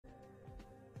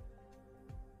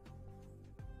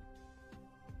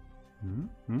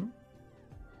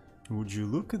Would you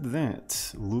look at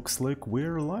that? Looks like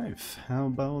we're live. How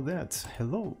about that?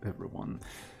 Hello everyone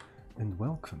and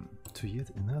welcome to yet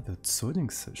another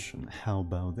coding session. How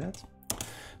about that?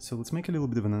 So let's make a little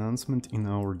bit of an announcement in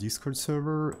our Discord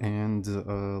server and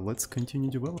let's continue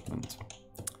development.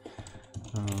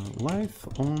 Live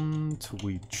on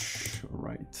Twitch,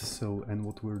 right? So, and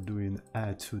what we're doing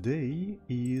today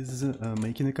is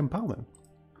making a compiler.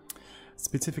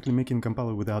 Specifically making a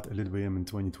compiler without LLVM in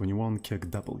 2021,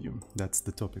 KEKW. That's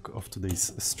the topic of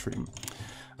today's stream.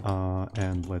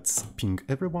 And let's ping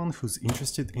everyone who's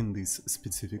interested in this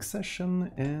specific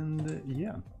session. And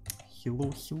yeah,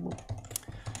 hello.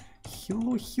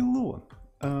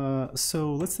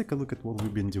 So let's take a look at what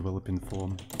we've been developing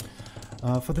for.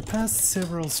 For the past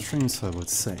several streams, I would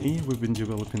say, we've been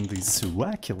developing this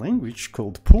wacky language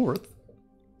called Porth.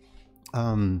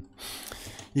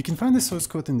 You can find the source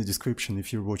code in the description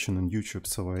if you're watching on YouTube,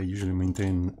 so I usually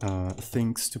maintain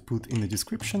things to put in the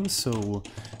description, so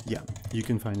yeah, you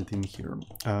can find it in here.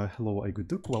 Hello,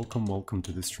 iGoodDuck, welcome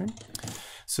to the stream.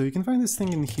 So you can find this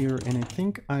thing in here, and I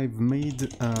think I've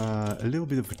made a little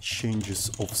bit of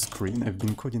changes off screen. I've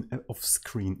been coding off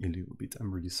screen a little bit,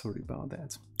 I'm really sorry about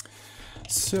that.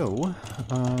 So,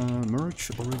 merge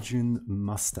origin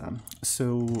master.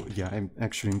 So yeah, I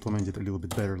actually implemented a little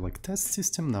bit better like test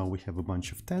system. Now we have a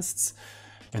bunch of tests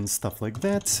and stuff like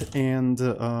that. And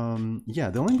yeah,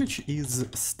 the language is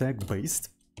stack-based.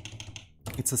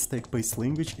 It's a stack-based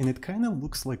language and it kind of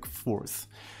looks like Porth.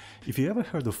 If you ever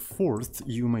heard of Porth,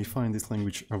 you may find this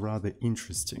language rather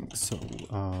interesting. So,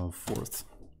 Porth.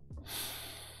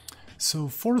 So,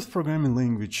 Porth programming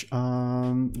language,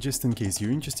 just in case you're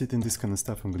interested in this kind of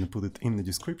stuff, I'm going to put it in the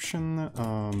description.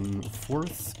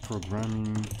 Porth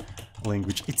programming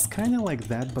language. It's kind of like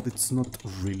that, but it's not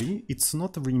really. It's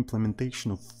not a re-implementation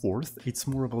of Porth. It's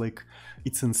more of like,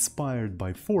 it's inspired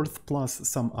by Porth plus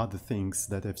some other things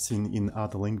that I've seen in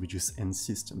other languages and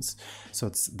systems. So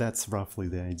that's roughly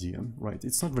the idea, right?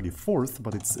 It's not really Porth,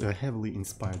 but it's heavily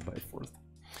inspired by Porth.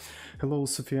 Hello,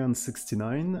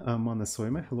 Sufyan69, Mana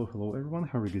Soime. Hello everyone,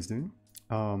 how are you guys doing?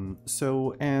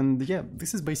 And yeah,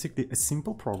 this is basically a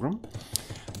simple program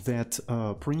that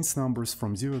prints numbers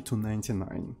from 0 to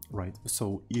 99, right?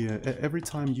 So every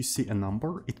time you see a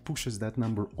number, it pushes that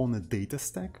number on a data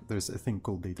stack. There's a thing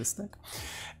called data stack.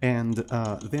 And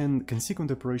then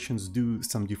consequent operations do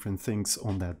some different things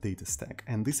on that data stack.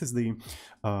 And this is the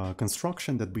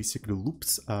construction that basically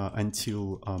loops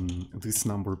until this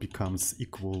number becomes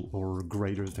equal or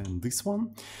greater than this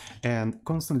one, and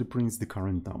constantly prints the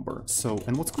current number. So,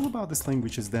 and what's cool about this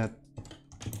language is that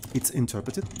it's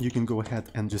interpreted. You can go ahead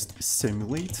and just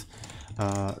simulate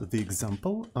the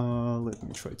example. Let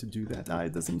me try to do that.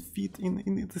 It doesn't fit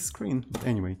in the screen. But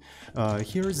anyway,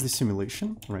 here is the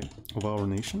simulation, right, of our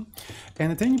nation.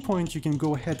 And at any point, you can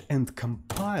go ahead and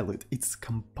compile it. It's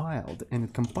compiled, and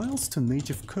it compiles to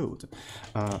native code.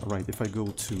 Right, if I go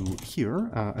to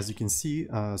here, as you can see,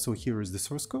 so here is the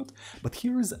source code, but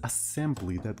here is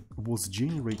assembly that was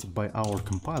generated by our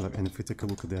compiler. And if we take a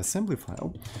look at the assembly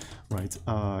file, right,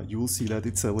 you will see that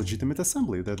it's a legitimate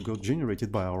assembly that got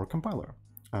generated by our compiler.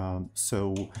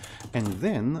 And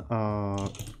then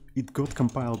it got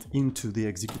compiled into the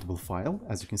executable file.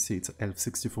 As you can see, it's a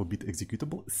ELF64-bit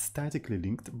executable, statically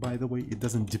linked, by the way. It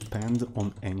doesn't depend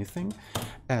on anything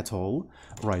at all,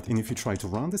 right? And if you try to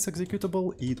run this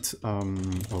executable, it,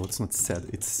 well, it's not sed,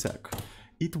 it's sec.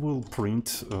 It will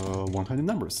print 100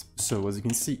 numbers. So as you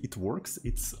can see, it works.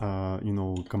 It's, you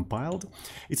know, compiled.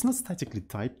 It's not statically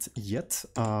typed yet,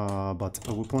 but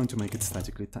we plan to make it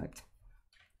statically typed.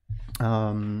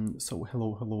 So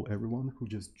hello everyone who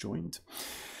just joined.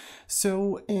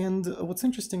 So, and what's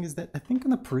interesting is that I think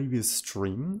in a previous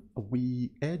stream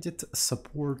we added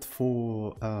support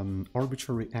for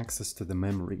arbitrary access to the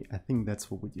memory. I think that's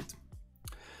what we did.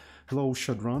 Hello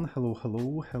Shadran,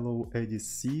 hello Eddie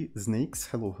C, Snakes,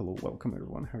 hello, welcome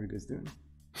everyone. How are you guys doing?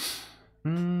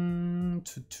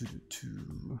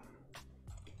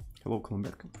 Hello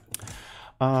Kolumberka.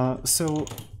 So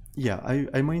yeah,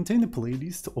 I maintain a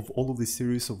playlist of all of the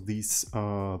series of these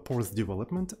Porth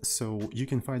development, so you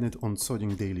can find it on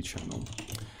Coding Daily channel.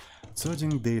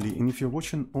 Coding Daily, and if you're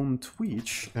watching on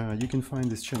Twitch, you can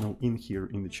find this channel in here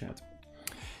in the chat.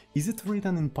 Is it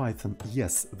written in Python?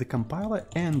 Yes, the compiler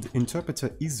and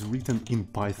interpreter is written in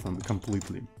Python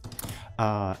completely.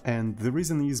 And the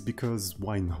reason is because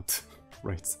why not?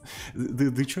 Right.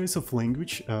 The choice of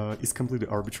language is completely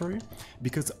arbitrary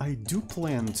because I do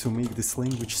plan to make this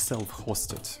language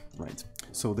self-hosted, right?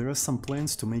 So there are some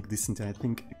plans to make this entire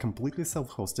thing completely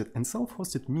self-hosted, and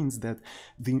self-hosted means that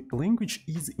the language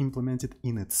is implemented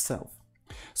in itself.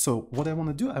 So what I want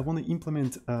to do, I want to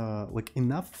implement like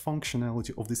enough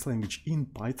functionality of this language in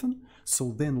Python,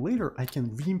 so then later I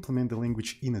can re-implement the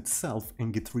language in itself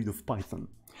and get rid of Python.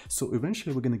 So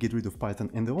eventually we're going to get rid of Python,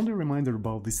 and the only reminder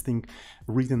about this thing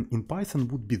written in Python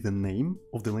would be the name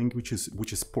of the language,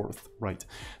 which is Porth, right?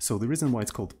 So the reason why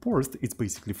it's called Porth, it's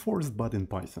basically Forth, but in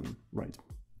Python, right?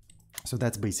 So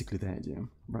that's basically the idea,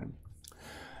 right?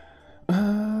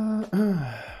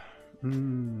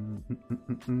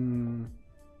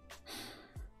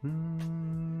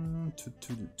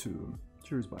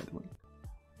 Cheers, by the way.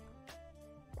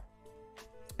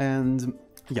 And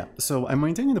yeah, so I'm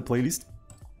maintaining the playlist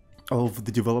of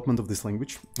the development of this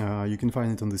language. You can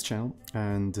find it on this channel,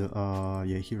 and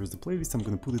yeah, here's the playlist. I'm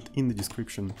gonna put it in the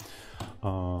description.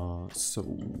 So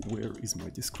where is my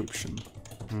description?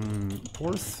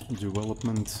 Porth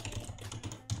development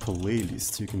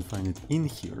playlist. You can find it in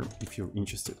here if you're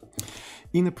interested.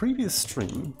 In a previous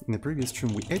stream,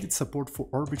 we added support for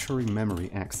arbitrary memory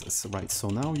access, right? So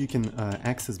now you can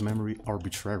access memory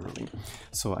arbitrarily.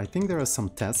 So I think there are some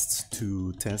tests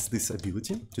to test this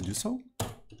ability to do so.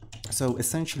 So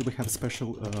essentially we have a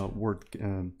special word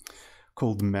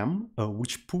called mem,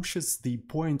 which pushes the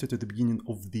pointer to the beginning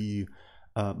of the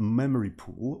memory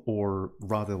pool, or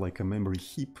rather like a memory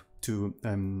heap, to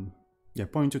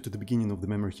pointer to the beginning of the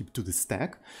memory heap to the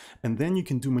stack, and then you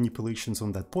can do manipulations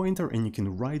on that pointer, and you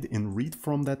can write and read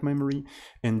from that memory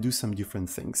and do some different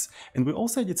things. And we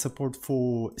also added support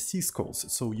for syscalls,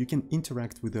 so you can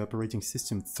interact with the operating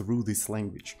system through this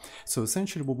language. So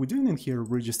essentially what we're doing in here,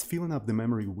 we're just filling up the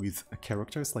memory with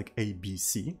characters like A, B,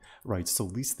 C, right? So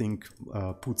this thing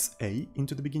puts A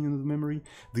into the beginning of the memory,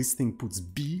 this thing puts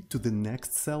B to the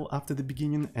next cell after the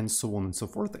beginning, and so on and so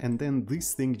forth, and then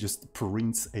this thing just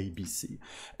prints A, B, C.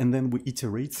 And then we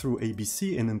iterate through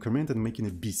ABC and increment and making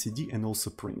it BCD and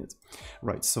also print it.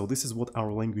 Right, so this is what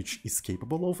our language is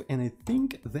capable of, and I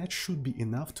think that should be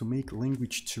enough to make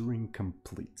language Turing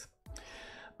complete.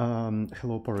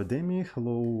 Hello Parademi,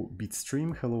 hello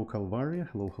Beatstream, hello Calvaria,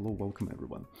 hello, welcome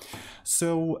everyone.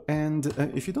 So, and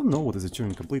if you don't know what is a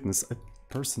Turing completeness,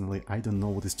 personally, I don't know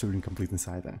what is Turing completeness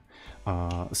either.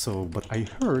 But I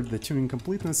heard that Turing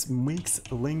completeness makes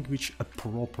a language a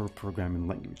proper programming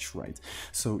language, right?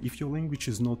 So if your language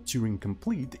is not Turing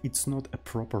complete, it's not a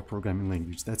proper programming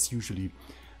language. That's usually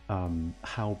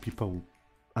how people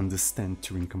understand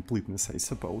Turing completeness, I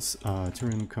suppose.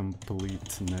 Turing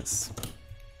completeness.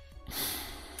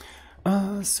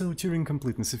 So Turing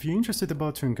completeness, if you're interested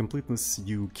about Turing completeness,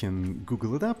 you can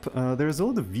Google it up. There's a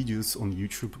lot of videos on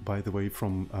YouTube, by the way,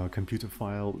 from Computer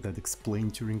File that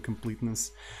explain Turing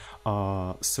completeness.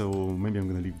 So maybe I'm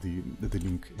gonna leave the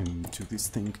link into this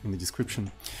thing in the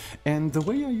description. And the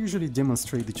way I usually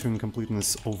demonstrate the Turing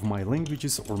completeness of my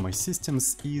languages or my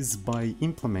systems is by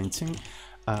implementing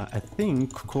a thing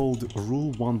called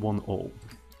Rule 110.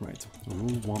 Right,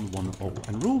 Rule 110.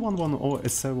 And Rule 110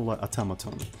 is cellular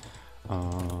automaton.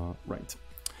 Right.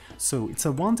 So it's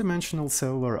a one-dimensional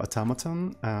cellular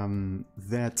automaton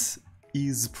that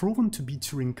is proven to be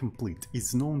Turing complete,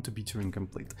 is known to be Turing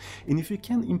complete. And if you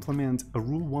can implement a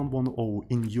Rule 110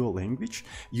 in your language,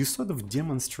 you sort of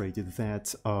demonstrated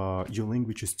that your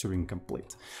language is Turing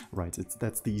complete, right?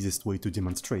 That's the easiest way to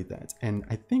demonstrate that. And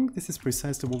I think this is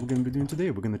precisely what we're going to be doing today.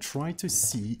 We're going to try to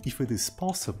see if it is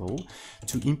possible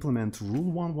to implement Rule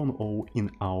 110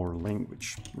 in our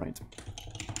language, right?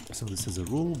 So this is a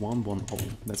Rule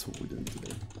 110. That's what we're doing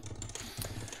today.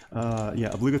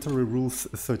 Yeah, obligatory Rule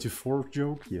 34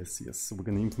 joke. Yes, we're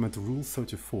going to implement Rule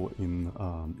 34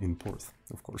 in Porth,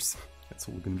 of course. That's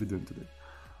what we're going to be doing today.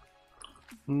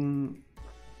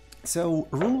 So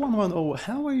Rule 110,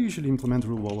 how I usually implement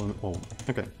Rule 110?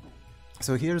 Okay,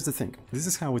 so here's the thing. This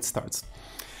is how it starts.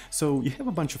 So you have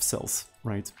a bunch of cells,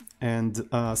 right? And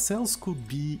cells could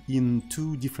be in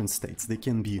two different states. They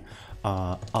can be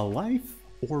alive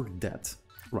or dead.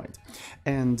 Right,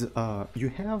 and you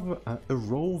have a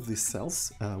row of these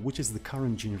cells, which is the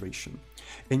current generation,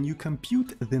 and you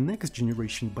compute the next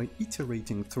generation by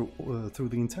iterating through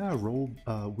the entire row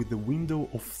with a window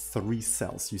of 3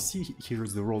 cells. You see here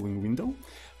is the rolling window,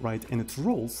 right, and it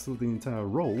rolls through the entire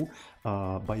row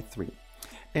by 3.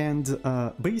 And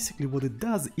basically what it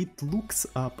does, it looks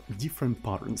up different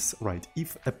patterns, right?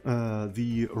 If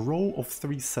the row of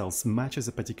 3 cells matches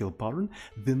a particular pattern,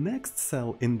 the next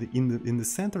cell in the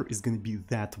center is going to be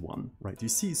that one, right? You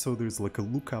see, so there's like a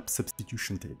lookup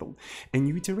substitution table, and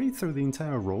you iterate through the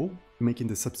entire row, making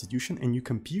the substitution, and you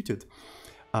computed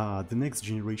the next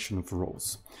generation of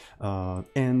rows,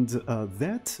 and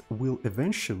that will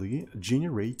eventually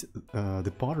generate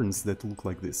the patterns that look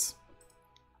like this.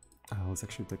 Let's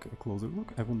actually take a closer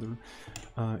look. I wonder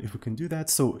if we can do that.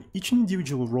 So each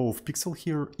individual row of pixel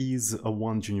here is a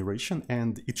one generation,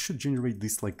 and it should generate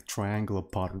these like triangular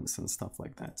patterns and stuff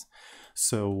like that.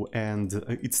 So, and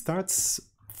it starts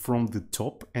from the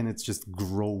top and it just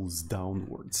grows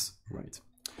downwards, right?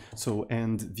 So,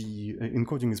 and the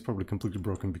encoding is probably completely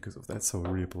broken because of that, so I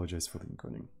really apologize for the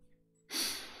encoding.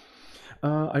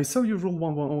 I saw you rule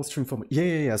 110 string format.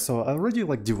 Yeah. So I already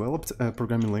like developed a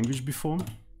programming language before,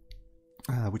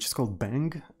 which is called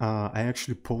Bang. I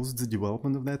actually paused the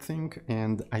development of that thing,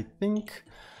 and I think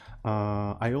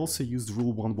I also used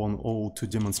rule 110 to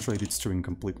demonstrate its Turing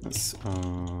completeness.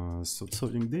 So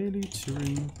Turing daily,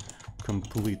 Turing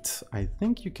complete. I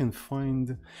think you can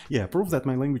find, yeah, prove that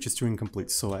my language is Turing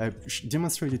complete. So I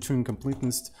demonstrated Turing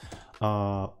completeness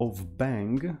of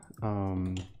Bang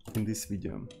in this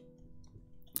video.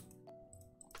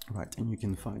 Right, and you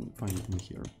can find it in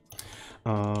here.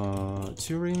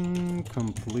 Turing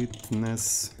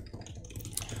completeness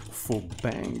for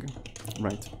Bang,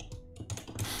 right?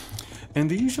 And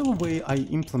the usual way I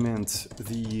implement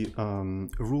the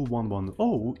rule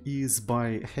 110 is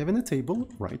by having a table,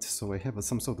 right? So I have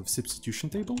some sort of substitution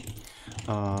table,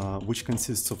 which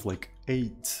consists of like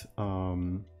 8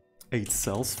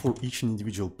 cells for each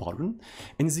individual pattern.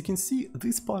 And as you can see,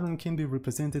 this pattern can be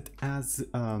represented as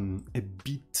a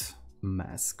bit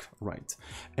mask, right?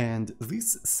 And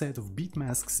this set of bit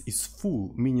masks is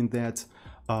full, meaning that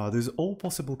there's all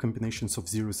possible combinations of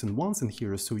zeros and ones in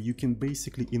here, so you can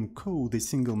basically encode a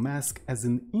single mask as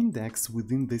an index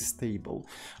within this table,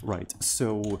 right?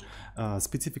 So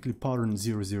specifically pattern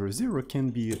 000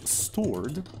 can be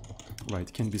stored, right?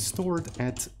 Can be stored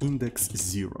at index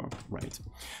 0, right?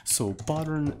 So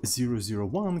pattern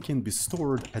 001 can be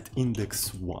stored at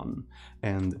index 1,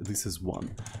 and this is 1.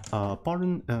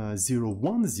 Pattern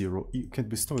 010 can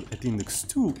be stored at index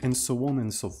 2, and so on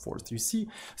and so forth. You see,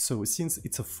 so since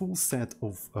it's a full set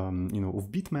of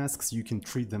of bit masks, you can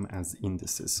treat them as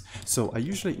indices. So I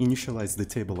usually initialize the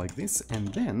table like this,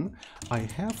 and then I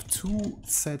have 2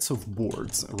 sets of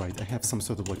boards, right? I have some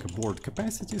sort of like a board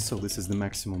capacity, so this is the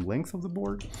maximum length of the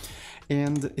board,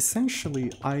 and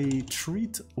essentially I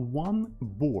treat one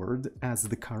board as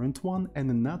the current one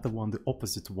and another one, the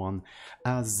opposite one,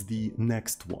 as the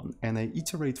next one, and I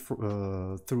iterate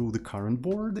through the current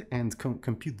board and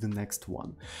compute the next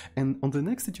one, and on the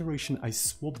next iteration I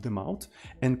swap them out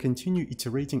and continue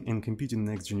iterating and computing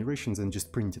the next generations and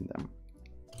just printing them.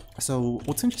 So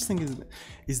what's interesting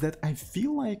is that I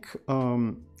feel like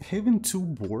having 2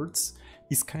 boards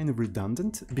is kind of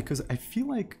redundant, because I feel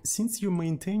like since you're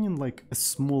maintaining like a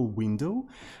small window,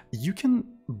 you can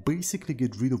basically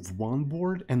get rid of one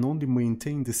board and only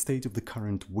maintain the state of the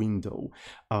current window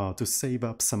to save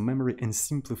up some memory and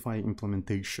simplify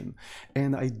implementation.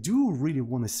 And I do really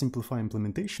want to simplify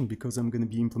implementation because I'm going to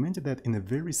be implementing that in a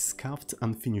very scuffed,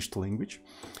 unfinished language.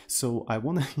 So I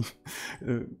want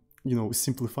to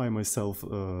simplify myself,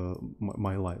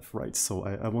 my life, right? So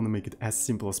I want to make it as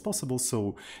simple as possible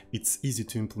so it's easy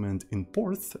to implement in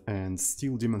Porth and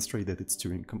still demonstrate that it's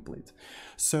Turing complete.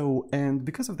 So, and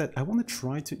because of that, I want to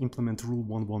try to implement rule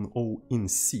 110 in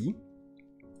C,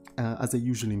 as I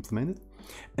usually implement it,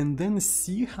 and then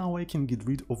see how I can get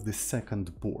rid of the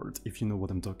second board, if you know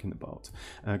what I'm talking about.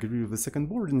 Get rid of the second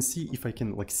board and see if I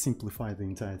can like simplify the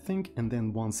entire thing, and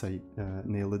then once I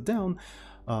nail it down,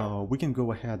 we can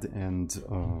go ahead and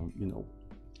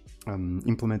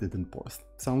implement it in Porth.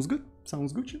 Sounds good?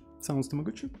 Sounds Gucci? Sounds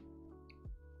Tamaguchi?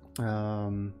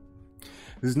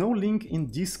 There's no link in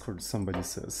Discord, somebody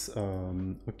says.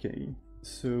 Okay,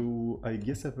 so I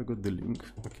guess I forgot the link.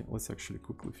 Okay, let's actually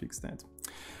quickly fix that.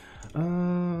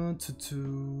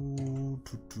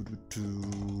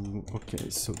 Okay,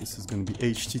 so this is going to be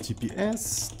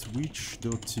https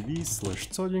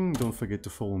twitch.tv/Turing. Don't forget to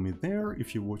follow me there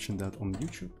if you're watching that on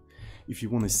YouTube, if you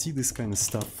want to see this kind of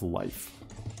stuff live.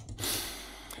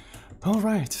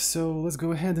 Alright, so let's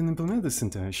go ahead and implement this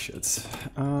entire shit. So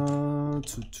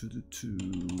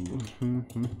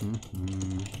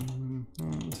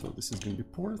this is going to be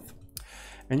Porth.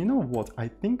 And you know what? I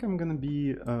think I'm gonna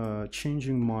be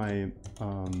changing my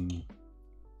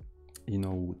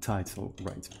title,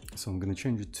 right? So I'm gonna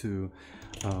change it to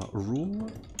rule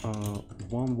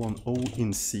 110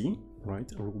 in C,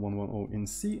 right? Rule 110 in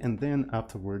C, and then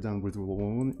after we're done with rule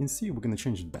 110 in C, we're gonna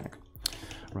change it back,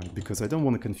 right? Because I don't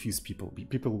want to confuse people.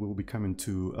 People will be coming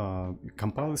to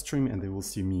compile a stream and they will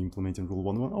see me implementing rule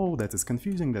 110. That is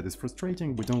confusing, that is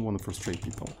frustrating. We don't want to frustrate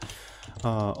people.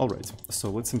 Alright, so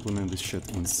let's implement this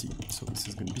shit in C. So this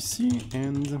is going to be C,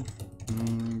 and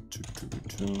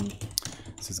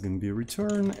this is going to be a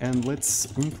return, and let's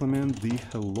implement the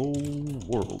hello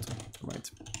world,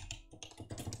 right?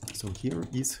 So here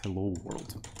is hello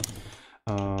world.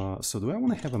 So do I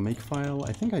want to have a makefile?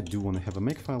 I think I do want to have a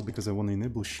makefile because I want to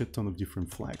enable a shit ton of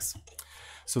different flags.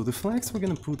 So the flags we're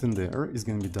going to put in there is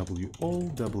going to be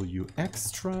WO, W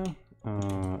extra.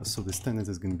 So the standard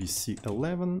is going to be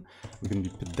C11. We're going to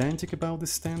be pedantic about the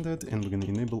standard, and we're going to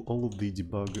enable all of the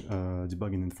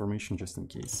debugging information just in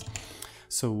case.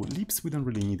 So leaps, we don't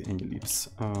really need any leaps.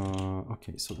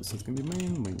 Okay, so this is going to be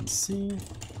main C,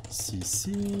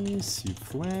 CC, C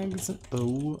flags,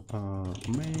 O,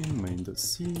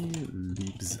 main.c,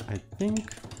 leaps. I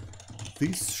think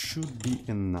this should be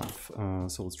enough.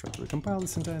 So let's try to recompile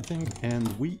this entire thing, and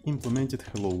we implemented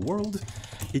hello world.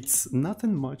 It's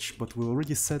nothing much, but we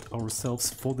already set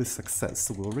ourselves for the success.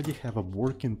 So we already have a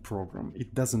working program.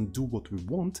 It doesn't do what we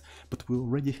want, but we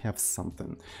already have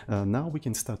something. Now we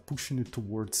can start pushing it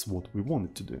towards what we want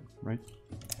it to do, right?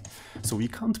 So you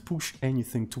can't push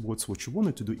anything towards what you want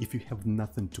it to do if you have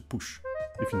nothing to push,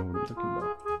 if you know what I'm talking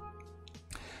about.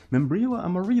 Membrilla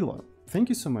Amarilla, thank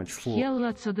you so much for...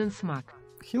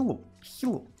 Hello.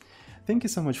 Thank you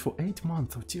so much for 8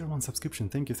 months of tier 1 subscription.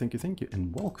 Thank you.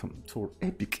 And welcome to our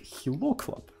epic Hello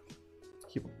Club.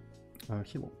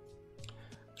 Hello.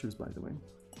 Cheers, by the way.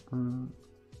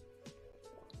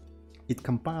 It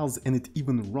compiles and it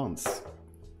even runs.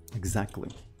 Exactly.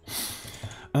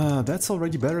 That's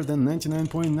already better than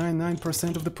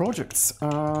 99.99% of the projects.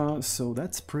 So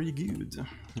that's pretty good.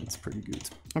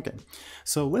 Okay,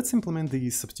 so let's implement the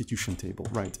substitution table,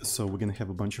 right? So we're gonna have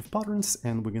a bunch of patterns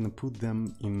and we're gonna put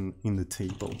them in the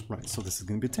table, right? So this is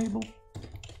gonna be a table,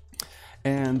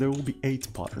 and there will be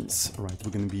 8 patterns, right?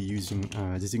 We're gonna be using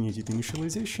designated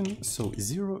initialization. So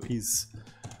 0 is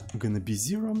gonna be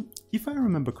 0. If I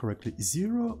remember correctly,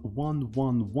 0, 1,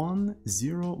 1, 1,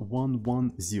 0, 1,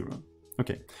 1, 0.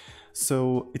 Okay,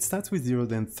 so it starts with 0,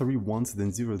 then 3 ones,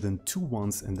 then 0, then 2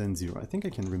 ones, and then 0. I think I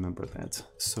can remember that.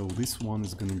 So this one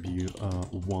is going to be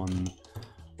 1,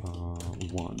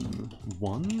 1,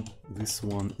 1. This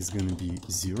one is going to be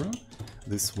 0.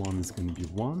 This one is going to be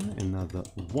 1, another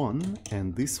 1,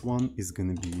 and this one is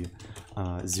going to be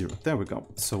 0. There we go.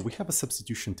 So we have a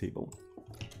substitution table.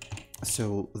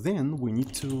 So then we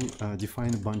need to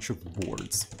define a bunch of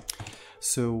boards.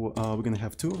 So we're going to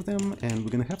have 2 of them, and we're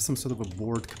going to have some sort of a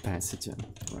board capacity,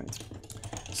 right?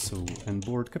 So, and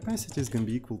board capacity is going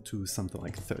to be equal to something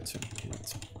like 30,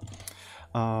 right?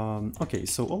 Okay,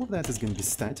 so all of that is going to be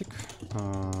static.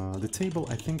 The table,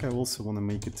 I think I also want to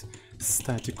make it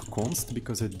static const,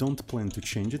 because I don't plan to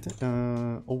change it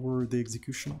over the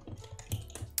execution.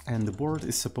 And the board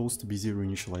is supposed to be 0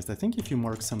 initialized. I think if you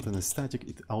mark something as static,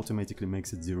 it automatically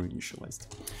makes it 0 initialized.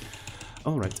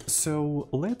 Alright, so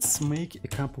let's make a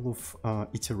couple of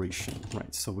iterations,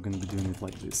 right? So we're going to be doing it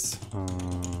like this,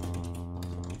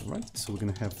 right? So we're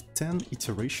going to have 10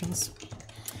 iterations,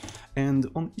 and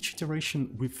on each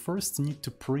iteration we first need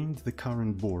to print the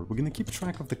current board. We're going to keep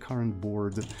track of the current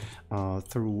board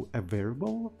through a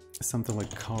variable, something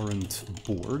like current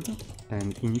board,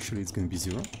 and initially it's going to be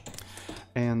 0.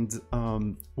 And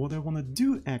what I want to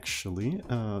do actually,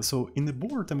 so in the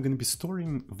board I'm going to be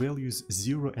storing values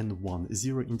 0 and 1,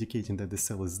 0 indicating that the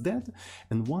cell is dead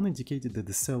and 1 indicating that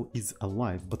the cell is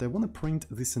alive. But I want to print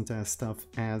this entire stuff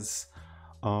as,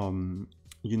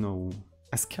 you know,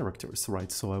 as characters, right?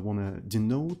 So I want to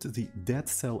denote the dead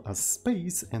cell as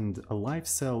space and a live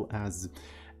cell as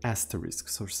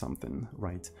asterisks or something,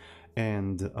 right?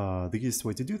 And the easiest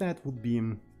way to do that would be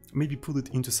maybe put it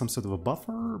into some sort of a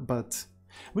buffer, but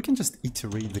we can just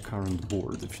iterate the current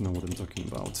board, if you know what I'm talking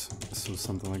about. So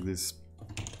something like this.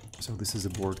 So this is a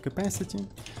board capacity,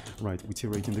 right? We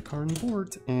iterate in the current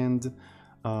board, and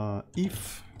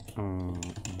if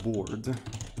board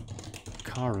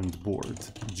current board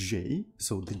j,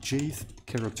 so the jth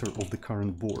character of the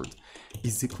current board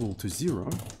is equal to 0,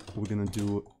 we're gonna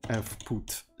do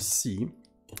fput c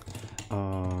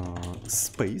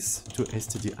space to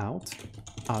std out.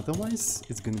 Otherwise,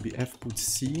 it's going to be fput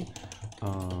c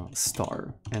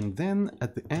star. And then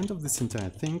at the end of this entire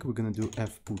thing, we're going to do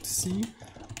fput c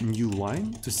new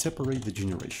line to separate the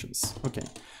generations. Okay,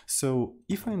 so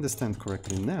if I understand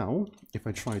correctly now, if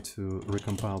I try to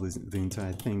recompile the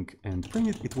entire thing and print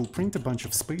it, it will print a bunch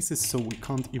of spaces, so we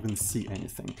can't even see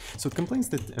anything. So it complains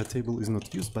that a table is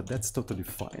not used, but that's totally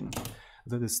fine.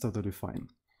 That is totally fine.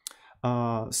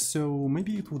 So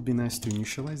maybe it would be nice to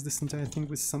initialize this entire thing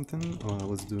with something.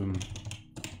 Let's do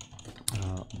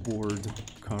board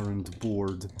current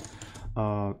board,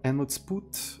 and let's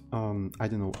put I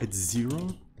don't know, at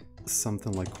 0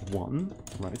 something like 1,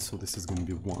 right? So this is going to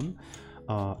be 1.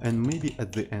 and maybe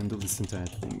at the end of this entire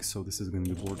thing. So this is going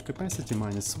to be board capacity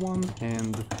 -1,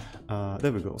 and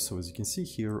there we go. So as you can see,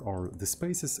 here are the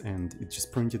spaces, and it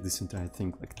just printed this entire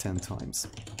thing like 10 times.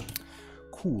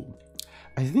 Cool.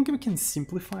 I think we can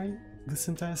simplify this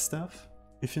entire stuff,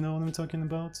 if you know what I'm talking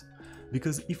about.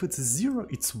 Because if it's 0,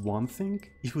 it's one thing.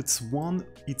 If it's 1,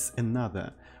 it's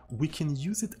another. We can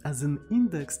use it as an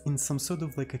index in some sort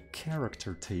of like a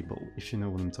character table, if you know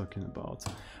what I'm talking about.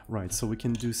 Right, so we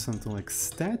can do something like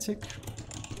static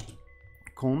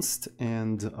const,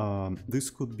 and this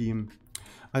could be,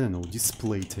 I don't know,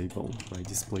 display table, right?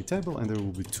 Display table, and there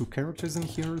will be 2 characters in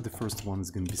here. The first one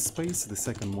is going to be space, the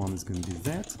second one is going to be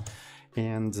that.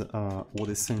 And what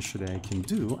essentially I can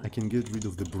do, I can get rid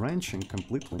of the branching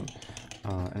completely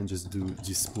and just do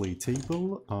display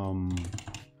table,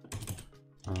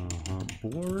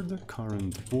 board,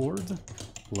 current board,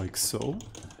 like so.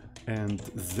 And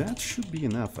that should be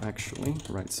enough actually,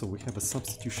 right? So we have a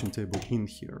substitution table in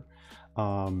here.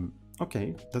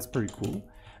 Okay, that's pretty cool.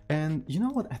 And you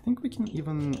know what, I think we can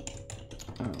even,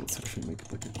 let's actually make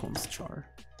it like a const char.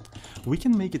 We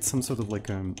can make it some sort of like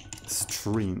a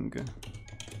string.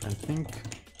 I think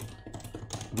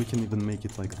we can even make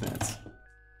it like that.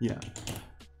 Yeah.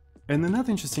 And another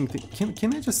interesting thing,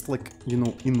 can I just like, you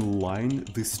know,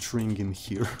 inline this string in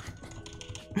here?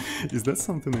 Is that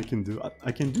something I can do?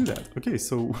 I can do that. Okay,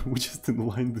 so we just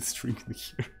inline the string in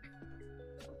here.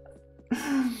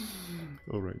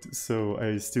 Alright, so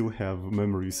I still have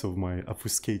memories of my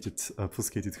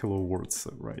obfuscated hello words,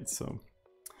 right? So,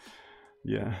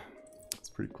 yeah.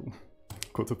 Pretty cool.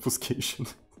 Code obfuscation.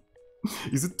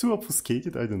 Is it too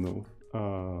obfuscated? I don't know.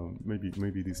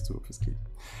 Maybe it is too obfuscated.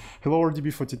 Hello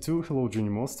RDB42, hello Johnny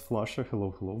Most, Flasha,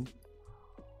 hello.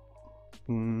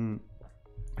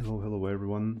 Hello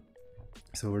everyone.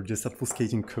 So we're just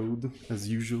obfuscating code as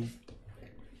usual.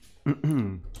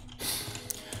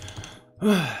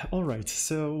 Alright,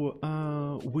 so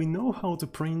we know how to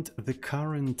print the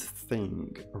current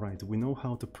thing, right? We know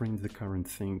how to print the current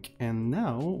thing. And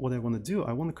now what I want to do,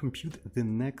 I want to compute the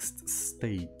next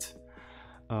state.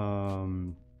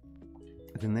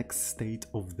 The next state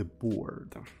of the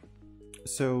board.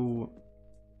 So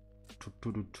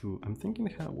I'm thinking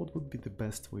what would be the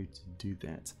best way to do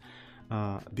that?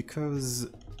 Because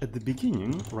at the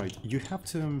beginning, right, you have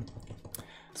to,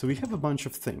 so we have a bunch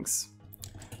of things.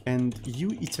 And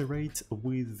you iterate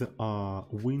with a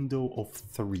window of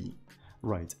 3,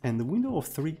 right? And the window of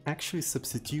 3 actually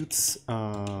substitutes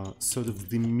sort of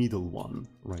the middle one,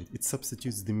 right? It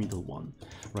substitutes the middle one,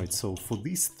 right? So for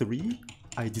these 3,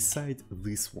 I decide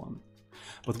this one.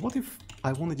 But what if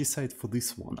I want to decide for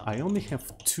this one? I only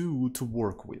have 2 to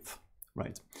work with,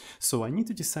 right? So I need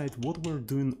to decide what we're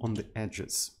doing on the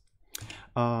edges.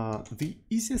 The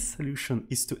easiest solution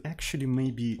is to actually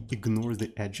maybe ignore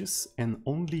the edges and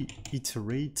only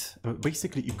iterate,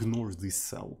 basically ignore this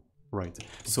cell, right?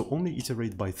 So only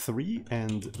iterate by 3,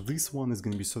 and this one is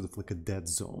going to be sort of like a dead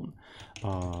zone,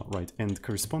 right? And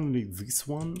correspondingly, this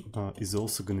one is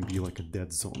also going to be like a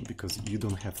dead zone because you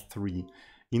don't have 3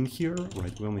 in here,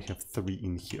 right? We only have 3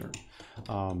 in here.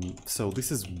 So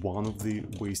this is one of the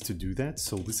ways to do that.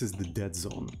 So this is the dead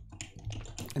zone.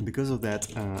 And because of that,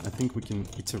 I think we can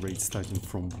iterate starting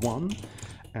from 1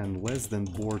 and less than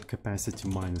board capacity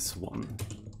 -1.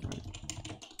 Right?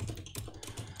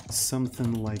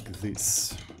 Something like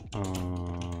this.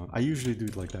 I usually do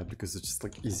it like that because it's just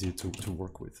like easier to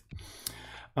work with.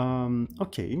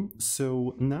 Okay,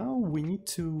 so now we need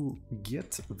to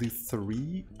get the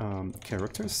 3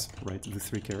 characters, right? The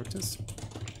 3 characters.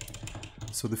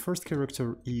 So the first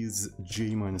character is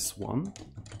j-1,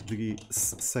 the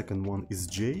second one is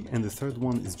j, and the third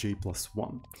one is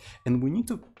j+1. And we need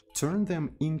to turn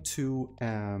them into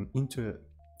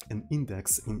an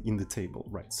index in the table,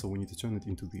 right? So we need to turn it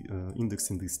into the index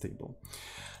in this table.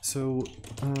 So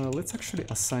let's actually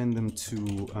assign them to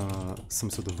some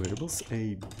sort of variables,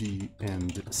 a, b,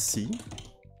 and c.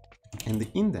 And the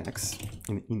index,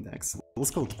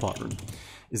 let's call it pattern,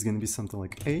 is going to be something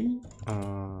like a,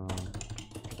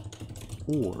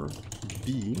 or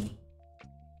b,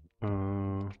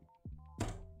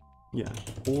 yeah,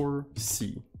 or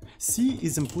c. C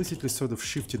is implicitly sort of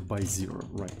shifted by 0,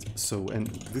 right? So, and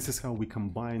this is how we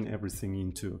combine everything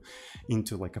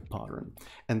into like a pattern.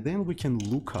 And then we can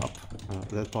look up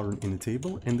that pattern in the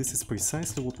table, and this is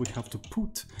precisely what we have to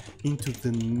put into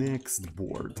the next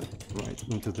board, right?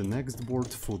 Into the next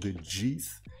board for the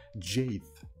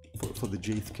for the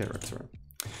jth character.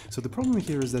 So the problem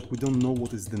here is that we don't know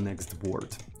what is the next board,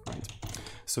 right?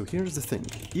 So here's the thing,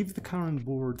 if the current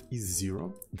board is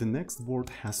 0, the next board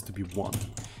has to be 1.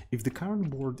 If the current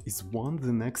board is 1,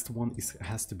 the next one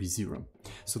has to be 0.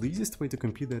 So the easiest way to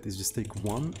compute that is just take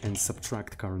 1 and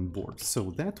subtract current board.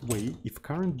 So that way, if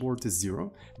current board is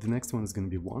 0, the next one is going to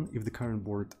be 1. If the current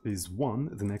board is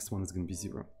 1, the next one is going to be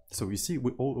 0. So you see,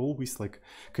 we're always like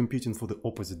computing for the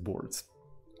opposite boards.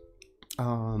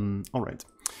 All right.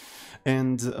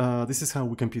 And this is how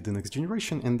we compute the next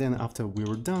generation, and then after we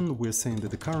were done, we're saying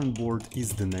that the current board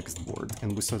is the next board,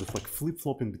 and we sort of like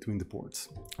flip-flopping between the boards.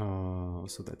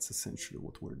 So that's essentially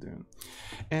what we're doing.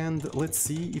 And let's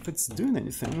see if it's doing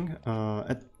anything.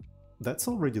 That's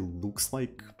already looks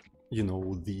like, you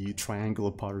know, the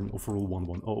triangular pattern of rule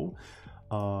 110.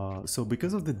 So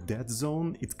because of the dead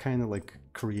zone, it kind of like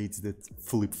creates that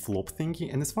flip-flop thingy.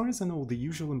 And as far as I know, the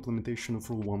usual implementation of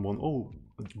rule 110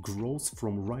 grows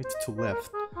from right to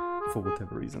left for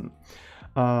whatever reason.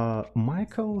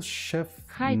 Michael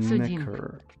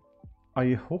Chefnecker,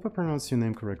 I hope I pronounced your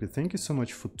name correctly. Thank you so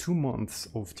much for 2 months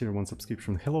of tier 1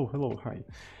 subscription. Hello, hello, hi.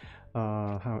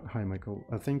 Hi, Michael.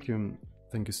 Thank you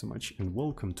so much, and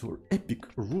welcome to our epic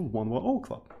rule 110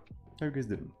 club. How you guys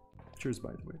doing? Cheers,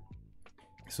 by the way.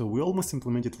 So we almost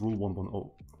implemented rule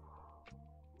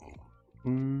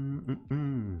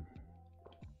 110.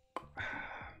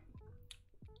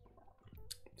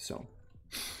 So,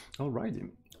 alrighty.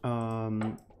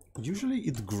 Usually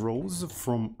it grows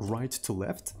from right to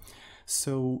left,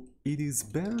 so it is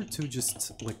better to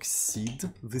just like seed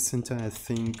this entire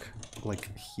thing like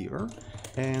here,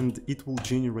 and it will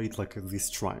generate like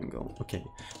this triangle. Okay,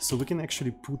 so we can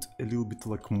actually put a little bit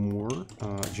like more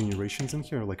generations in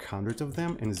here, like 100 of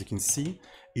them, and as you can see,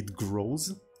 it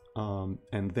grows,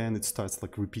 and then it starts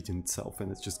like repeating itself,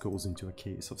 and it just goes into a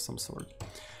case of some sort.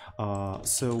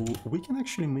 So we can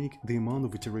actually make the amount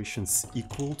of iterations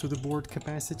equal to the board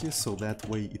capacity, so that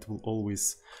way it will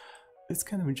always... It's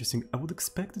kind of interesting. I would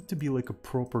expect it to be like a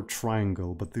proper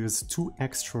triangle, but there's 2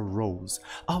 extra rows.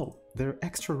 Oh, there are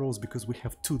extra rows because we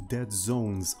have 2 dead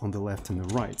zones on the left and the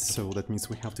right, so that means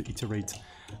we have to iterate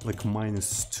like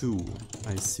 -2.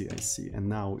 I see. And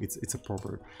now it's a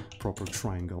proper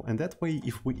triangle. And that way,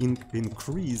 if we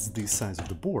increase the size of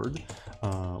the board,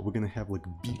 we're gonna have like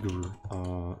bigger,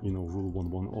 you know, rule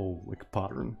 110 like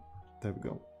pattern. There we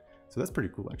go. So that's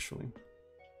pretty cool, actually.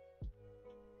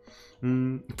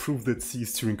 Prove that C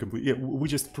is turing-complete. Yeah, we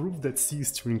just proved that C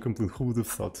is turing-complete. Who would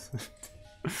have thought?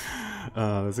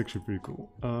 That's actually pretty cool.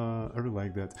 I really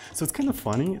like that. So it's kind of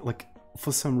funny, like,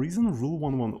 for some reason, rule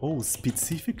 110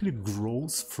 specifically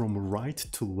grows from right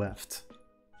to left.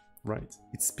 Right?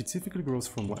 It specifically grows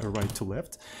from right to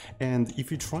left. And if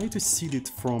you try to seed it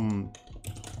from,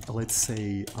 let's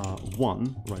say,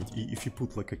 1, right? If you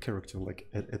put like a character like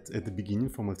at the beginning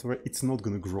from left to right, it's not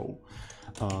gonna grow.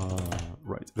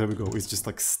 Right, there we go. It's just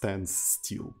like stands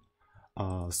still.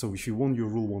 So if you want your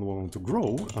rule 110 to grow,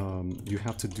 you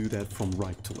have to do that from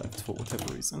right to left for whatever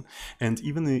reason. And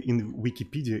even in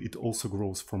Wikipedia, it also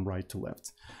grows from right to left.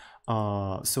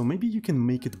 So maybe you can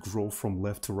make it grow from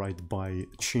left to right by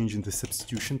changing the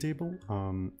substitution table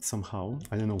somehow.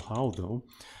 I don't know how though.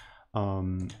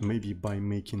 Maybe by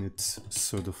making it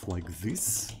sort of like this.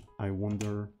 I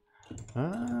wonder.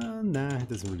 Nah, it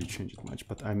doesn't really change it much,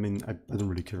 but I mean, I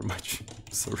don't really care much.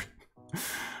 Sorry.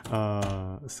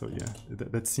 So yeah,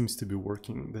 that seems to be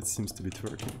working. That seems to be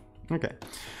twerking. Okay.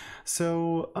 So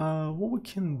what we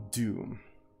can do.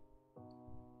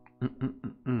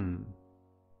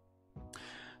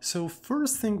 So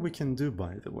first thing we can do,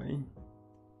 by the way,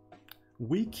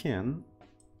 we can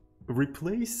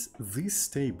replace this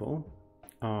table.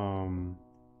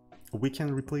 We can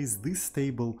replace this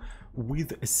table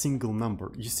with a single number.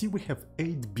 You see, we have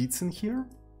 8 bits in here,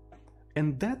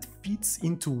 and that fits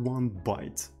into 1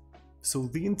 byte. So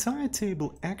the entire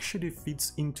table actually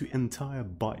fits into entire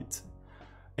byte.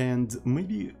 And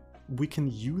maybe we can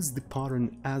use the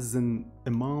pattern as an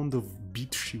amount of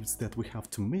bit shifts that we have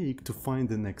to make to find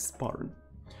the next pattern.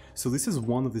 So this is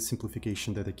one of the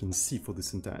simplifications that I can see for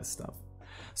this entire stuff.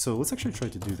 So let's actually try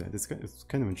to do that. It's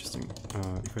kind of interesting.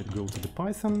 If I go to the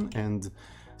Python, and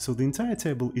so the entire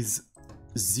table is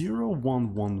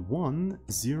 0111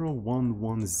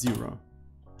 0110.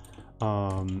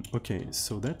 Okay,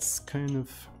 so that's kind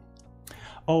of...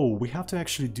 Oh, we have to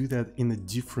actually do that in a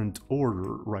different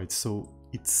order, right? So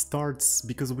it starts,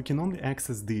 because we can only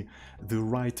access the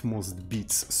rightmost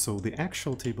bits, so the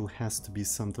actual table has to be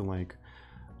something like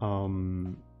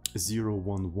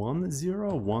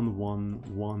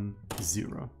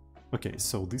 01101110. Okay,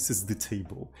 so this is the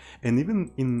table, and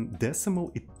even in decimal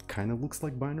it kind of looks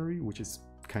like binary, which is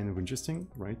kind of interesting,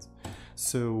 right?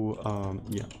 So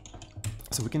yeah,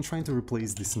 so we can try to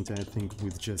replace this entire thing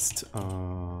with just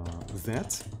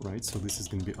that, right? So this is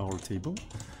going to be our table,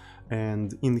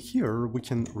 And in here, we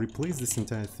can replace this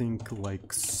entire thing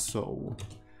like so.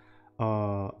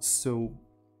 So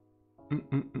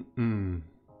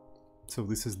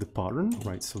this is the pattern,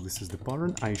 right? So this is the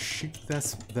pattern. I shift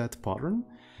that pattern.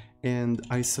 And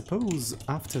I suppose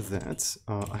after that,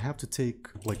 I have to take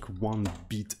like one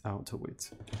bit out of it,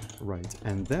 right?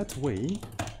 And that way,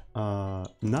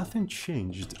 nothing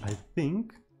changed, I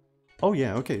think. Oh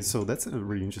yeah, okay, so that's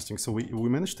really interesting. So we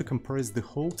managed to compress the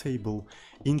whole table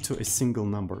into a single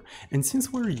number. And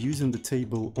since we're using the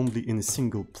table only in a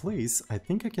single place, I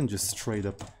think I can just straight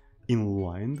up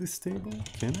inline this table,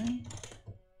 can I?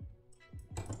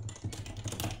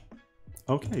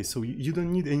 Okay, so you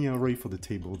don't need any array for the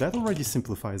table. That already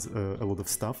simplifies a lot of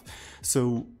stuff.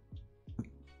 So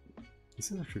this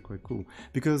is actually quite cool,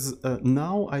 because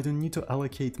now I don't need to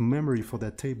allocate memory for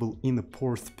that table in a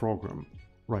Porth program.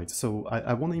 Right, so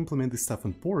I want to implement this stuff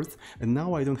in Porth, and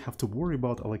now I don't have to worry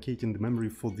about allocating the memory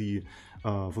for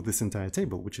this entire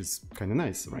table, which is kind of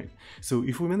nice, right? So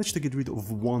if we manage to get rid of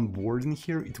one word in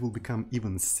here, it will become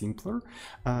even simpler.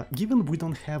 Given we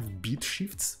don't have bit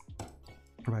shifts,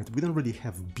 right, we don't really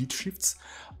have bit shifts,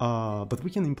 but we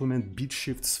can implement bit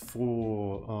shifts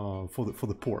for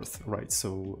the Porth, right?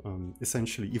 So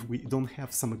essentially, if we don't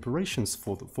have some operations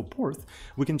for Porth,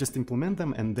 we can just implement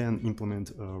them and then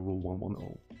implement rule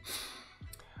 110.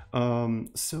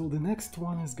 So the next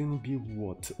one is going to be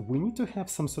what? We need to have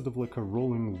some sort of like a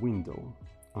rolling window.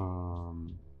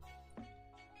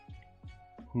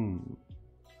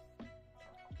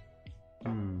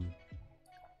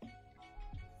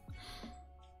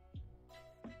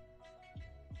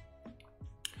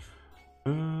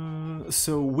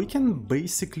 So we can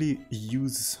basically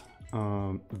use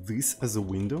this as a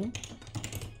window.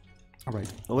 All right,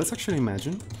 let's actually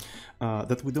imagine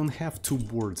that we don't have two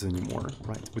boards anymore,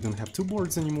 right? We don't have two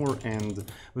boards anymore, and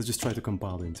let's just try to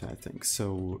compile the entire thing.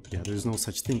 So yeah, there's no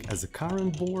such thing as a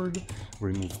current board.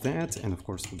 Remove that, and of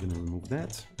course we're gonna remove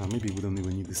that. Maybe we don't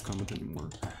even need this comment anymore.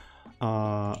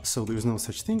 So there's no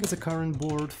such thing as a current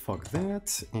board, fuck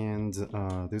that, and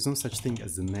there's no such thing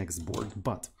as the next board,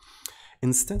 but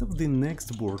instead of the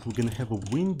next board, we're gonna have a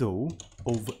window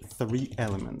of 3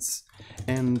 elements,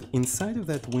 and inside of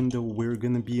that window we're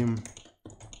gonna be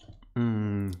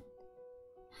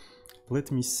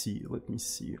let me see,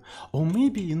 oh,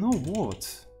 maybe, you know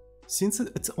what, since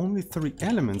it's only 3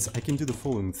 elements, I can do the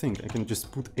following thing. I can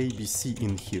just put ABC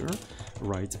in here,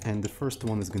 right, and the first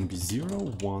one is gonna be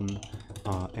 0, 1,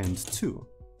 and 2.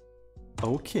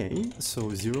 Okay, so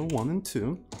 0, 1, and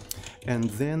 2, and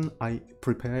then I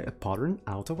prepare a pattern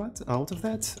out of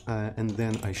that, and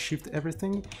then I shift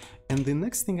everything. And the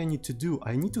next thing I need to do,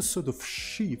 I need to sort of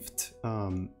shift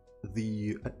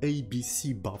the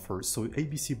ABC buffer. So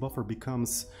ABC buffer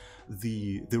becomes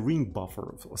the ring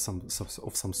buffer of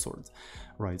some sort,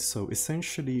 right? So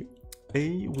essentially,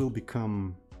 A will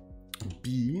become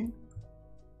B,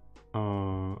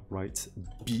 right?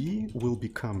 B will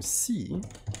become C.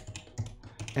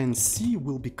 And C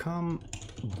will become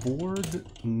board.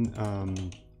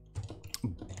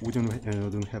 We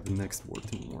don't have the next board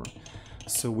anymore.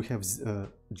 So we have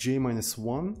J minus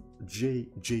 1,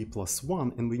 J plus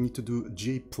 1, and we need to do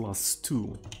J plus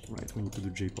 2. Right, we need to do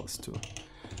J plus 2.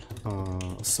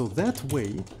 So that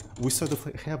way we sort of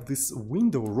have this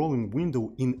window, rolling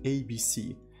window in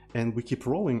ABC, and we keep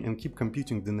rolling and keep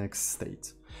computing the next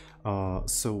state.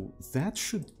 So that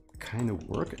should kind of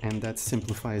work, and that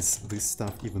simplifies this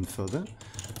stuff even further,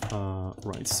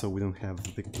 right? So we don't have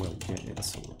the, well, yeah,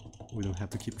 so we don't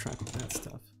have to keep track of that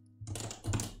stuff.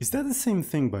 Is that the same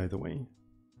thing, by the way?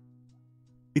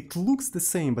 It looks the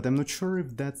same, but I'm not sure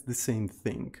if that's the same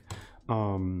thing.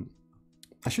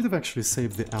 I should have actually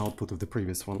saved the output of the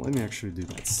previous one. Let me actually do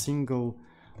that. Single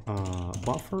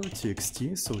buffer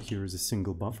txt. So here is a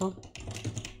single buffer.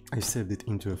 I saved it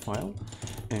into a file,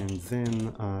 and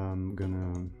then I'm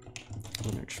gonna,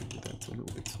 let me actually do that a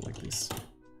little bit like this.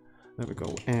 There we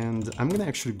go. And I'm gonna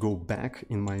actually go back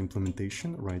in my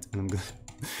implementation, right? And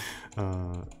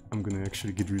I'm gonna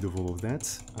actually get rid of all of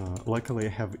that. Luckily, I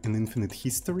have an infinite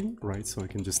history, right? So I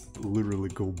can just literally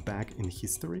go back in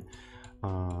history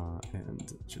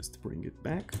and just bring it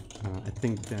back. I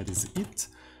think that is it.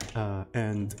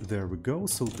 And there we go.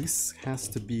 So this has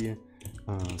to be.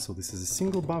 So this is a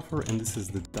single buffer, and this is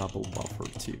the double buffer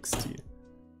txt.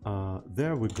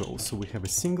 There we go. So we have a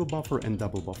single buffer and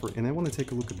double buffer, and I want to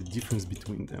take a look at the difference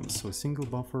between them. So a single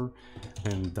buffer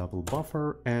and double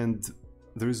buffer, and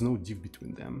there is no diff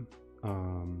between them.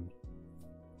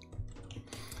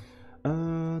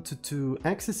 To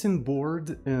accessing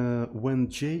board when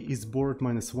j is board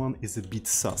minus 1 is a bit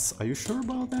sus. Are you sure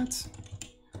about that?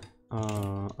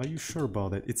 Are you sure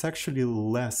about that? It's actually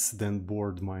less than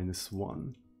board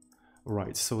 -1.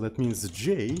 Right, so that means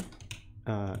J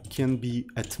can be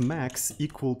at max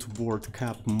equal to board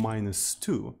cap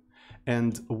 -2.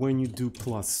 And when you do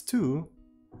 +2,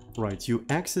 right, you're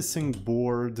accessing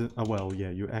board, well,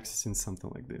 yeah, you're accessing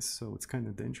something like this. So it's kind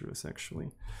of dangerous,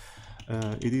 actually.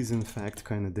 It is, in fact,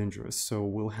 kind of dangerous. So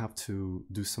we'll have to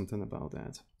do something about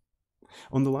that.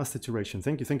 On the last iteration,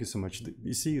 thank you so much.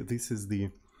 You see, this is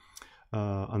the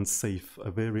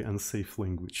a very unsafe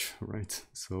language, right?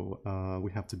 So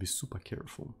we have to be super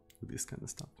careful with this kind of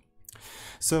stuff.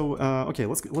 So okay,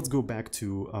 let's go back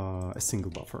to a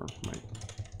single buffer, right?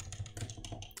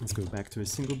 Let's go back to a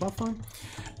single buffer,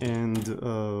 and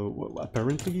well,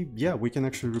 apparently, yeah, we can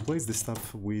actually replace this stuff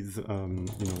with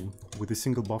you know, with a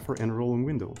single buffer and a rolling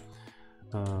window,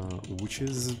 which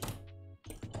is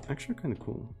actually kind of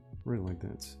cool. Really like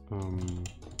that.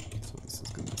 So this is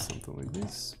gonna be something like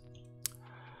this.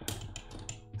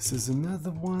 This is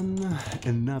another one,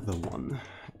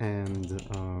 and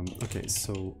okay,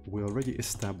 so we already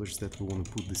established that we want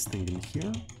to put this thing in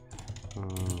here,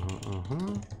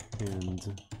 and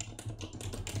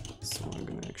so I'm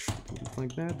gonna actually put it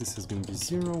like that. This is gonna be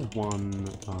 0, 1,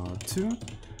 2.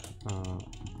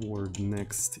 Board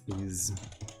next is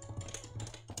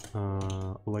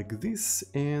like this,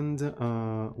 and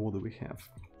what do we have?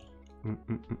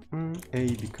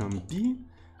 A become B.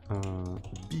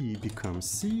 B becomes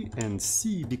C, and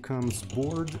C becomes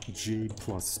board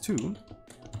J+2,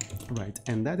 right?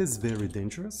 And that is very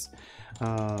dangerous.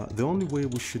 The only way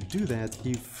we should do that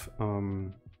if,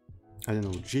 I don't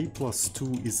know,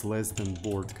 J+2 is less than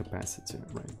board capacity,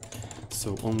 right?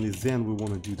 So only then we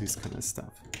want to do this kind of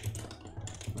stuff,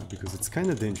 because it's kind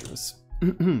of dangerous.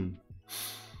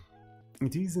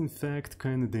 It is, in fact,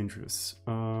 kind of dangerous.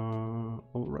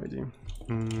 Alrighty.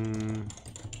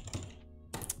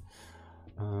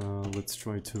 Let's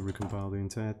try to recompile the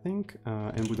entire thing,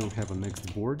 and we don't have a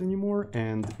next board anymore,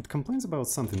 and it complains about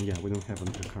something. Yeah, we don't have a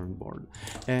current board,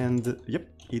 and yep,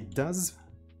 it does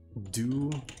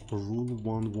do rule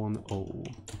 110.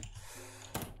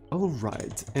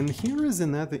 Alright, and here is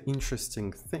another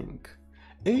interesting thing.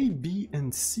 A, B,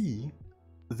 and C,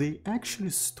 they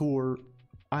actually store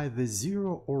either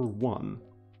 0 or 1,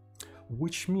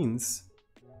 which means,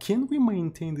 can we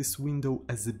maintain this window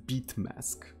as a bit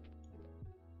mask?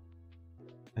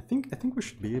 I think we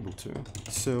should be able to.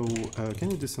 So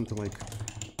can you do something like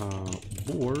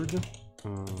board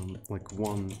like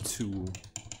 1, 2?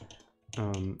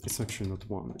 It's actually not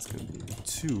 1. It's going to be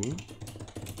 2,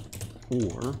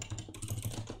 or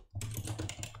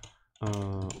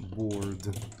board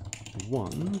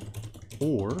 1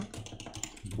 or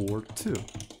board 2.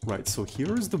 Right. So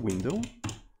here is the window.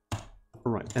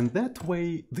 Right, and that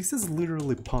way this is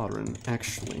literally pattern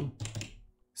actually.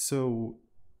 So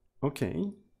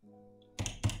okay.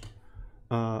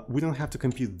 We don't have to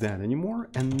compute that anymore,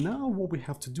 and now what we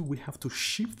have to do, we have to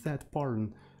shift that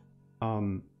pattern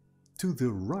to the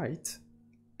right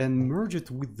and merge it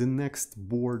with the next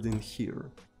board in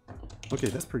here. Okay,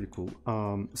 that's pretty cool.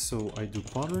 So I do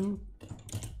pattern,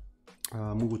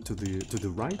 move it to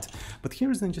the right, but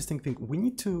here's the interesting thing. We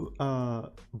need to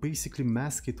basically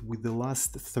mask it with the last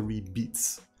 3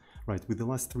 bits, right? With the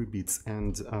last 3 bits,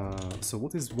 and so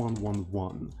what is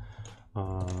 111?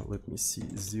 Let me see,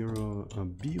 0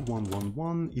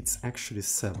 B111, it's actually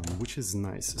 7, which is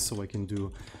nice. So I can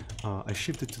do, I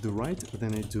shift it to the right,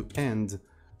 then I do AND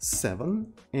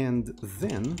 7, and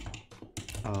then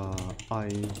I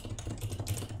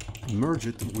merge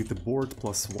it with the board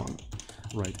 +1,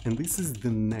 right? And this is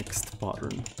the next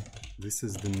pattern. This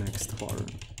is the next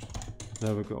pattern.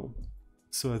 There we go.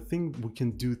 So I think we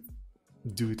can do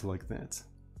it like that.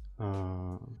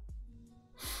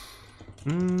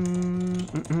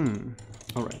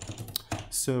 All right,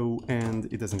 so, and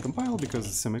it doesn't compile because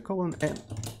it's semicolon, and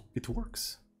it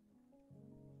works.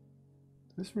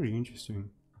 That's really interesting.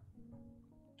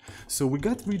 So we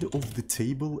got rid of the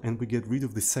table and we get rid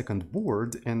of the second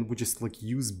board, and we just like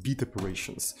use bit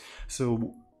operations.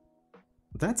 So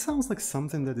that sounds like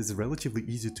something that is relatively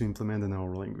easy to implement in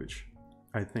our language,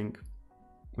 I think.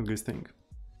 What do you think?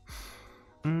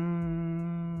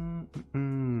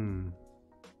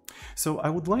 So I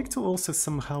would like to also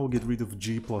somehow get rid of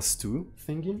G+2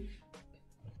 thingy.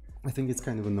 I think it's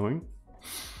kind of annoying,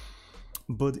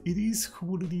 but it is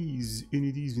what it is, and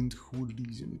it isn't what it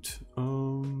isn't.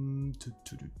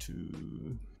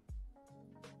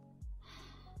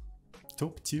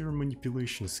 Top tier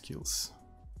manipulation skills,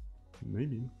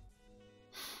 maybe.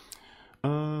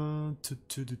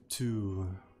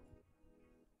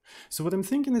 So what I'm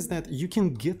thinking is that you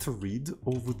can get rid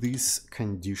of this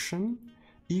condition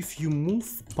if you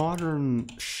move pattern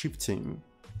shifting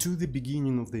to the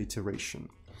beginning of the iteration.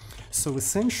 So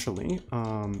essentially,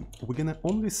 we're gonna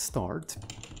only start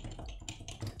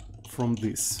from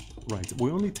this, right?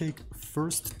 We only take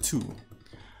first two,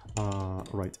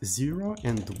 right? 0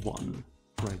 and 1,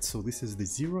 right? So this is the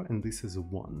 0 and this is a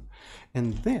 1.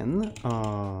 And then,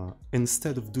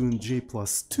 instead of doing j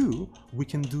plus 2, we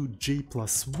can do j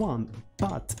plus 1,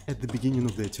 but at the beginning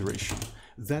of the iteration.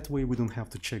 That way we don't have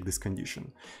to check this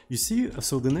condition. You see,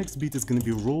 so the next bit is going to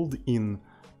be rolled in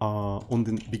on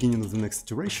the beginning of the next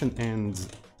iteration, and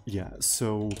yeah,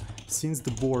 so since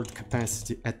the board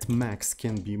capacity at max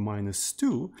can be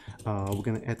 -2, we're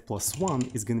going to add +1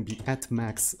 is going to be at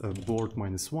max board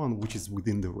 -1, which is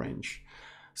within the range.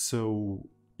 So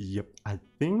yep, I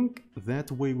think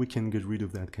that way we can get rid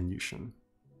of that condition.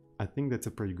 I think that's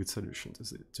a pretty good solution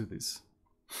to this.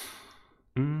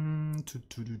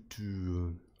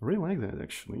 Really like that,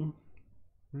 actually.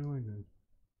 Really like that.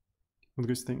 What do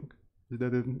you guys think? Is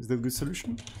that a good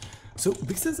solution? So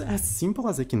this is as simple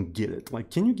as I can get it. Like,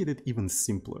 can you get it even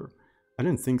simpler? I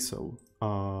don't think so.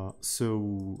 So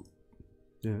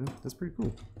yeah, that's pretty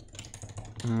cool.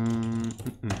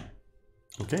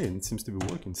 Okay, and it seems to be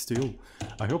working still.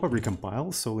 I hope I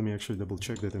recompile. So let me actually double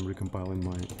check that I'm recompiling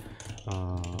my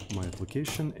my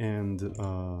application, and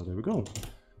there we go.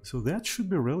 So that should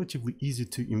be relatively easy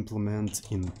to implement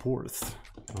in Porth.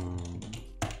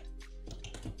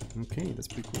 Okay, that's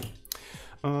pretty cool.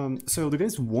 So do you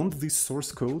guys want this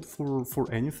source code for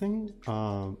anything?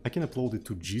 I can upload it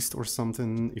to Gist or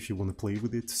something if you want to play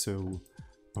with it. So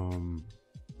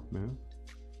yeah,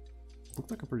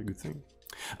 looked like a pretty good thing.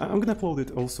 I'm gonna upload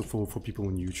it also for people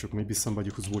on YouTube. Maybe somebody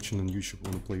who's watching on YouTube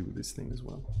want to play with this thing as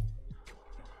well.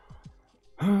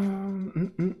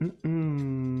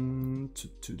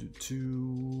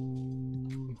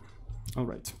 All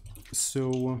right, so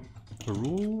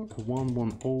rule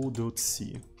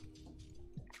 110.c.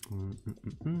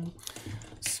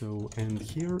 So, and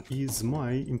here is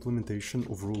my implementation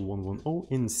of rule 110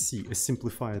 in C, a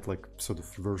simplified like sort of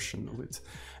version of it.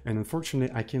 And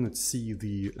unfortunately I cannot see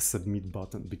the submit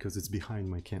button because it's behind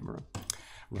my camera.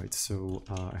 Right, so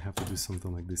I have to do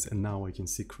something like this, and now I can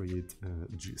see create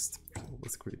gist. So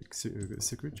let's create a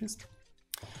secret gist.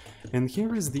 And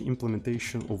here is the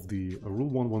implementation of the rule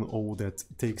 110 that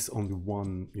takes only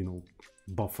one,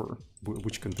 buffer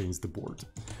which contains the board.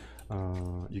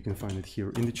 You can find it here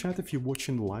in the chat if you're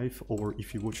watching live, or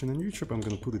if you're watching on YouTube, I'm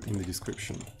gonna put it in the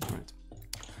description. Right.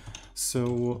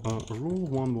 So rule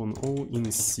 110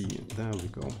 in C. There we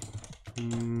go.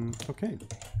 Okay.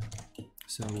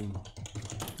 So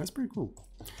that's pretty cool.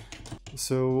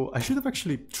 So I should have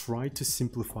actually tried to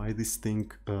simplify this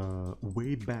thing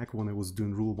way back when I was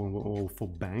doing rule 110 for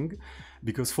Bang,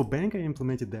 because for Bang I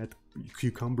implemented that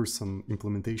cumbersome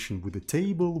implementation with a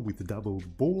table, with the double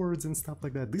boards and stuff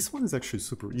like that. This one is actually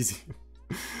super easy.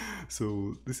 So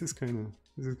this is kind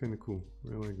of cool.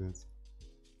 I like that.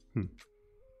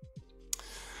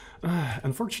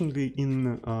 Unfortunately,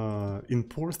 in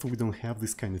Porth we don't have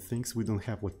this kind of things. We don't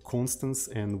have like constants,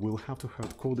 and we'll have to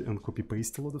hard code and copy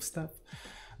paste a lot of stuff.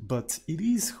 But it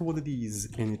is what it is,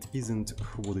 and it isn't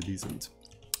what it isn't.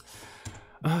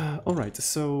 All right,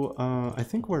 so I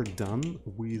think we're done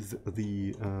with the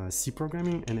C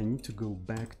programming, and I need to go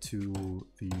back to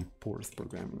the Porth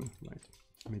programming. Right,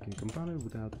 making compiler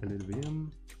without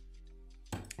LLVM,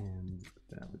 and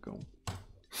there we go.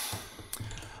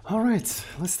 All right,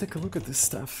 let's take a look at this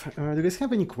stuff. Do you guys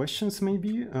have any questions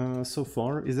maybe so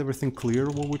far? Is everything clear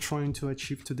what we're trying to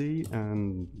achieve today?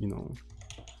 And,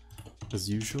 as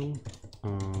usual.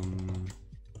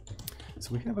 So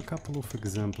we have a couple of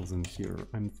examples in here.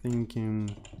 I'm thinking,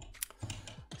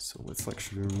 so let's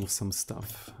actually remove some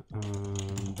stuff.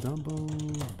 Double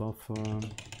buffer.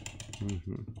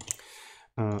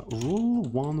 Rule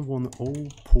 110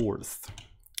 Porth.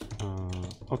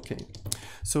 Okay,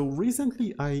 so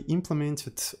recently I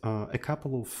implemented a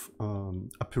couple of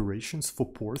operations for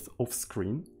Porth off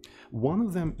screen. One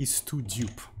of them is to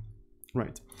dupe.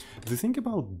 Right. The thing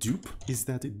about dupe is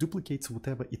that it duplicates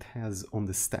whatever it has on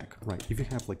the stack, right? If you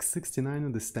have like 69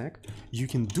 on the stack, you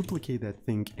can duplicate that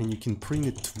thing and you can print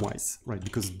it twice, right?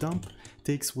 Because dump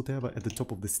takes whatever at the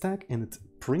top of the stack and it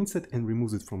prints it and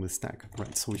removes it from the stack,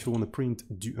 right? So if you want to print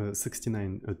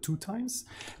 69 2 times,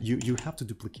 you have to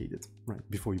duplicate it, right,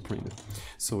 before you print it.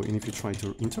 So, and if you try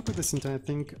to interpret this entire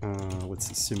thing,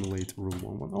 let's simulate rule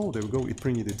 110. There we go, it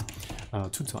printed it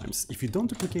 2 times. If you don't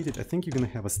duplicate it, I think you're going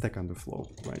to have a stack underflow,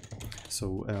 right?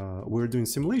 So we're doing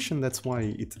simulation, that's why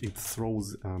it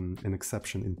throws an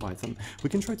exception in Python. We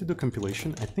can try to do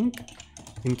compilation. I think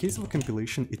in case of a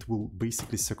compilation, it will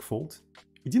basically segfault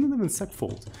It didn't even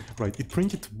segfault, right? It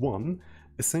printed 1,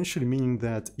 essentially meaning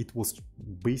that it was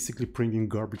basically printing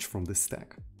garbage from the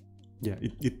stack. Yeah,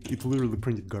 it literally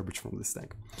printed garbage from the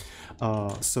stack.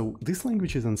 So this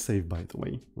language is unsafe, by the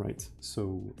way, right?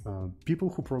 So people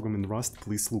who program in Rust,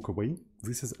 please look away.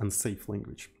 This is unsafe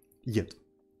language. Yet,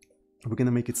 we're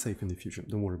gonna make it safe in the future.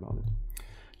 Don't worry about it.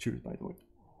 Cheers, by the way.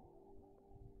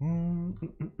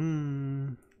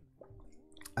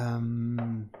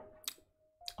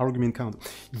 Argument counter.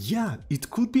 Yeah, it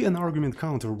could be an argument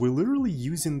counter. We're literally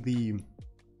using the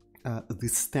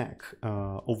stack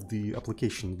of the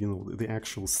application, you know, the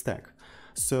actual stack.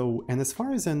 So, and as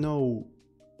far as I know,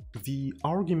 the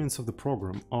arguments of the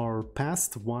program are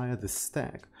passed via the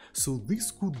stack. So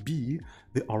this could be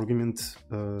the argument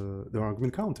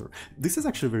counter. This is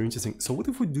actually very interesting. So what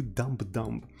if we do dump?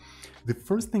 The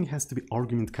first thing has to be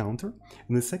argument counter,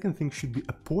 and the second thing should be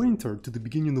a pointer to the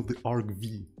beginning of the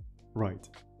argv, right?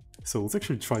 So let's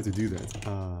actually try to do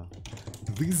that.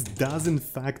 This does in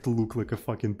fact look like a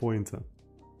fucking pointer.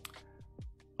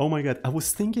 Oh my god, I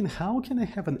was thinking, how can I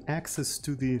have an access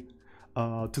to the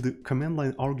command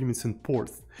line arguments in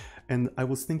Porth? And I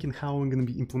was thinking how I'm going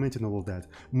to be implementing all of that.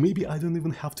 Maybe I don't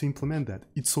even have to implement that.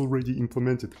 It's already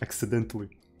implemented accidentally.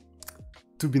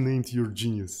 To be named your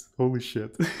genius. Holy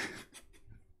shit.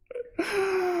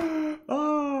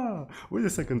 Wait a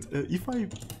second. If I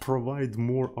provide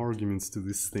more arguments to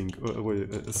this thing,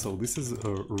 so this is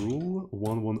rule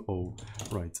 110,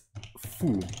 right?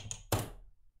 Foo.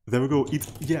 There we go.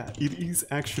 Yeah, it is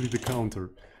actually the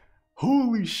counter.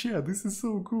 Holy shit, this is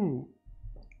so cool.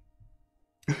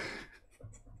 I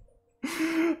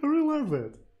really love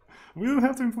that. We don't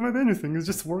have to implement anything. It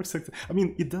just works. I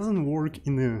mean, it doesn't work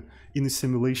in a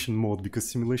simulation mode because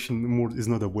simulation mode is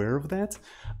not aware of that.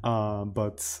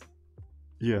 But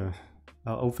yeah,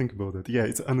 I'll think about that. Yeah,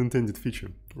 it's an unintended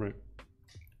feature, right?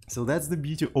 So that's the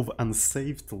beauty of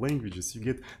unsaved languages. You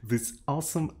get these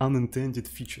awesome unintended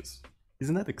features.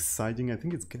 Isn't that exciting? I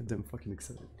think it's goddamn fucking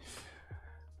exciting.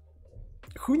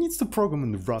 Who needs to program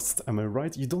in Rust? Am I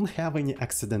right? You don't have any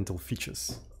accidental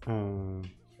features.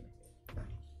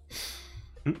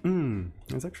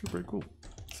 That's actually very cool.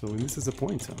 So this is a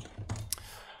pointer.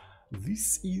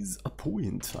 This is a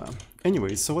pointer.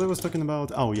 Anyway, so what I was talking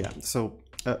about, oh yeah, so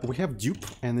we have dupe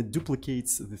and it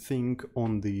duplicates the thing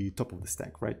on the top of the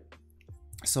stack, right?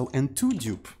 So, and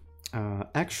toDupe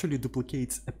actually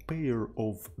duplicates a pair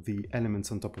of the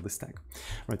elements on top of the stack,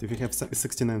 right? If you have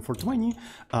 69 for 20,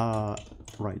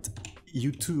 right,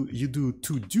 you do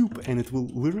toDupe and it will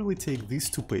literally take these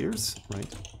two pairs,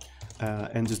 right,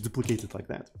 and just duplicate it like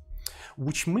that,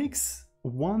 which makes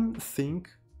one thing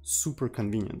super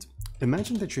convenient.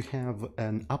 Imagine that you have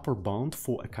an upper bound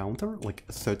for a counter, like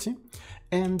 30,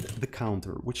 and the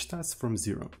counter, which starts from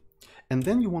 0. And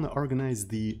then you want to organize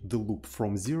the loop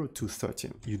from 0 to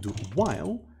 30. You do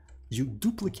while, you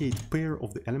duplicate pair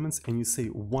of the elements, and you say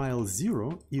while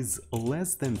 0 is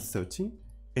less than 30,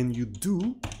 and you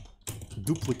do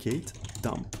duplicate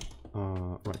dump.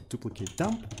 Right, duplicate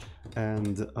dump,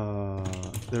 and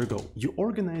there you go. You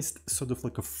organized sort of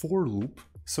like a for loop,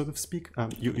 so to speak.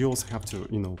 You also have to,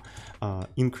 you know,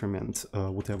 increment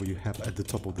whatever you have at the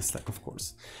top of the stack, of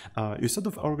course. You sort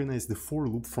of organize the for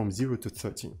loop from 0 to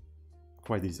 30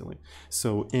 quite easily.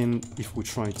 So, and if we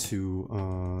try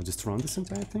to just run this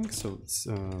entire thing, so it's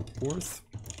Porth,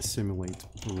 simulate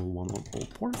rule 110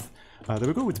 Porth. There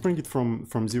we go, it's bringing it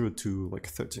from 0 to like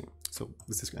 30. So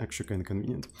this is actually kind of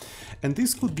convenient. And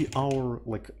this could be our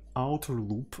like outer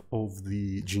loop of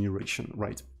the generation,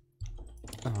 right?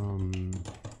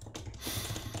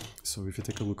 So if you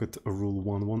take a look at rule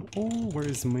 110, where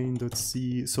is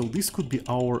main.c? So this could be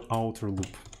our outer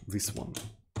loop, this one.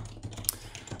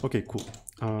 Okay, cool.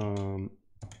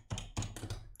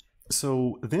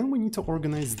 So then we need to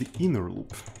organize the inner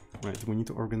loop, right? We need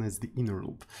to organize the inner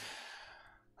loop.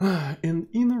 An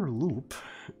inner loop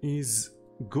is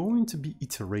going to be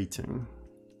iterating,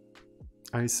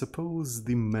 I suppose,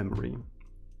 the memory,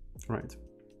 right?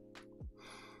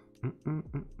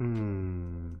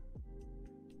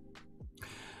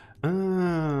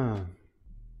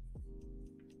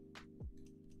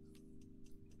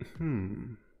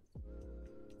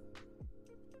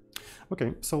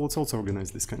 Okay, so let's also organize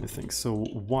this kind of thing. So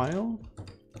while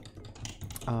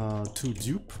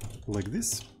toDupe like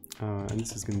this, and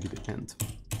this is going to be the end.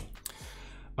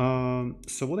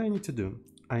 So what I need to do,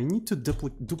 I need to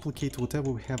duplicate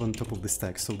whatever we have on top of the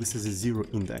stack. So this is a 0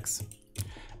 index.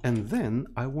 And then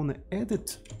I want to add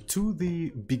it to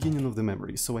the beginning of the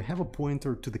memory. So I have a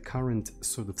pointer to the current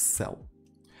sort of cell.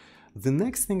 The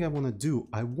next thing I want to do,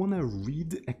 I want to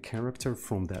read a character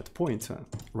from that pointer,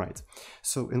 right?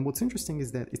 So, and what's interesting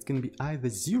is that it can be either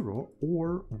 0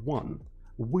 or 1,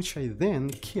 which I then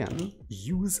can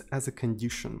use as a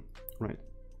condition, right?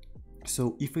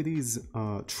 So if it is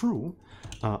true,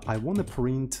 I want to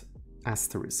print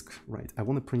asterisk, right? I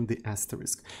want to print the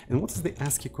asterisk. And what is the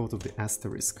ASCII code of the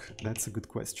asterisk? That's a good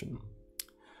question.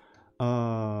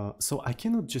 So I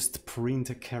cannot just print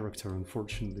a character,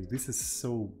 unfortunately. This is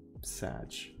so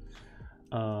sad.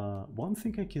 One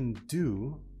thing I can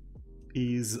do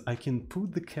is I can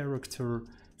put the character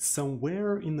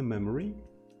somewhere in the memory,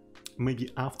 maybe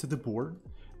after the board,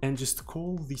 and just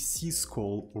call the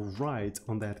syscall right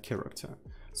on that character.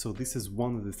 So this is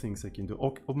one of the things I can do.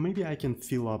 Or maybe I can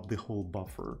fill up the whole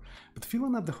buffer. But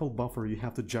filling up the whole buffer, you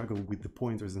have to juggle with the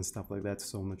pointers and stuff like that,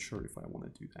 so I'm not sure if I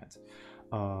want to do that.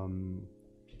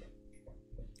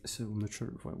 So I'm not sure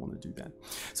if I want to do that.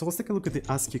 So let's take a look at the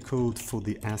ASCII code for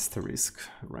the asterisk,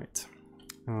 right?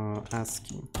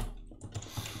 ASCII.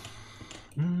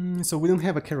 So we don't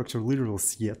have a character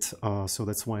literals yet, so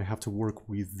that's why I have to work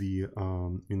with the,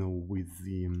 you know, with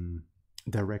the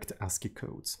direct ASCII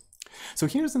codes. So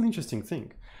here's an interesting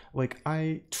thing. Like,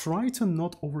 I try to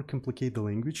not overcomplicate the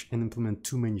language and implement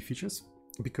too many features,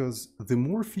 because the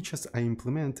more features I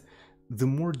implement, the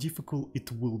more difficult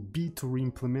it will be to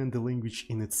re-implement the language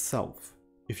in itself,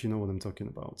 if you know what I'm talking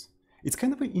about. It's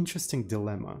kind of an interesting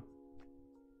dilemma.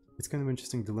 It's kind of an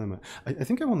interesting dilemma. I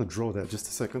think I want to draw that just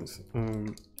a second.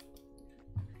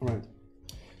 Right.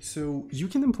 So you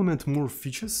can implement more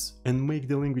features and make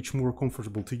the language more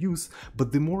comfortable to use,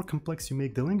 but the more complex you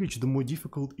make the language, the more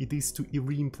difficult it is to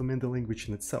re-implement the language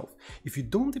in itself. If you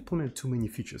don't implement too many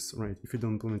features, right? If you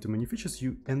don't implement too many features,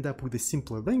 you end up with a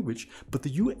simpler language, but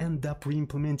you end up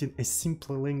re-implementing a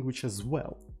simpler language as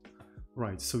well.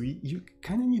 Right, so you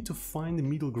kind of need to find the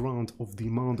middle ground of the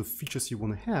amount of features you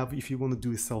want to have if you want to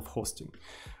do a self-hosting,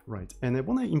 right? And I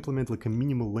want to implement like a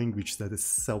minimal language that is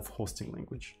self-hosting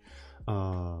language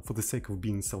for the sake of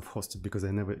being self-hosted, because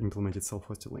I never implemented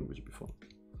self-hosted language before.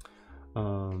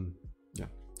 Yeah,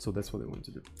 so that's what I want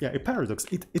to do. Yeah, a paradox.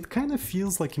 It kind of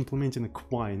feels like implementing a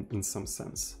quine in some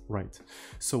sense, right?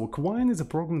 So a quine is a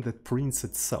program that prints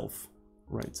itself,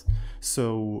 right?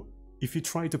 So if you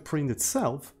try to print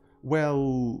itself,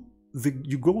 well,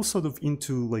 you go sort of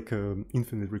into like a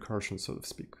infinite recursion, so to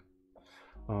speak.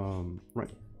 Right.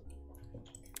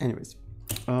 Anyways,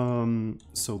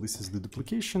 so this is the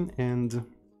duplication, and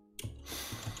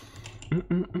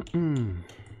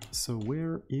so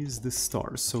where is the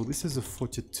star? So this is a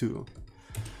 42.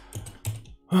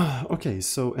 Okay,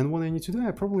 so, and what I need to do,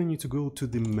 I probably need to go to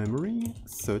the memory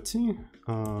 30.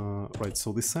 Right,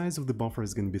 so the size of the buffer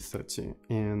is going to be 30,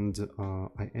 and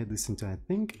I add this entire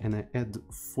thing, and I add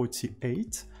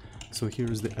 48. So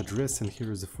here's the address, and here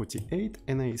is the 48,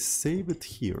 and I save it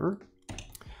here.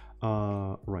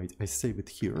 Right, I save it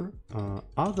here.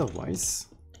 Otherwise,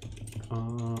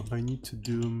 I need to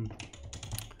do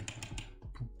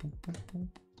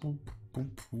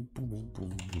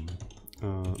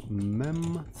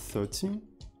mem30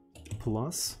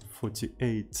 plus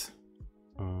 48.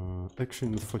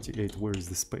 Actually, not 48, where is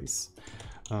the space?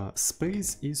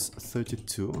 Space is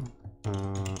 32,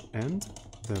 and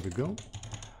there we go.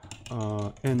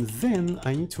 And then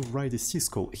I need to write a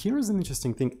syscall. Here is an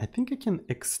interesting thing. I think I can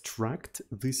extract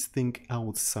this thing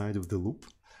outside of the loop.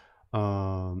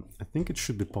 I think it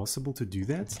should be possible to do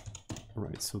that.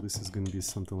 Right, so this is going to be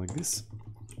something like this.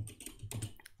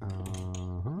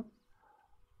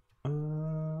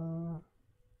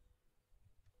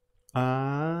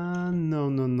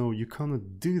 No, you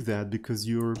cannot do that because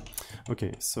you're...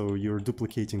 Okay, so you're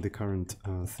duplicating the current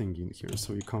thing in here,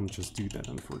 so you can't just do that,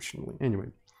 unfortunately.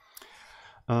 Anyway.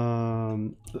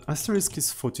 Asterisk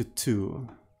is 42.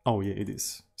 Oh, yeah, it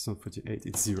is. It's not 48,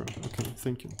 it's 0. Okay,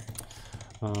 thank you.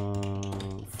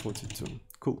 42.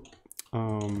 Cool.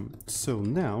 So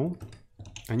now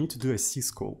I need to do a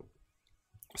syscall.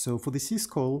 So for the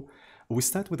syscall, we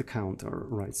start with a counter,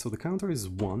 right? So the counter is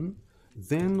 1.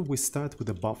 Then we start with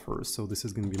a buffer. So this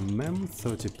is going to be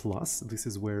mem30 plus. This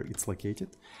is where it's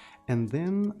located. And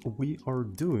then we are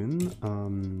doing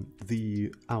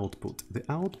the output. The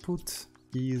output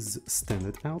is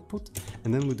standard output.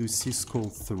 And then we do syscall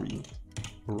 3.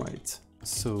 Right.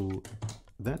 So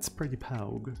that's pretty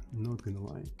powerful, not gonna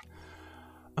lie.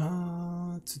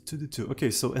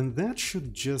 Okay, so, and that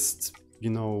should just, you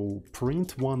know,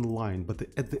 print one line, but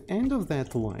at the end of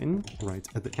that line, right,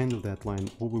 at the end of that line,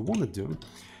 what we want to do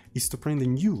is to print a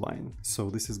new line. So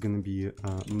this is going to be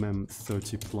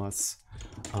mem30 plus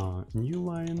new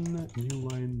line,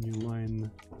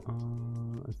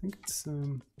 I think it's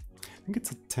think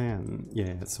it's a 10.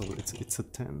 Yeah, so it's a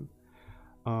 10.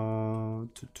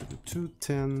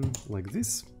 10 like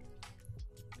this.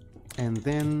 And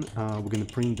then we're gonna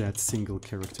print that single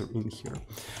character in here.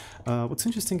 What's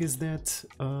interesting is that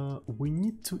we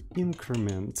need to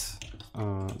increment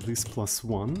this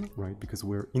 +1, right? Because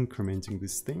we're incrementing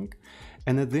this thing.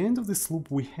 And at the end of this loop,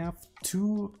 we have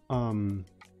two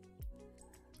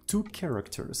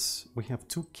characters. We have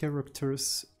two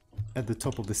characters at the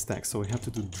top of the stack, so we have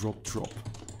to do drop drop.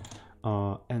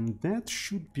 And that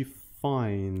should be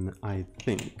fine, I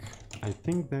think. I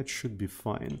think that should be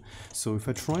fine. So if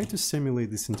I try to simulate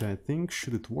this entire thing,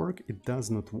 should it work? It does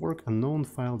not work. Unknown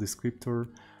file descriptor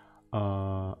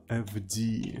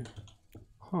FD.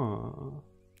 Huh.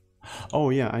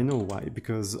 Oh yeah, I know why.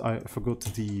 Because I forgot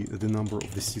the number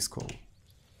of the syscall.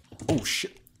 Oh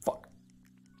shit. Fuck.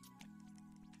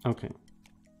 Okay.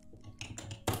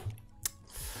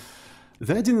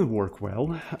 That didn't work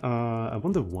well. I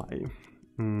wonder why.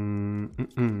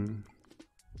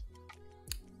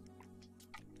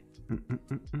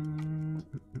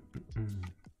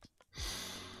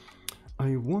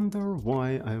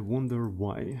 I wonder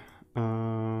why.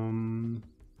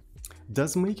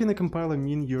 Does making a compiler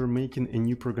mean you're making a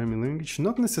new programming language?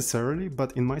 Not necessarily,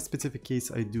 but in my specific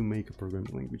case, I do make a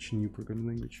programming language, a new programming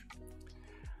language.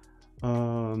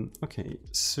 Okay,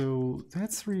 so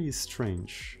that's really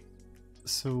strange.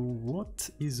 So what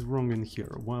is wrong in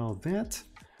here? Well, that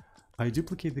I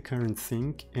duplicate the current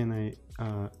thing and I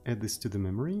add this to the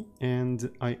memory, and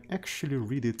I actually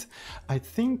read it. I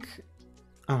think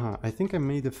I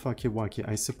made a fucky-wacky.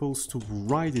 I'm supposed to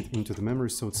write it into the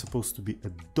memory, so it's supposed to be a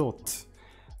dot.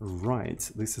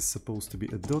 Right, this is supposed to be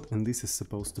a dot, and this is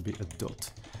supposed to be a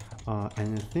dot.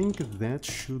 And I think that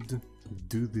should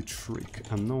do the trick.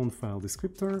 Unknown file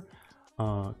descriptor,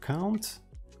 count,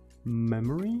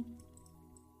 memory,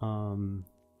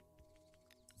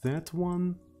 that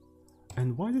one.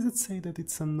 And why does it say that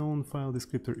it's unknown file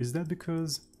descriptor? Is that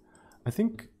because I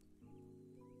think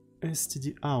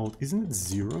std out, isn't it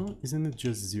 0? Isn't it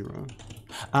just 0?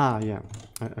 Ah, yeah,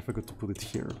 I forgot to put it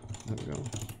here. There we go.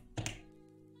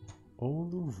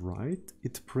 All right,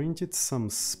 it printed some.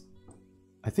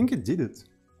 I think it did it.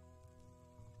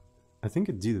 I think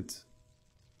it did it.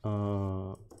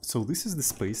 So this is the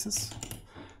spaces.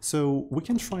 So we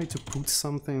can try to put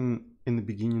something in the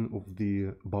beginning of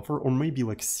the buffer, or maybe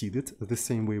like seed it the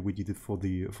same way we did it for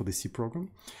the C program.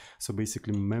 So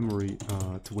basically memory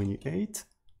 28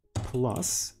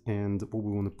 plus, and what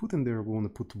we want to put in there, we want to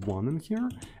put 1 in here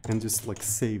and just like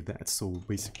save that. So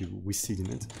basically we're seeding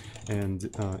it. And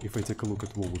if I take a look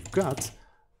at what we've got, it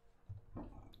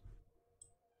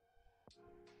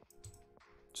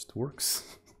just works.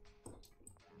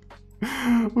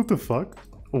 What the fuck?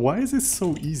 Why is this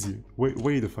so easy?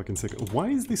 Wait a fucking second. Why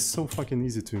is this so fucking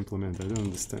easy to implement? I don't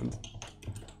understand.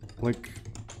 Like,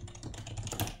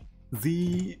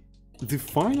 the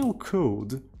final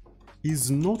code is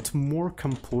not more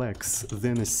complex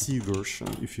than a C version,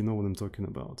 if you know what I'm talking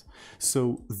about.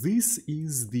 So this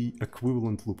is the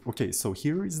equivalent loop. Okay, so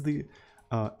here is the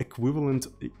equivalent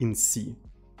in C.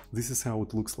 This is how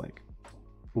it looks like.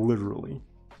 Literally.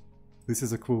 This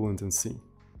is equivalent in C.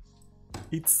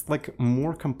 It's like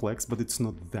more complex, but it's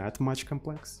not that much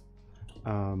complex.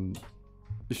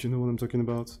 If you know what I'm talking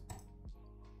about.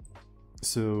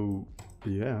 So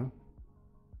yeah,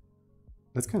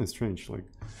 that's kind of strange. Like,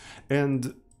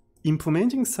 and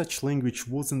implementing such language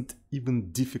wasn't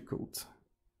even difficult.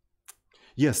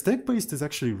 Yeah, stack-based is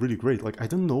actually really great. Like, I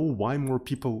don't know why more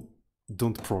people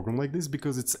don't program like this,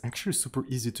 because it's actually super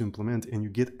easy to implement, and you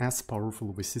get as powerful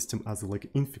of a system as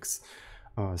like infix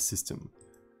system.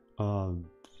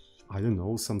 I don't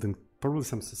know, something, probably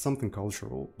something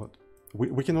cultural, but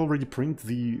we can already print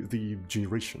the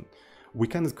generation. We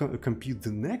cannot compute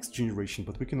the next generation,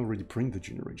 but we can already print the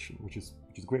generation, which is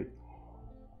great.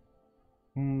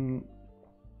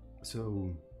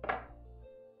 So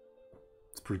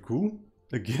it's pretty cool,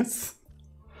 I guess.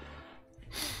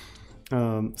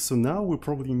 So now we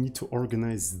probably need to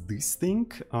organize this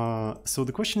thing. So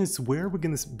the question is, where are we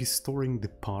going to be storing the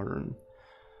pattern?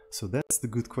 So that's the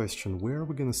good question. Where are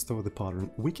we going to store the pattern?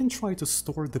 We can try to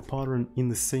store the pattern in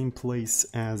the same place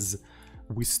as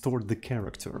we stored the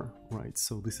character, right?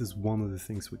 So this is one of the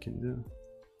things we can do.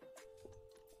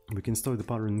 We can store the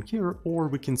pattern here, or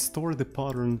we can store the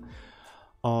pattern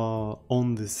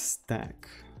on the stack.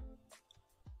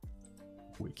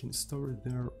 We can store it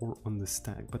there or on the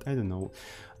stack, but I don't know.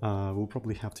 We'll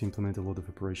probably have to implement a lot of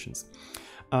operations.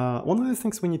 One of the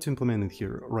things we need to implement in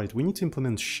here, right? We need to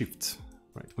implement shift.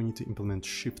 Right, we need to implement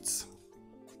shifts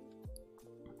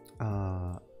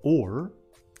or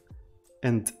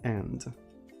and.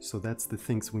 So that's the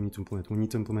things we need to implement. We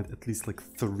need to implement at least like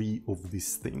 3 of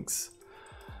these things.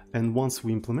 And once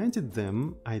we implemented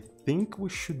them, I think we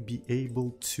should be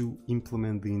able to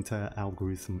implement the entire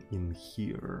algorithm in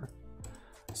here.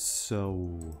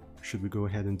 So should we go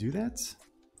ahead and do that?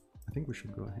 I think we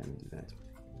should go ahead and do that.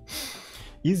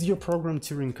 Is your program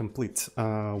Turing complete?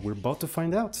 We're about to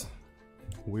find out.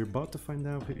 We're about to find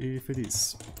out if it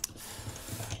is.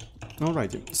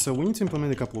 Alrighty, so we need to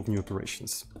implement a couple of new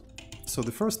operations. So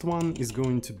the first one is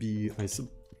going to be, I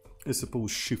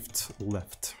suppose, shift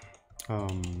left. So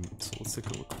let's take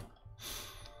a look.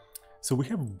 So we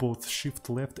have both shift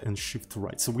left and shift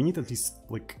right. So we need at least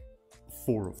like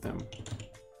 4 of them.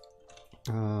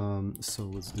 So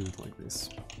let's do it like this.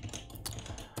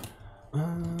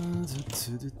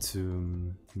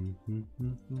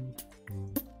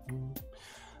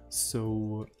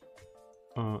 So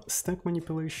stack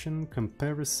manipulation,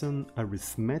 comparison,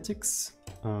 arithmetics.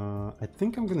 I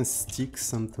think I'm gonna stick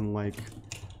something like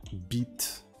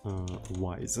bit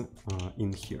wise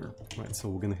in here, right? So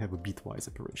we're gonna have a bitwise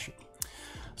operation.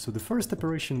 So the first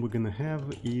operation we're gonna have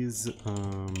is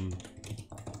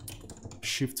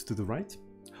shift to the right,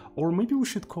 or maybe we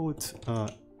should call it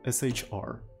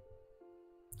SHR.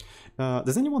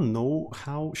 Does anyone know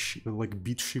how like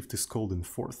bit shift is called in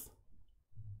Porth?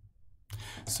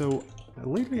 So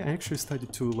lately I actually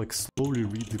started to like slowly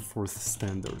read the Porth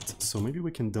standard. So maybe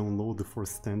we can download the Porth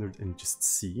standard and just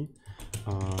see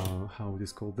how it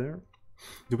is called there.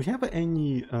 Do we have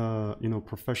any you know,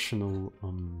 professional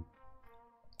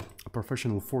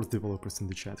Porth developers in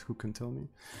the chat who can tell me?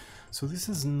 So this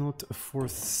is not a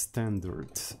Porth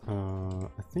standard.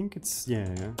 I think it's,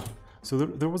 yeah. So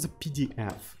there was a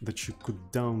PDF that you could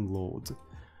download.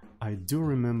 I do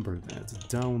remember that.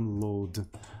 Download.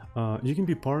 You can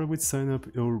be part of it, sign up,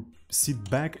 or sit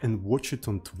back and watch it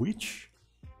on Twitch.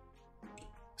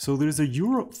 So there's a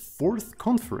Porth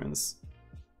conference.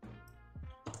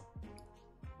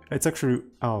 It's actually,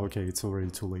 oh, okay, it's already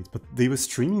too late. But they were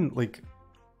streaming, like,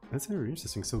 that's very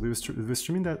interesting. So they were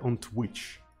streaming that on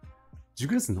Twitch. Did you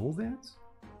guys know that?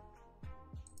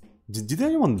 Did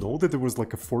anyone know that there was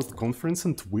like a Porth conference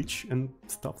on Twitch and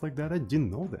stuff like that? I didn't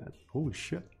know that. Holy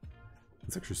shit.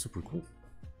 That's actually super cool.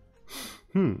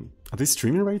 Are they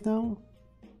streaming right now?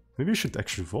 Maybe I should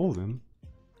actually follow them.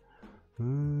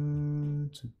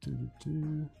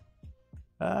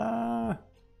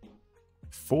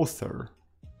 Porther.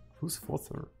 Who's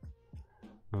Porther?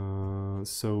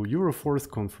 So you're a Porth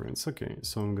conference. Okay,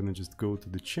 so I'm gonna just go to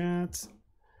the chat.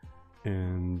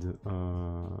 And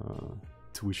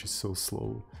Twitch is so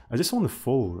slow. I just want to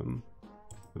follow them.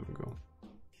 There we go.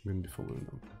 I'm gonna be following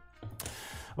them.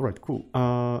 Alright, cool.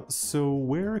 So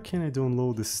where can I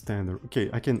download the standard? Okay,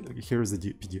 I can. Here's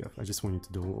the PDF. I just want you to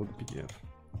download the PDF.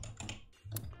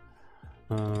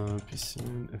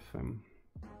 PCN FM.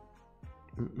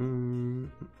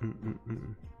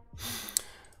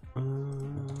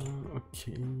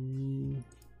 Okay.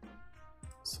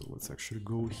 So let's actually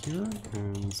go here,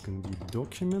 and it's gonna be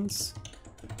documents,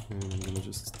 and I'm gonna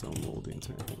just download the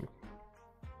entire thing.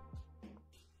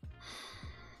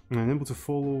 And I'm able to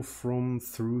follow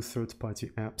through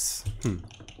third-party apps.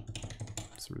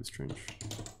 It's really strange.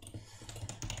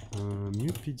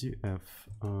 New PDF.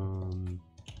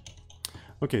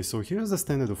 Okay, so here's the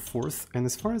standard of Porth, and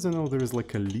as far as I know, there is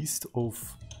like a list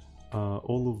of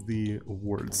all of the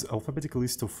words, alphabetical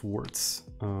list of words.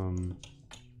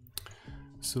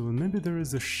 So maybe there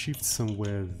is a shift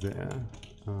somewhere there.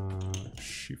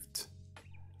 Shift.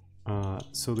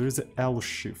 So there is an L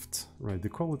shift, right? They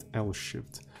call it L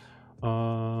shift.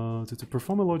 To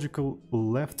perform a logical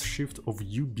left shift of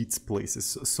U bits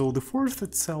places. So the Porth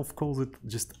itself calls it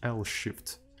just L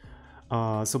shift.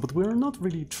 But we're not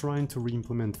really trying to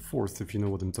re-implement Porth, if you know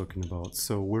what I'm talking about.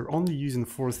 So we're only using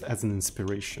Porth as an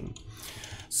inspiration.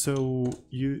 So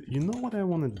you know what I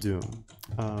want to do?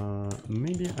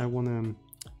 Maybe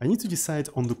I need to decide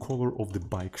on the color of the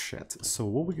bike shed. So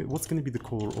what's going to be the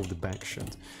color of the bike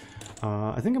shed?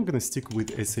 I think I'm going to stick with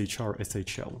SHR,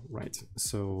 SHL, right?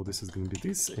 So this is going to be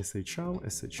this, SHL,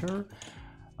 SHR.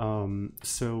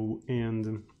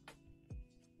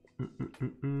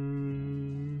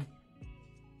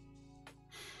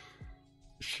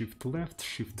 Shift left,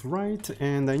 shift right,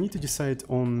 and I need to decide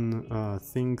on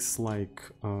things like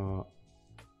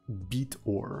bit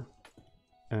OR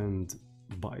and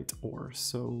byte OR.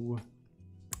 So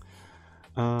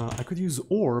I could use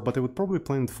OR, but I would probably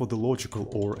plan for the logical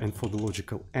OR and for the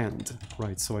logical AND,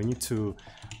 right? So I need to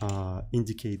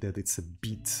indicate that it's a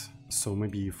bit. So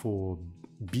maybe for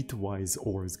bitwise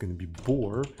OR is going to be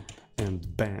BOR and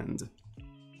BAND.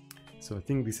 So I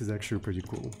think this is actually pretty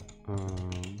cool.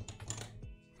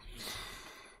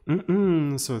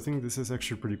 So I think this is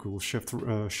actually pretty cool. Shift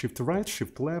right,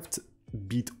 shift left,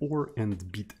 beat or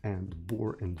and beat and,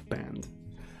 bore and band.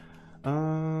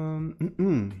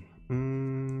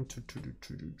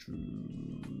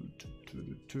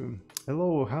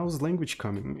 Hello, how's language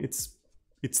coming?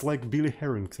 It's like Billy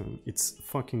Harrington. It's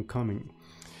fucking coming.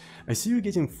 I see you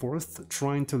getting Porth,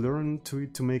 trying to learn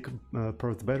to make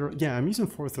Porth better. Yeah, I'm using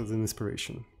Porth as an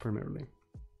inspiration primarily.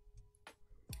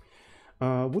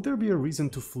 Would there be a reason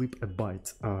to flip a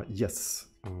byte? Yes,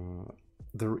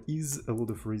 there is a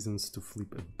lot of reasons to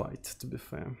flip a byte, to be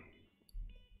fair.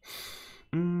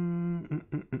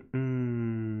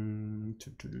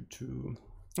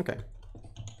 Okay,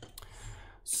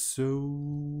 so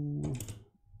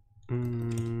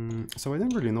I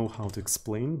don't really know how to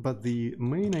explain, but the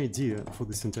main idea for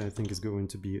this entire thing is going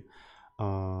to be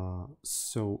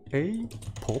so A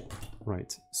pop,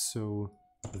 right? So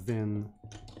then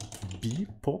B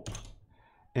pop,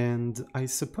 and I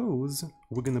suppose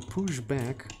we're gonna push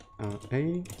back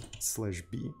A slash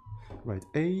B. Right,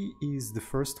 A is the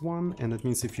first one, and that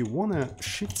means if you wanna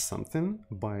shift something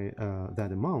by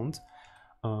that amount,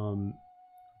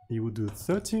 you would do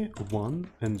 31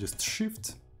 and just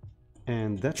shift,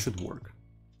 and that should work.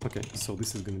 Okay, so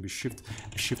this is gonna be shift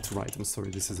right, I'm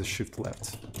sorry, this is a shift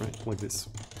left, right, like this.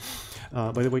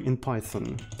 By the way, in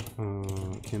Python,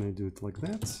 can I do it like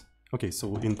that? Okay,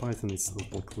 so in Python it's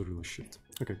like literally shift.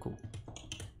 Okay, cool.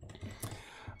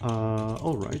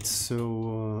 All right,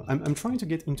 so I'm trying to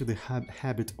get into the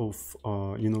habit of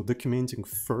you know, documenting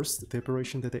first the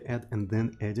operation that I add and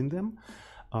then adding them.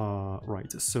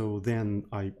 Right, so then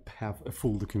I have a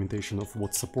full documentation of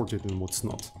what's supported and what's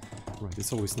not. Right,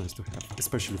 it's always nice to have,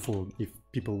 especially for if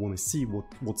people want to see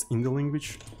what's in the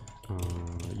language.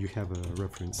 You have a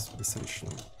reference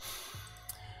essentially.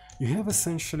 You have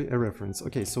essentially a reference.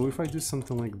 Okay, so if I do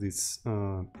something like this,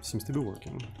 seems to be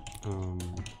working.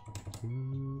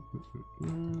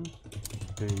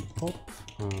 A pop,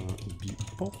 B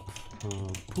pop,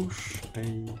 push,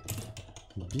 A,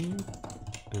 B,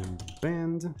 and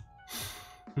band.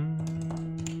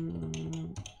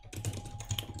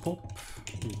 Pop,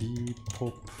 B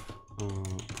pop,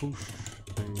 push,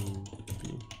 A, B.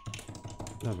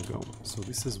 There we go. So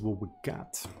this is what we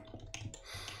got.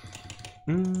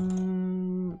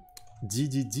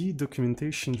 DDD,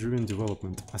 documentation driven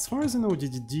development. As far as I know,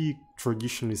 DDD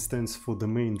traditionally stands for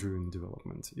domain driven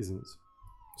development, isn't it?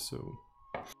 So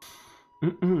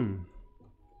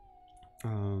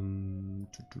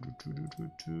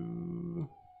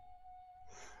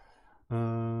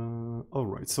all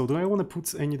right, so do I want to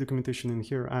put any documentation in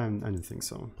here? I don't think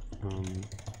so.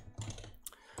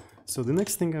 So the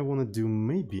next thing I want to do,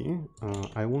 maybe,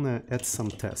 I want to add some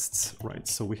tests, right?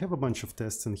 So we have a bunch of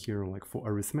tests in here, like for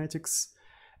arithmetics.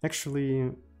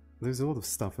 Actually, there's a lot of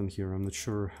stuff in here. I'm not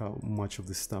sure how much of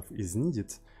this stuff is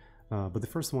needed. But the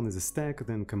first one is a stack,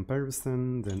 then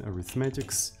comparison, then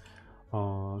arithmetics.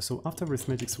 So after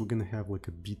arithmetics, we're going to have like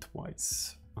a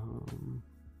bitwise.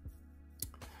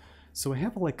 So I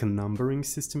have like a numbering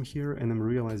system here, and I'm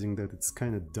realizing that it's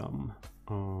kind of dumb.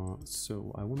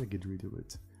 So I want to get rid of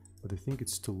it. But I think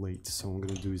it's too late, so I'm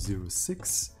gonna do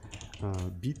 0.6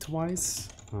 bitwise,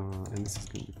 and this is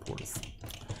gonna be Porth.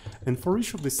 And for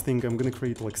each of this thing, I'm gonna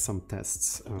create like some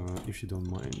tests, if you don't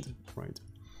mind, right?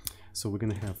 So we're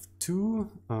gonna have 2,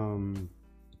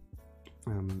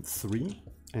 3,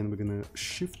 and we're gonna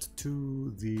shift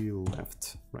to the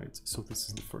left, right? So this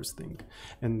is the first thing,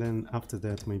 and then after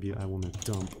that, maybe I wanna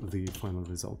dump the final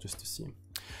result just to see.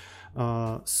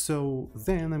 So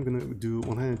then I'm gonna do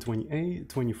 128,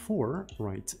 24,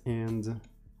 right, and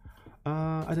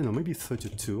I don't know, maybe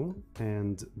 32,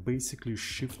 and basically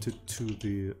shift it to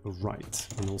the right,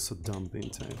 and also dump the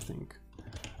entire thing.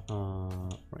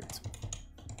 Right.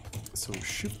 So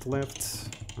shift left,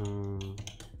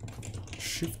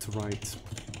 shift right,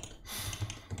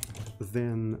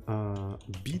 then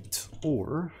beat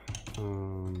or,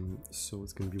 so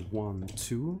it's gonna be 1,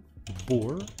 2,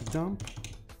 bore, dump.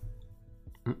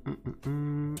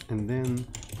 And then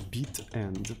beat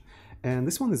end, and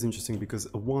this one is interesting because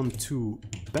a 1, 2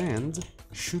 band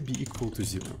should be equal to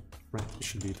 0, right? It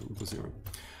should be equal to 0.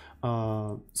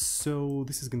 So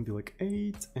this is going to be like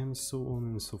 8 and so on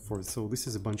and so forth. So this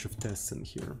is a bunch of tests in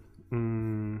here.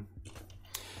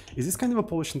 Is this kind of a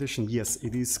Polish notation? Yes,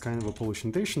 it is kind of a Polish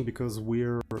notation because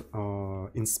we're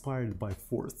inspired by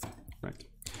Porth, right?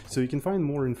 So you can find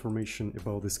more information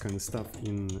about this kind of stuff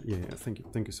in, yeah,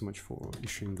 thank you so much for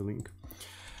issuing the link.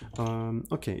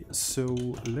 Okay, so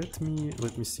let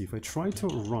me see if I try to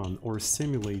run or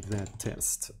simulate that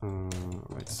test.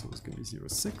 Right, so it's gonna be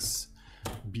 0.6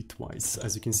 bitwise.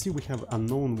 As you can see, we have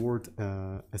unknown word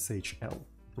SHL,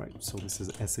 right? So this is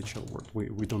SHL word.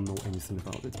 We don't know anything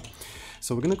about it.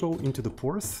 So we're gonna go into the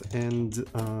Porth and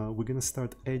we're gonna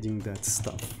start adding that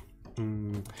stuff.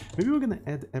 Maybe we're gonna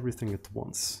add everything at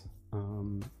once.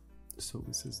 So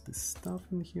this is this stuff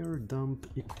in here, dump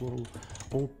equal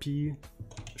OP,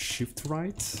 shift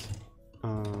right,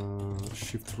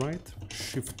 shift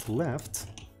left,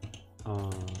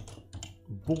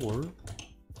 bore,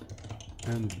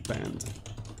 and band.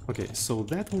 Okay, so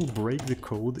that will break the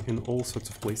code in all sorts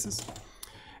of places,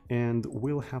 and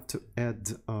we'll have to add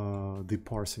the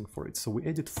parsing for it. So we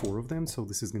added 4 of them, so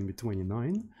this is going to be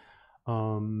 29.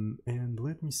 And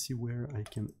let me see where I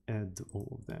can add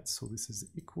all of that. So this is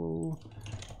equal,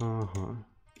 so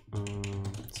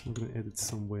I'm gonna add it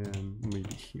somewhere,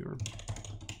 maybe here.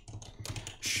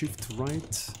 Shift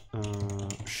right,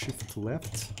 shift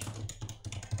left,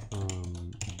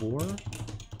 bore,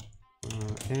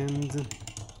 and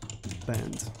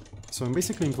band. So I'm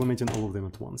basically implementing all of them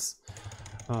at once.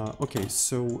 Okay,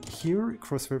 so here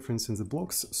cross-referencing the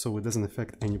blocks, so it doesn't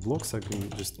affect any blocks. I can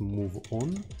just move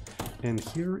on. And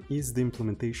here is the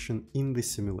implementation in the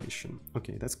simulation.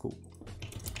 Okay, that's cool.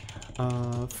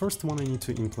 First one I need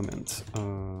to implement,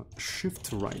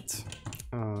 shift right.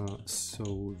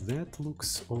 So that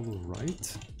looks all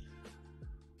right.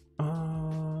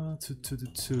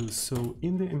 So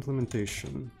in the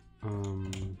implementation,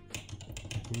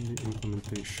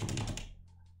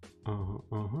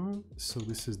 so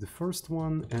this is the first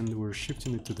one, and we're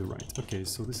shifting it to the right. Okay,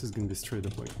 so this is going to be straight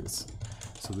up like this.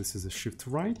 So this is a shift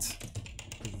right,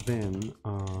 then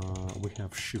we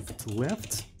have shift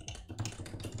left.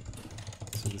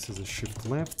 So this is a shift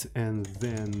left, and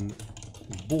then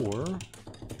bore.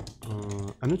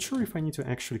 I'm not sure if I need to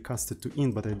actually cast it to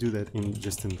int, but I do that in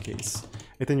just in case.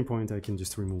 At any point I can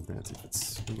just remove that if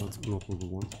it's not what we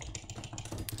want.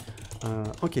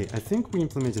 Okay, I think we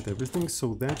implemented everything,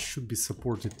 so that should be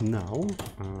supported now.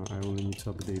 I only need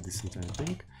to update this entire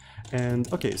thing.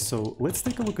 And okay, so let's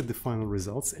take a look at the final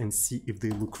results and see if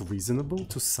they look reasonable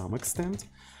to some extent.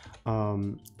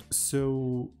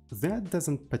 So that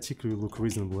doesn't particularly look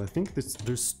reasonable. I think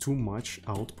there's too much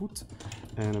output,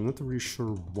 and I'm not really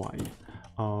sure why.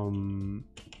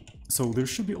 So there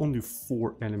should be only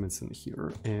 4 elements in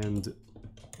here, and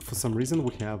for some reason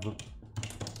we have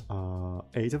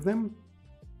 8 of them.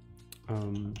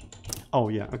 Oh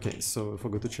yeah, okay, so I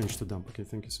forgot to change to dump. Okay,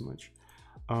 thank you so much.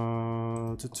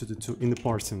 In the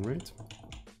parsing, right?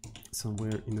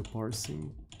 Somewhere in the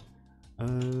parsing.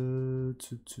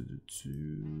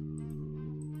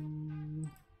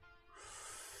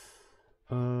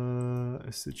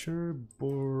 SHR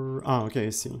bore. Okay, I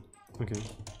see. Okay.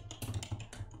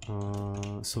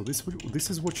 So this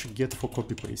is what you get for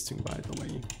copy pasting, by the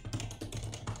way.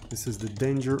 This is the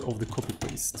danger of the copy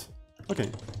paste.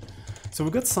 Okay, so we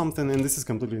got something, and this is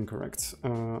completely incorrect.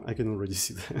 I can already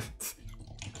see that.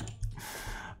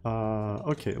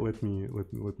 Okay, let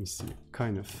me see.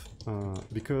 Kind of,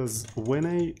 because when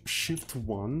I shift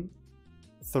 1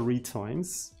 3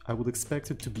 times, I would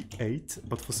expect it to be 8,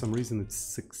 but for some reason it's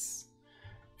 6.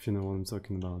 If you know what I'm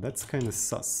talking about, that's kind of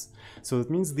sus. So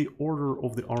that means the order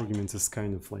of the arguments is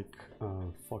kind of like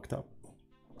fucked up,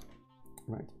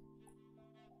 right?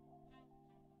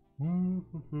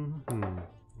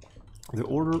 The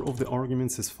order of the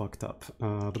arguments is fucked up,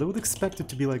 but I would expect it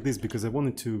to be like this because I want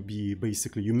it to be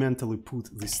basically you mentally put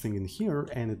this thing in here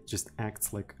and it just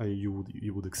acts like you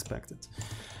would expect it.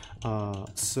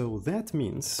 So that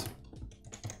means,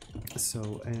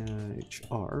 so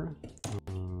HR,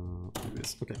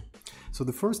 okay. So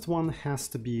the first one has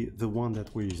to be the one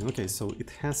that we're using. Okay, so it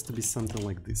has to be something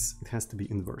like this. It has to be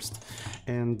inversed.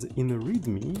 And in the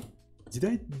README,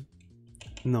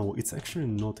 no, it's actually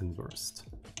not inversed,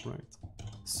 right?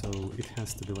 So it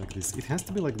has to be like this. It has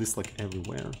to be like this, like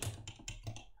everywhere.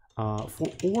 For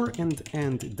or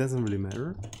and it doesn't really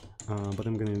matter, but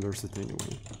I'm gonna inverse it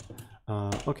anyway.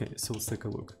 Okay, so let's take a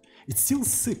look. It's still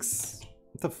 6.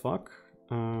 What the fuck?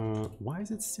 Why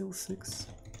is it still 6?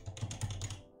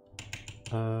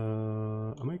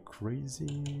 Am I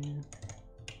crazy?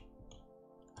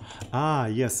 Ah,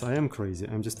 yes, I am crazy.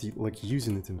 I'm just like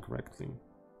using it incorrectly.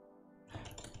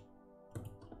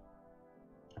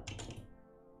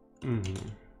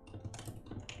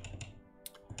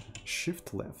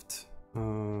 Shift left.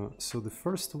 So the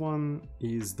first one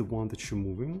is the one that you're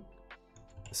moving.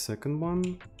 The second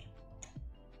one.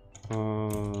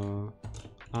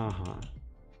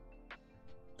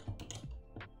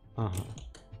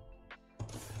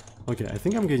 Okay, I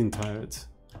think I'm getting tired.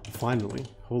 Finally.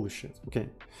 Holy shit. Okay.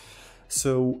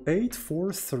 So 8,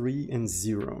 4, 3, and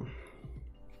 0.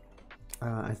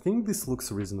 I think this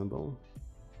looks reasonable.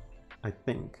 I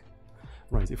think.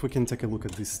 Right, if we can take a look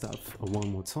at this stuff one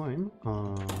more time.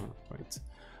 Right,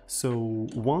 so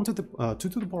 2 to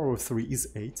the power of 3 is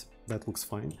 8, that looks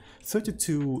fine.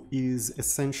 32 is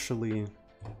essentially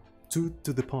 2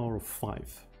 to the power of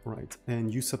 5, right?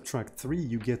 And you subtract 3,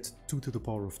 you get 2 to the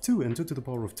power of 2, and 2 to the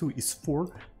power of 2 is 4,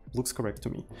 looks correct to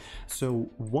me. So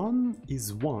 1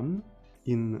 is 1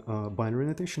 in binary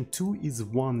notation, 2 is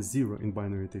 1, 0 in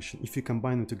binary notation. If you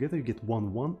combine them together, you get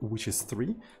 1, 1, which is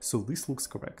 3, so this looks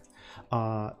correct.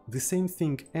 The same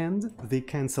thing, and they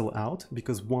cancel out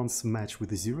because ones match with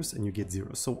the zeros and you get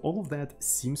 0. So all of that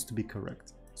seems to be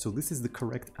correct. So this is the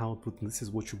correct output, and this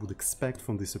is what you would expect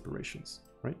from these operations,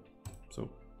 right? So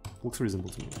looks reasonable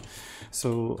to me.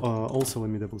 So also let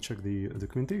me double check the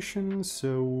documentation.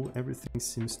 So everything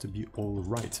seems to be all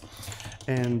right.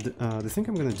 And the thing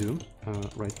I'm gonna do,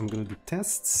 right, I'm gonna do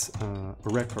tests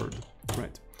record,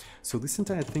 right? So this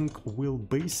entire thing will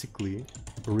basically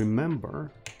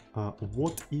remember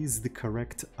what is the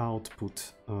correct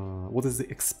output, what is the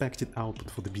expected output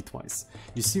for the bitwise.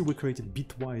 You see, we created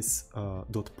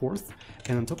bitwise.porth,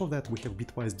 and on top of that we have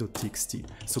bitwise.txt.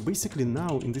 So basically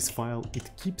now in this file it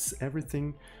keeps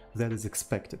everything that is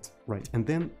expected, right? And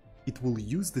then it will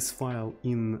use this file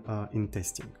in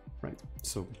testing, right?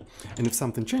 So, and if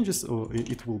something changes,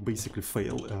 it will basically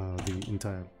fail the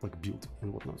entire like build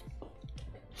and whatnot.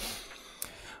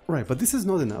 Right, but this is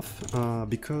not enough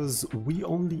because we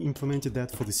only implemented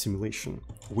that for the simulation.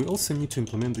 We also need to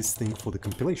implement this thing for the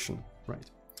compilation, right?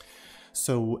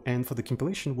 So, and for the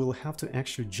compilation, we'll have to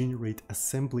actually generate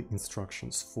assembly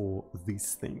instructions for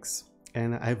these things.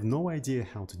 And I have no idea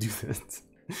how to do that.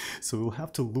 So we'll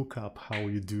have to look up how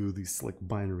you do these like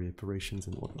binary operations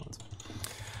and whatnot.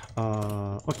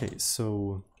 Okay,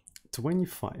 so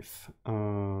 25.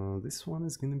 This one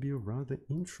is gonna be rather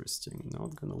interesting,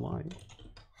 not gonna lie.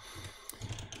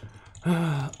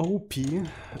 OP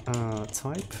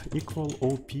type equal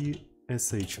OP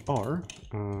SHR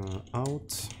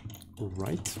out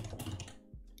right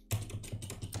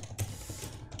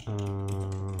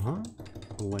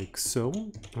like so,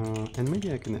 and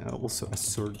maybe I can also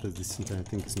assert that this entire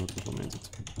thing is not implemented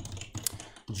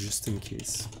just in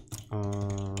case.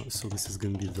 So this is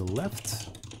going to be the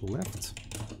left,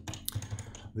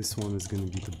 this one is going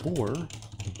to be the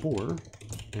bore,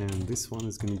 and this one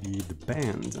is going to be the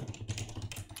band.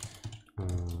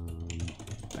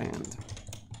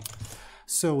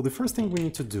 So the first thing we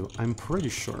need to do, I'm pretty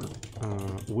sure,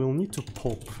 we'll need to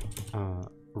pop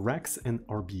rex and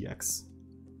rbx,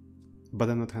 but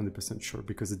I'm not 100% sure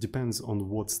because it depends on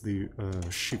what's the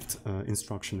shift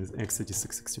instruction is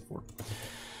x86-64.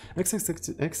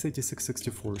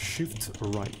 x86-64 shift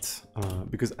right,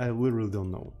 because I literally don't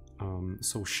know.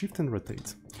 So shift and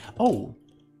rotate. Oh,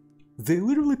 they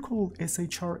literally call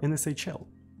SHR and SHL.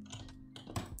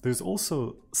 There's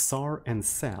also SAR and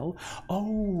SAL.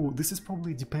 Oh, this is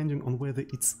probably depending on whether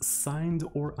it's signed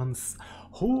or unsigned.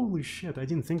 Holy shit, I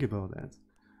didn't think about that.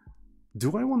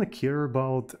 Do I want to care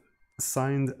about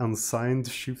signed, unsigned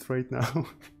shift right now?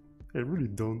 I really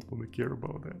don't want to care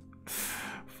about that.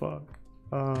 Fuck.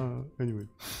 Anyway.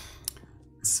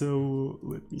 So,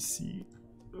 let me see.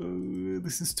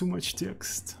 This is too much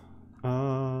text.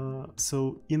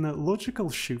 So in a logical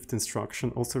shift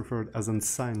instruction, also referred as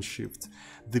unsigned shift,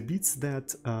 the bits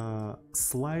that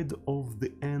slide off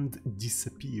the end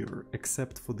disappear,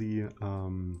 except for the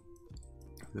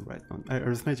right one.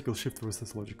 Arithmetical shift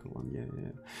versus logical one, yeah.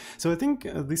 So I think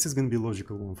this is going to be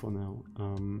logical one for now.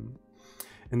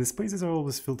 And the spaces are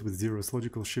always filled with zeros.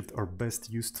 Logical shift are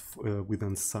best used with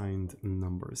unsigned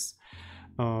numbers.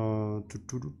 So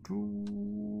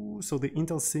the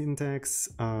Intel syntax,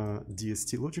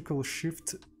 DST logical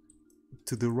shift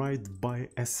to the right by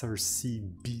SRC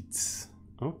bits.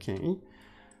 Okay,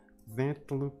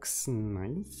 that looks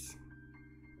nice.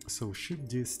 So shift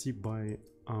DST by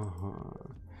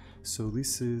so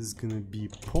this is gonna be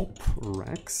pop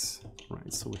rex,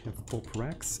 right? So we have pop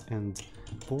rex and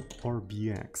pop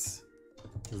rbx.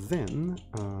 Then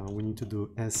we need to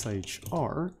do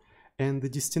SHR. And the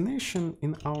destination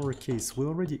in our case, we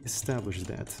already established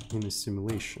that in a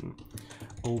simulation.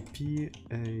 OP-ASHR.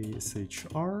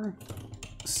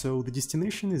 So the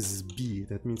destination is B,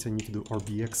 that means I need to do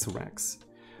RBX rex.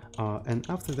 And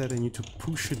after that I need to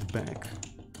push it back.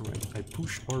 Right, I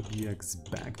push RBX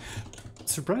back.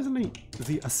 Surprisingly,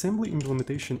 the assembly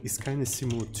implementation is kind of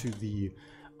similar to the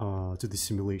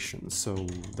simulation, so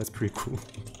that's pretty cool.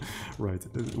 Right,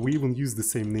 we even use the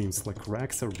same names like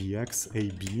Rex, RBX,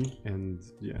 AB, and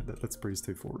yeah, that's pretty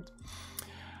straightforward.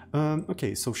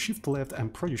 Okay, so shift left, I'm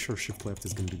pretty sure shift left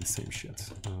is gonna be the same shit.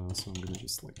 So I'm gonna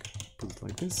just like put it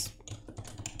like this.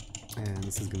 And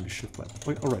this is going to be shift left.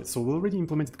 All right, so we already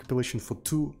implemented compilation for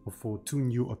two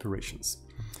new operations.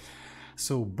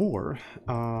 So bore,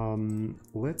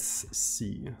 let's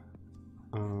see.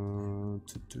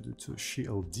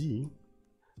 SHILD,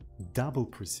 double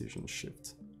precision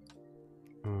shift.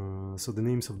 So the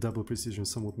names of double precision are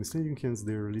somewhat misleading, hence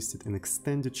they are listed in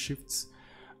extended shifts.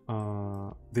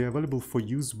 They are available for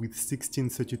use with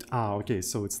 1632. Ah, okay,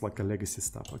 so it's like a legacy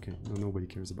stuff. Okay, no, nobody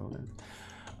cares about that.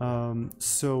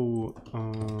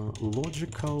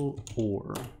 Logical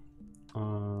OR,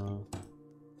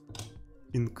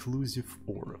 inclusive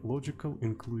OR, logical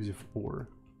inclusive OR.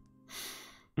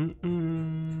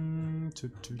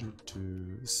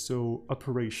 So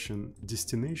operation,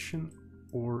 destination,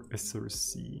 or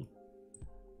SRC.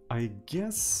 I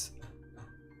guess.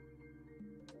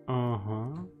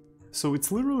 So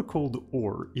it's literally called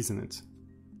OR, isn't it?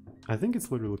 I think it's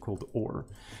literally called OR.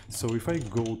 So if I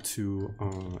go to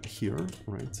here,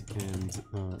 right, and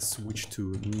switch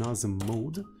to NASM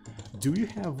mode, do you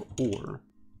have OR?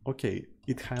 Okay,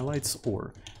 it highlights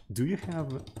OR. Do you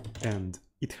have AND?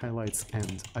 It highlights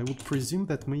AND. I would presume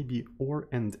that maybe OR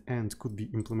and AND could be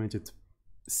implemented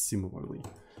similarly.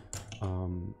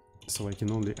 So I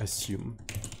can only assume.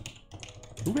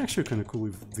 It would be actually kind of cool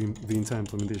if the entire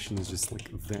implementation is just like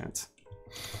that.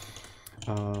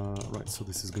 Right, so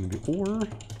this is going to be OR.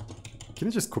 Can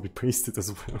I just copy paste it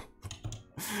as well?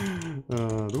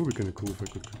 That would be kind of cool if I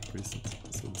could copy paste it.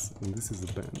 So this is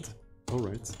the band.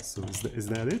 Alright, so is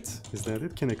that it? Is that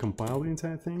it? Can I compile the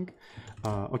entire thing?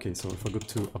 Okay, so I forgot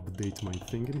to update my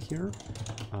thing in here.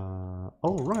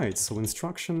 Alright, so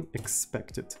instruction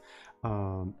expected.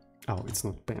 Oh, it's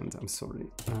not band, I'm sorry.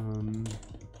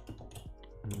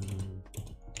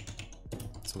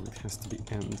 So it has to be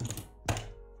AND.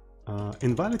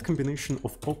 Invalid combination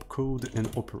of opcode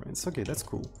and operands. Okay, that's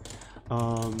cool.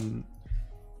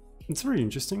 It's very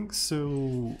interesting.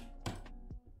 So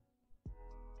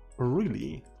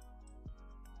really,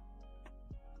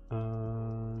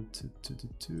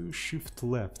 shift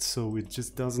left. So it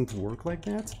just doesn't work like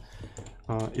that.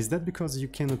 Is that because you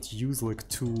cannot use like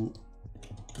two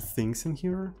things in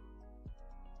here?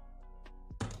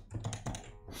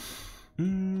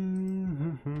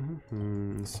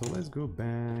 So let's go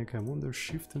back. I wonder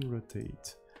shift and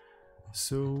rotate.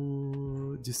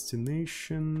 So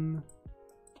destination.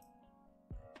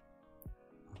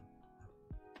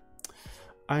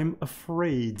 I'm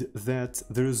afraid that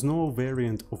there is no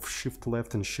variant of shift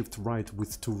left and shift right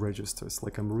with two registers.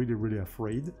 Like I'm really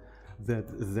afraid that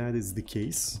that is the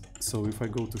case. So if I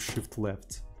go to shift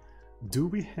left, do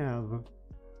we have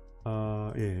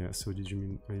yeah, so did you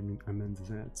mean I meant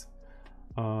that.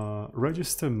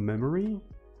 Register memory.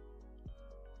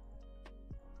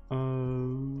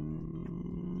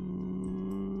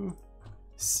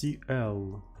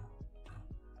 CL.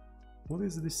 What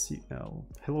is the CL?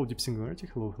 Hello, Deep Singularity.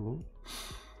 Hello.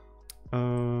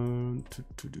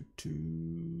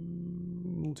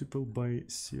 Multiple by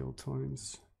CL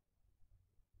times.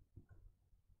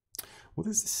 What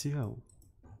is the CL?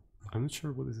 I'm not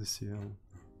sure what is the CL.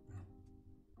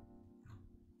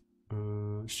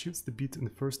 Shifts the bit in the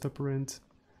first operand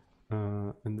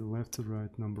and the left to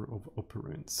right number of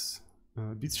operands.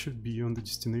 Bits should be on the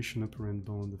destination operand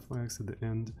bound. The flags at the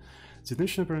end.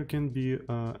 Destination operand can be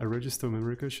a register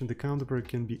memory location. The count operand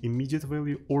can be immediate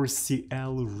value or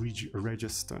CL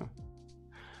register.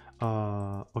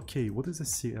 Okay, what is a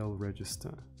CL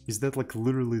register? Is that like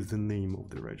literally the name of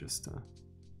the register?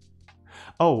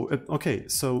 Oh, okay.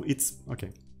 So it's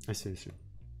okay. I see.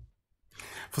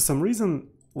 For some reason,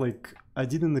 like I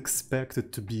didn't expect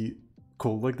it to be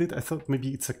called like that. I thought maybe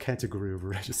it's a category of a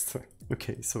register.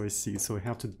 Okay, so I see. So I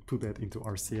have to put that into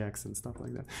RCX and stuff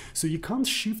like that. So you can't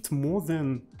shift more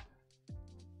than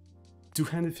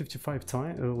 255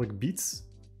 times, like bits,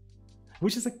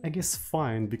 which is, I guess,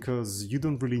 fine because you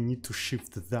don't really need to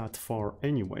shift that far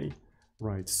anyway,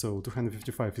 right? So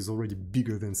 255 is already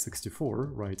bigger than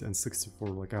 64, right? And 64,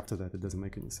 like after that, it doesn't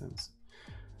make any sense.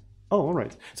 Oh, all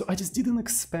right. So I just didn't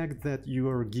expect that you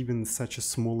are given such a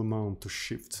small amount to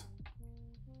shift.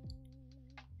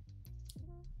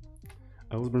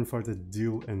 I was born for the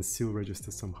deal and seal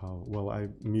register somehow. Well,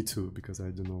 me too, because I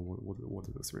don't know what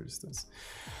are those registers.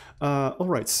 All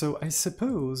right, so I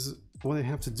suppose what I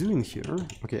have to do in here,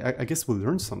 okay, I guess we'll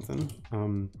learn something.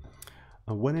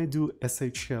 When I do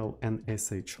SHL and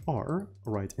SHR,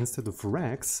 right, instead of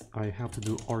REX, I have to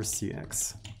do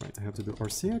RCX, right? I have to do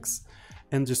RCX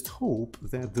and just hope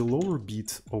that the lower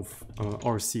bit of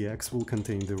RCX will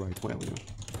contain the right value.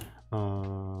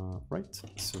 Right,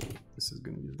 so this is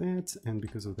going to be that, and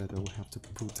because of that I will have to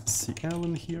put CL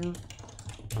in here,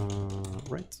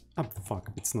 Right? Ah, fuck,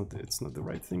 it's not the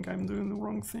right thing. I'm doing the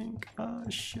wrong thing. Ah,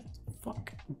 shit,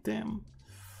 fuck, damn.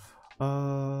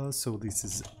 So this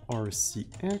is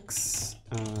RCX,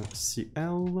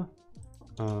 CL,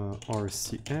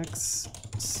 RCX,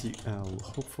 CL.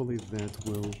 Hopefully that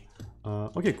will...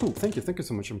 okay, cool, thank you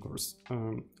so much, of course.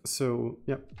 So,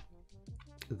 yeah,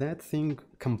 that thing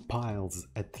compiles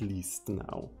at least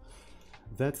now.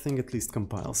 That thing at least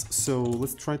compiles. So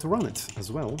let's try to run it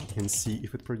as well and see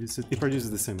if it produces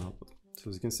the same output. So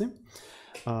as you can see,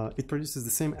 it produces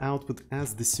the same output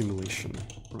as the simulation,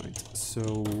 right?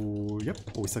 So yep,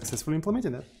 we successfully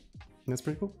implemented that. That's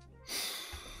pretty cool.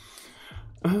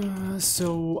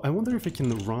 So I wonder if I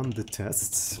can run the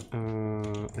tests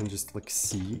and just like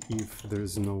see if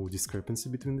there's no discrepancy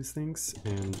between these things.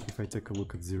 And if I take a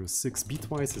look at 0.6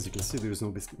 bitwise, as you can see, there's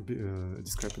no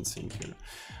discrepancy in here.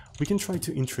 We can try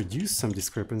to introduce some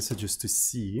discrepancy just to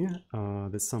see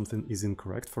that something is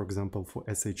incorrect. For example, for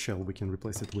SHL, we can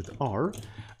replace it with R,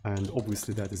 and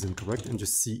obviously that is incorrect, and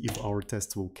just see if our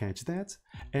test will catch that.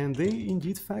 And they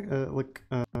indeed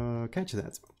catch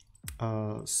that.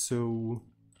 So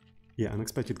yeah,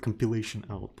 unexpected compilation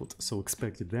output. So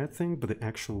expected that thing, but the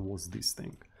actual was this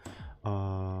thing.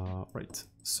 Right,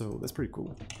 so that's pretty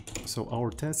cool. So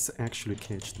our tests actually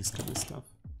catch this kind of stuff.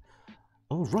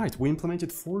 All right, we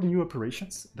implemented 4 new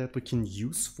operations that we can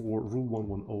use for Rule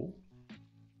 110,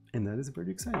 and that is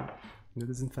pretty exciting. That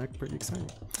is in fact pretty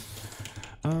exciting.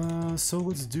 So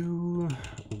let's do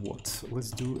what?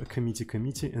 Let's do a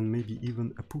committee and maybe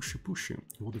even a pushy.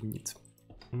 What do we need?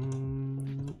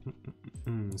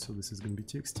 So this is going to be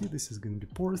TXT, this is going to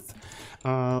be Porth.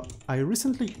 I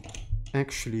recently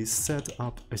actually set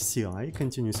up a CI,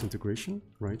 continuous integration,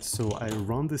 right? So I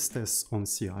run this test on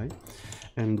CI,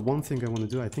 and one thing I want to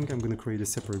do, I think I'm going to create a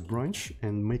separate branch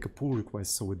and make a pull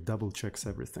request so it double checks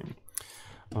everything.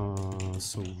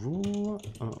 So rule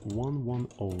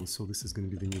 110, so this is going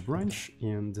to be the new branch,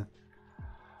 and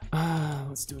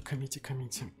let's do a committee.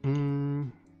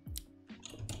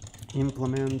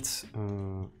 Implement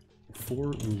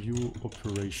 4 new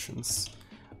operations.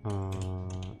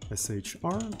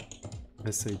 SHR,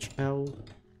 SHL,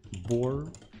 bore,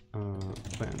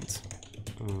 band.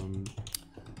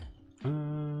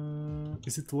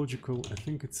 Is it logical? I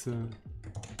think it's a...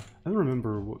 I don't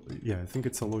remember what... Yeah, I think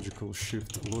it's a logical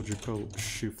shift right, logical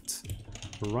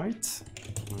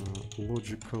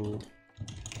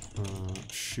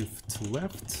shift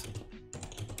left,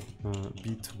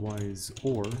 bitwise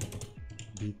or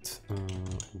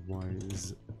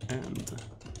bitwise and.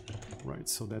 Right,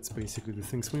 so that's basically the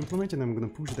things we implement, and I'm gonna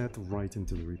push that right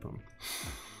into the repo.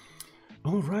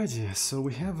 Alrighty, so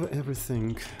we have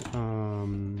everything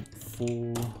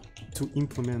to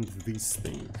implement this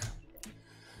thing.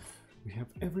 We have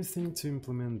everything to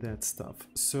implement that stuff.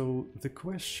 So the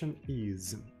question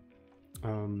is,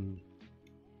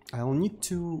 I'll need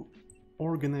to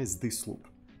organize this loop.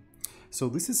 So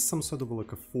this is some sort of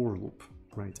like a for loop,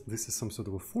 right? This is some sort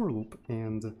of a for loop,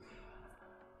 and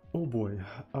oh boy,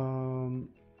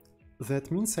 that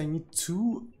means I need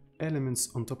 2 elements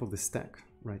on top of the stack,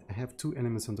 right? I have 2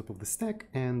 elements on top of the stack,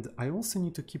 and I also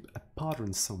need to keep a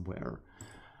pattern somewhere.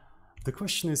 The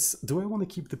question is, do I want to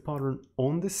keep the pattern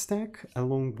on the stack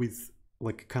along with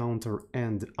like counter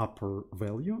and upper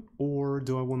value, or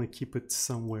do I want to keep it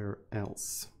somewhere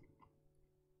else?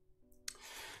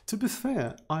 To be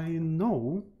fair, I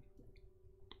know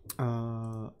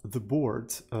the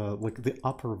board, like the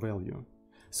upper value.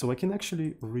 So I can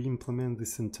actually re-implement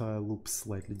this entire loop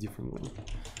slightly differently.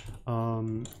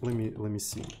 Let me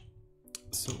see.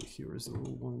 So here is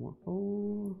rule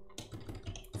 110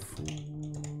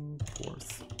 full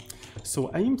Porth.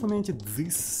 So I implemented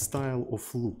this style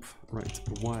of loop, right?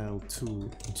 While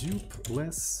to dupe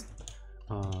less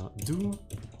do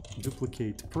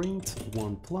duplicate print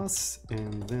 1 plus,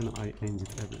 and then I ended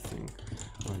everything.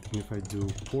 Right, and if I do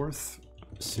Porth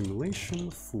simulation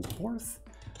full Porth.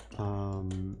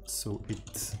 So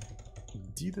it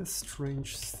did a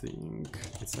strange thing.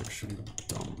 It's actually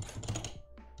dumb.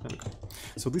 Okay.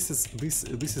 So this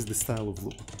is the style of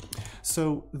loop.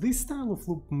 So this style of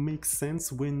loop makes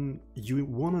sense when you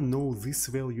want to know this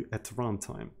value at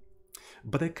runtime,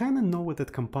 but I kind of know it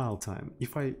at compile time.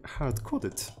 If I hard code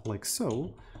it like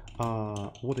so,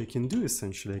 what I can do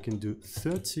essentially, I can do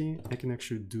 30. I can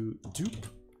actually do dupe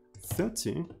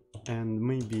 30 and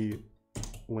maybe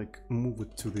like move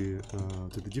it to the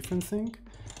different thing,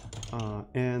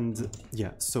 and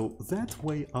yeah, so that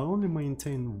way I only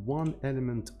maintain 1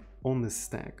 element on the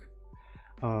stack,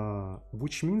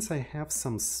 which means I have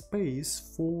some space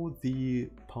for the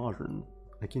pattern.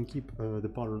 I can keep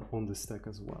the pattern on the stack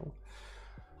as well.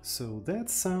 So that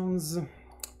sounds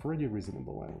Pretty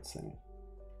reasonable, I would say.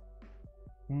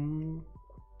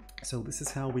 So this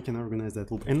is how we can organize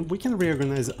that loop, and we can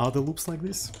reorganize other loops like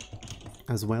this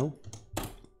as well.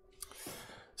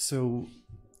 So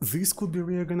this could be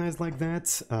reorganized like that,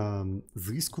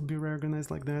 this could be reorganized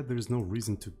like that. There's no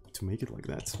reason to make it like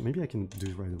that. Maybe I can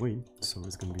do it right away. So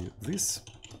it's gonna be this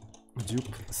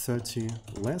dupe 30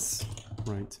 less,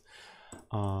 right?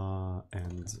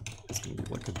 And it's gonna be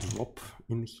like a drop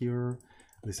in here.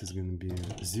 This is gonna be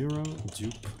 0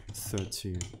 dupe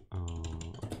 30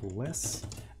 less,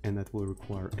 and that will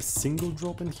require a single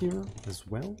drop in here as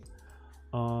well.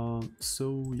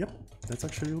 So yep, that's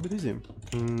actually a little bit easy.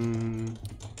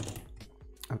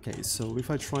 Okay, so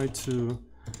if I try to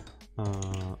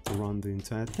run the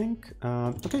entire thing,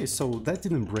 okay, so that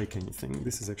didn't break anything.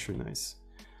 This is actually nice.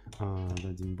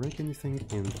 That didn't break anything.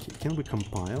 And can we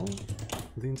compile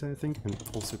the entire thing? And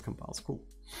also it compiles. Cool.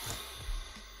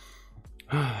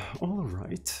 All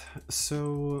right,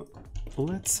 so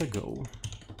let's go.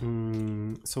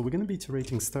 So we're gonna be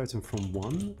iterating starting from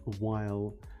 1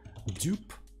 while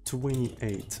dupe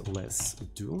 28 less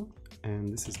do,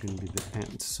 and this is going to be the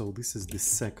end. So this is the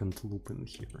second loop in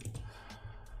here.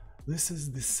 This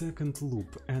is the second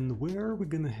loop, and where are we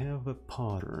going to have a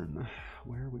pattern?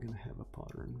 Where are we going to have a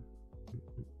pattern?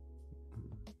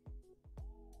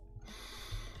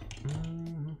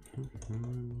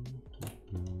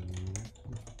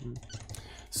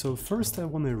 So first I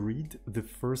want to read the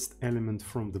first element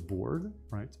from the board,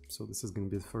 right? So this is going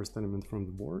to be the first element from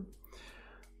the board.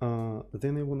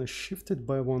 Then I want to shift it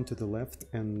by 1 to the left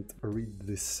and read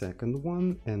the second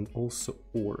one and also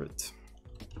OR it.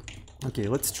 Okay,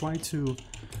 let's try to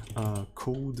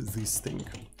code this thing.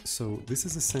 So this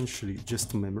is essentially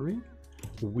just memory.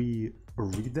 We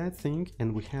read that thing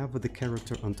and we have the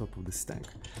character on top of the stack.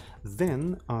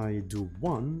 Then I do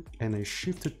 1 and I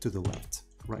shift it to the left,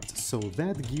 right? So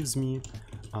that gives me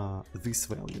this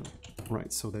value,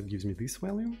 right? So that gives me this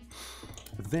value.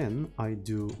 Then I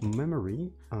do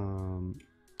memory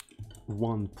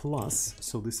 1 plus,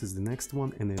 so this is the next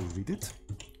one, and I read it,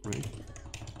 right?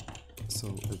 So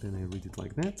then I read it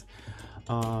like that.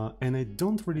 And I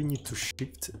don't really need to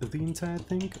shift the entire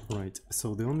thing, right?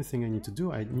 So the only thing I need to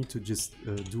do, I need to just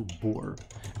do bore.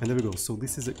 And there we go. So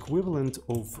this is equivalent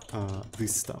of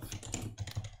this stuff.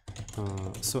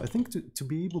 So I think to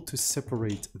be able to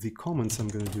separate the comments, I'm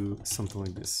going to do something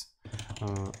like this.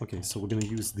 Okay, so we're going to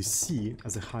use the C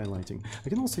as a highlighting. I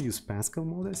can also use Pascal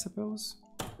mode, I suppose.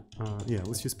 Yeah,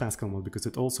 let's use Pascal mode because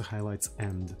it also highlights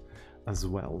end as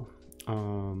well.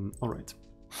 All right.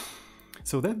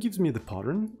 So that gives me the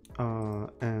pattern,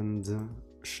 and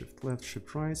shift left,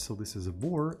 shift right. So this is a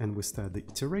bore, and we start the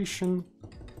iteration.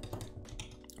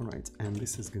 All right, and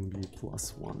this is going to be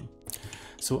 +1.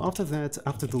 So after that,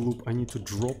 after the loop, I need to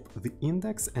drop the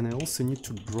index, and I also need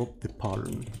to drop the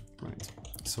pattern, right?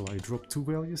 So I drop 2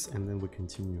 values, and then we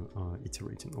continue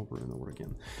iterating over and over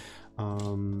again.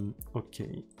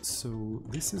 Okay, so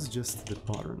this is just the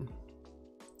pattern.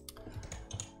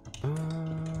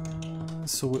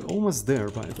 So we're almost there,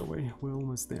 by the way, we're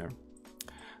almost there.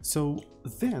 So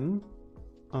then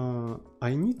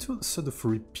I need to sort of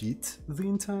repeat the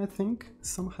entire thing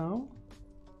somehow.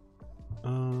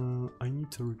 I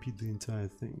need to repeat the entire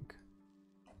thing.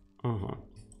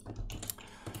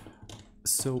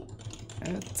 So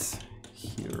at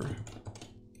here,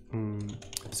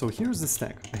 so here's the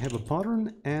stack. I have a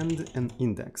pattern and an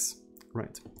index,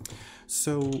 right?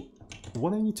 So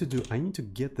what I need to do, I need to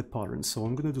get the pattern. So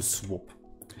I'm going to do swap.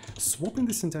 Swapping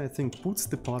this entire thing puts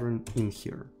the pattern in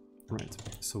here, right?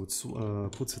 So it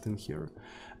puts it in here.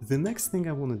 The next thing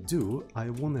I want to do, I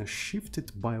want to shift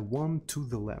it by 1 to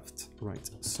the left, right?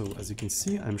 So as you can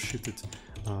see, I'm shifted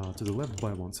to the left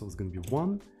by 1. So it's going to be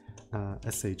 1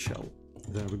 SHL.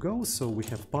 There we go. So we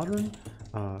have pattern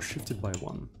shifted by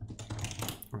 1.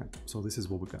 All right. So this is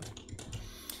what we got.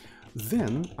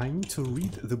 Then I need to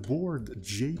read the board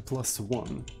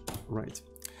J+1, right?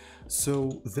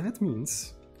 So that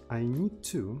means I need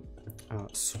to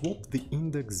swap the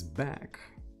index back,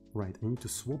 right? I need to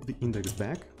swap the index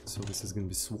back. So this is going to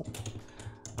be swap.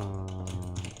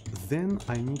 Then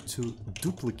I need to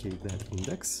duplicate that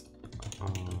index.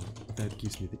 That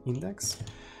gives me the index.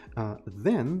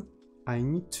 Then I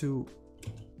need to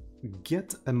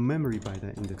get a memory by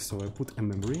that index. So I put a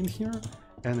memory in here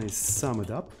and I sum it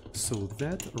up. So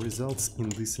that results in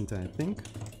this entire thing.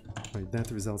 Right,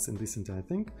 that results in this entire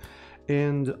thing.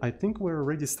 And I think we're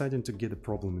already starting to get a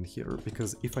problem in here,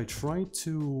 because if I try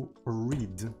to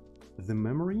read the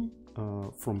memory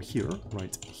from here,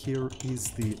 right, here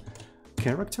is the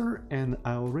character, and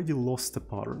I already lost the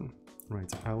pattern,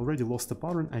 right? I already lost the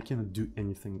pattern. I cannot do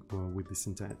anything with this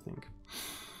entire thing.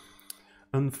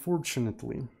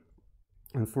 Unfortunately,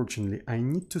 I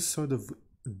need to sort of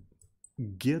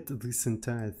get this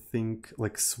entire thing,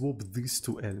 like swap these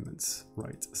two elements,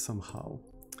 right, somehow.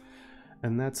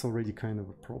 And that's already kind of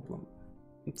a problem.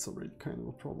 It's already kind of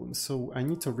a problem. So I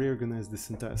need to reorganize this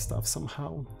entire stuff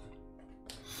somehow.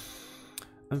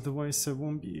 Otherwise I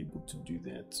won't be able to do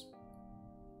that.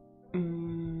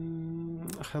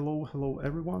 Hello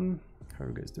everyone. How are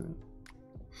you guys doing?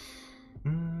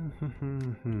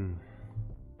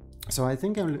 So I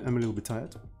think I'm a little bit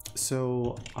tired.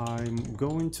 So I'm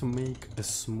going to make a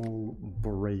small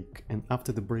break, and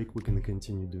after the break we're gonna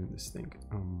continue doing this thing.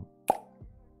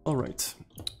 All right.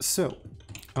 So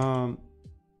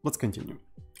let's continue.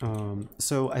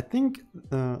 So I think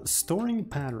storing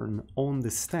pattern on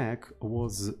the stack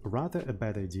was rather a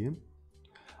bad idea.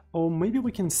 Or maybe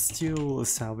we can still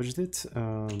salvage it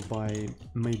by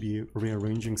maybe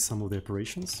rearranging some of the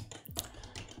operations.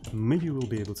 Maybe we'll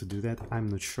be able to do that, I'm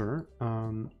not sure.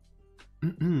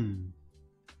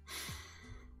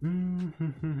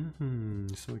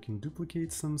 So I can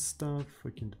duplicate some stuff, I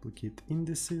can duplicate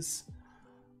indices.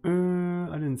 I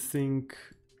don't think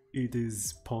it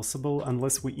is possible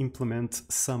unless we implement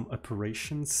some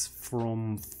operations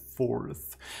from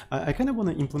Porth. I kind of want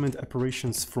to implement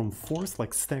operations from Porth,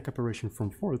 like stack operation from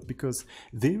Porth, because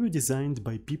they were designed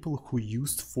by people who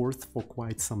used Porth for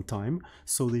quite some time,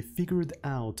 so they figured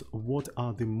out what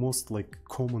are the most like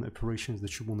common operations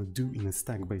that you want to do in a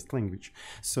stack-based language.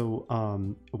 So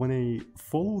when I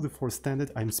follow the Porth standard,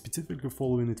 I'm specifically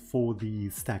following it for the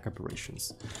stack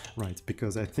operations, right?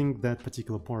 Because I think that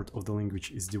particular part of the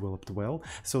language is developed well.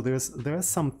 So there are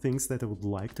some things that I would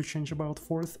like to change about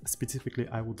Porth. Specifically,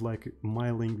 I would like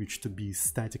my language to be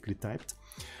statically typed,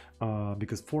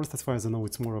 because Porth, as far as I know,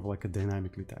 it's more of like a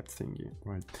dynamically typed thingy,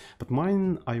 right? But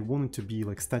mine, I want it to be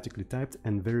like statically typed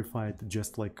and verified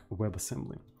just like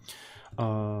WebAssembly.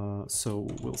 So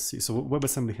we'll see. So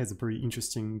WebAssembly has a very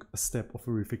interesting step of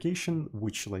verification,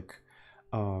 which like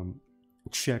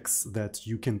checks that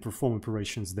you can perform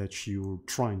operations that you're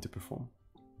trying to perform,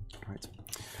 right?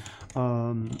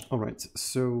 All right,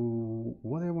 so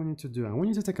what I want you to do, I want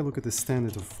you to take a look at the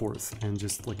standard of Porth and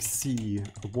just like see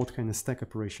what kind of stack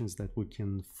operations that we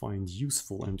can find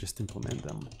useful and just implement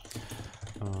them.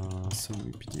 So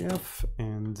PDF,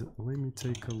 and let me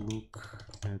take a look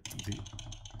at the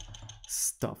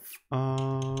stuff.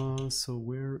 So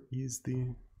where is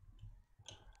the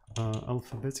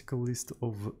alphabetical list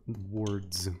of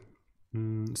words?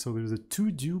 So there's a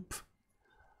toDupe.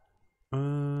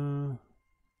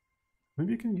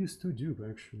 Maybe you can use toDupe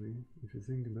actually, if you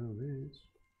think about it.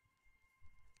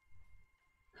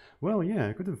 Well, yeah,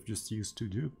 I could have just used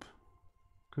toDupe.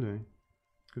 Could I?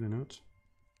 Could I not?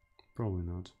 Probably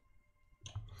not.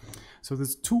 So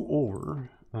there's 2over.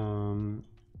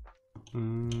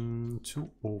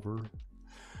 2over.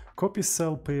 Copy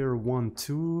cell pair 1,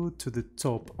 2 to the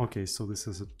top. Okay, so this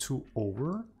is a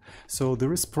 2over. So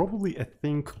there is probably a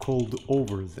thing called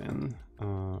over then.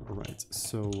 Right,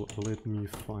 so let me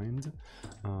find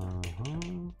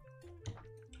 2.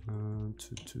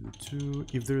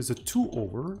 If there is a 2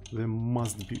 over, there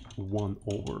must be 1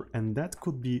 over, and that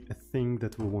could be a thing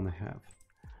that we want to have.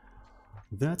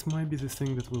 That might be the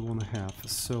thing that we want to have.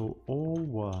 So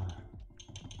over.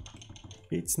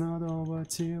 It's not over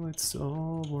till it's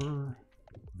over.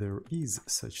 There is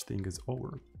such thing as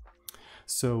over.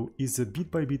 So is a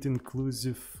bit-by-bit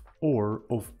inclusive OR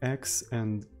of x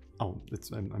and oh,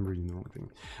 I'm reading the wrong thing.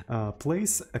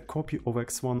 Place a copy of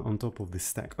x1 on top of the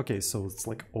stack. Okay, so it's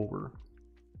like over.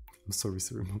 I'm sorry,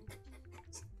 Ceremote.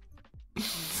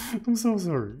 I'm so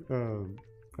sorry.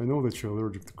 I know that you're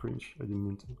allergic to cringe. I didn't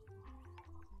mean to.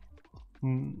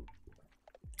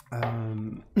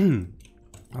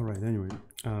 All right. Anyway,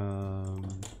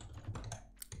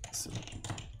 so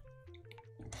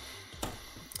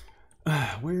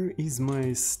where is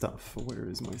my stuff? Where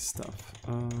is my stuff?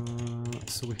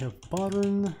 So we have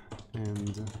pattern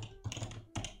and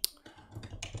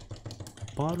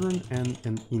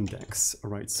an index. All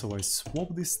right. So I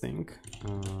swap this thing.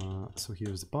 So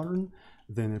here's the pattern.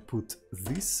 Then I put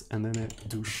this, and then I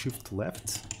do shift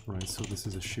left. Right. So this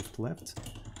is a shift left,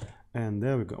 and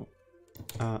there we go.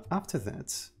 After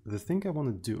that, the thing I want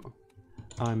to do,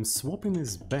 I'm swapping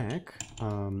this back.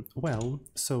 Well,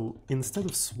 so instead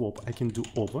of swap, I can do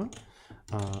over,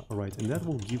 right, and that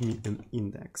will give me an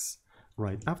index.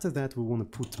 Right, after that, we want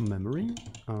to put memory.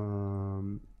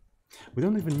 We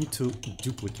don't even need to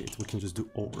duplicate, we can just do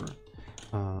over.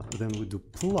 Then we do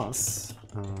plus,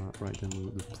 right, then we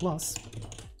do plus.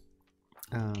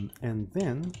 And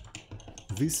then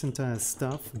this entire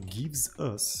stuff gives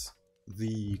us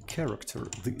the character,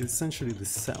 essentially the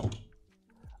cell.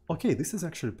 Okay, this is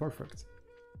actually perfect.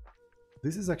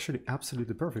 This is actually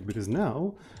absolutely perfect, because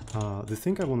now the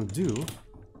thing I want to do,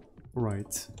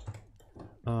 right,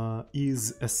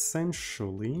 is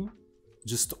essentially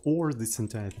just OR this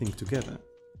entire thing together.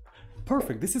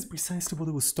 Perfect, this is precisely what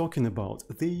I was talking about.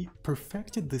 They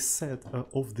perfected the set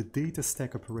of the data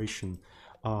stack operation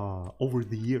over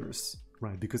the years,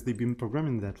 right? Because they've been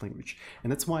programming that language.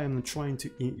 And that's why I'm not trying to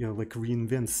like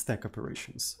reinvent stack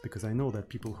operations, because I know that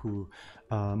people who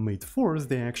made Porth,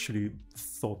 they actually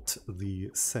thought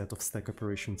the set of stack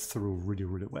operations through really,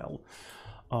 really well.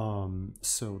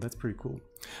 So that's pretty cool.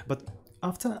 But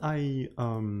after I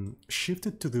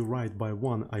shifted to the right by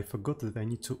 1, I forgot that I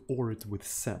need to OR it with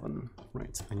 7,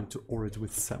 right? I need to OR it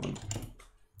with 7.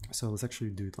 So let's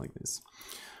actually do it like this.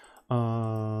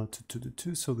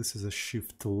 2, so this is a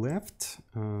shift left,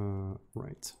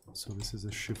 right? So this is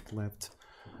a shift left,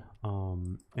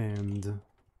 and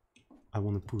I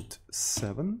want to put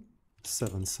 7,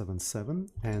 7, 7, 7,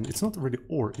 and it's not really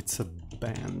OR, it's a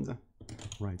band,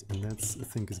 right? And that's, I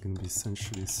think, is going to be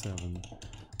essentially 7.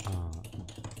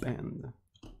 Band.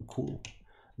 Cool.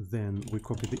 Then we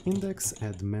copy the index,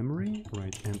 add memory,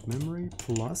 right, and memory,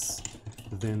 plus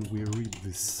then we read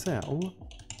the cell,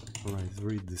 right,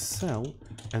 read the cell,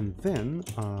 and then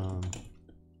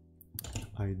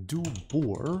I do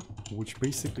bore, which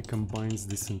basically combines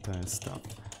this entire stuff.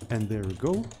 And there we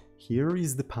go. Here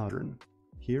is the pattern.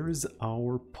 Here is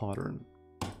our pattern.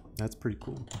 That's pretty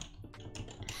cool.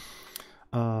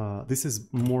 This is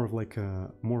more like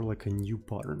a new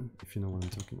pattern, if you know what I'm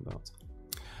talking about.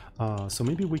 So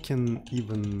maybe we can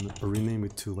even rename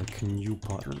it to like a new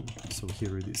pattern. So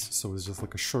here it is. So it's just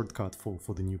like a shortcut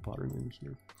for the new pattern in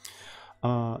here.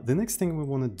 The next thing we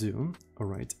want to do, all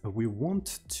right, we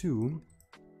want to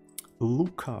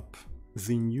look up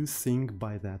the new thing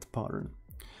by that pattern.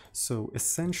 So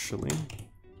essentially,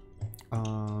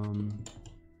 I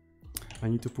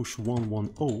need to push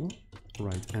 110.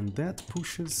 Right, and that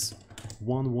pushes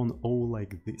 110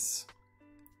 like this.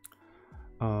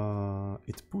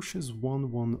 It pushes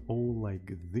 110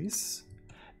 like this.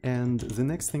 And the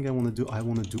next thing I want to do, I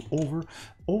want to do over.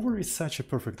 Over is such a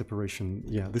perfect operation.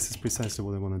 Yeah, this is precisely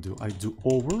what I want to do. I do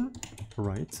over,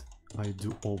 right? I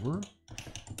do over.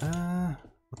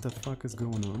 What the fuck is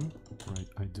going on? Right,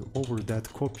 I do over.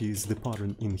 That copies the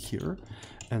pattern in here.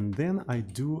 And then I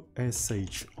do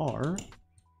SHR.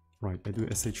 Right, I do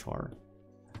SHR.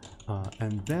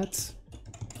 And that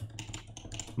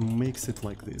makes it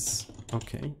like this.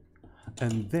 Okay.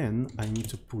 And then I need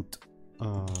to put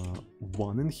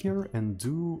 1 in here and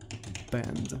do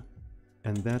band.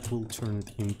 And that will turn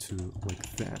it into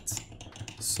like that.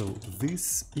 So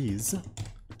this is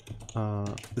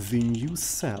the new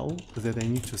cell that I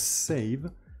need to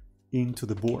save into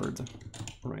the board.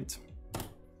 Right.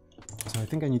 So I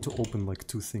think I need to open like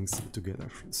 2 things together.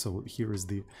 So here is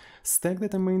the stack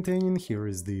that I'm maintaining, here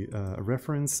is the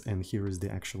reference, and here is the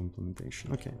actual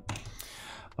implementation. Okay.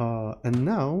 And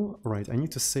now, right, I need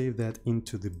to save that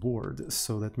into the board.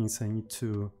 So that means I need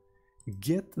to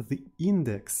get the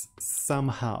index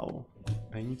somehow.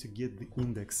 I need to get the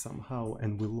index somehow,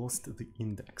 and we lost the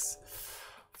index.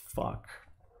 Fuck.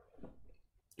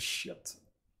 Shit.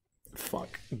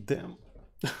 Fuck. Damn.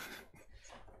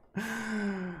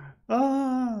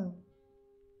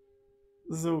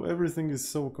 So everything is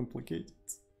so complicated.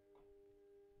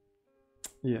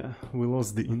 Yeah, we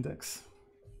lost the index.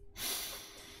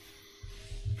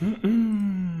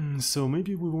 So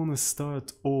maybe we want to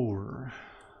start over.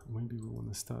 Maybe we want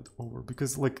to start over,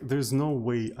 because like there's no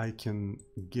way I can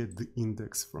get the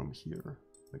index from here.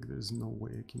 Like there's no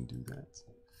way I can do that.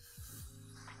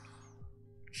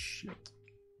 Shit.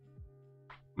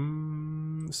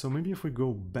 So maybe if we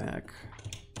go back,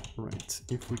 right,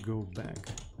 if we go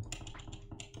back.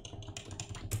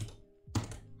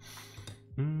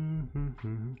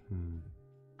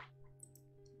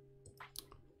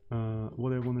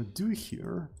 What I want to do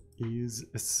here is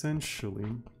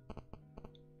essentially,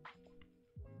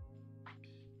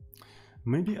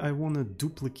 maybe I want to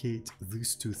duplicate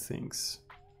these 2 things,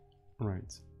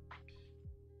 right?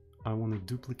 I want to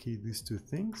duplicate these 2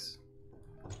 things.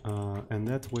 And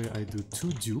that way I do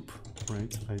 2 dupe,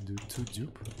 right? I do 2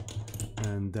 dupe,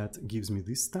 and that gives me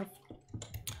this stuff,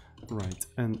 right?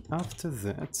 And after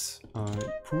that, I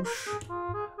push.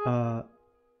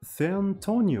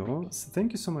 Antonio,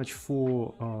 thank you so much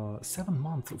for 7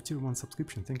 months of tier 1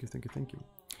 subscription. Thank you, thank you, thank you,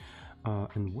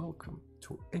 and welcome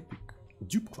to Epic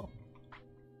Dupe Club.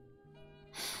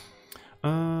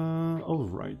 All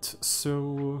right,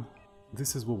 so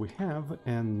this is what we have,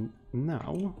 and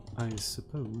now I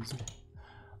suppose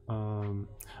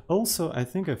also I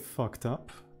think I fucked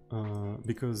up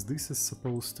because this is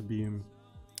supposed to be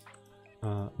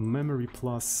memory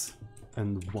plus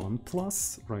and 1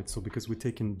 plus, right? So because we're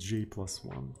taking j plus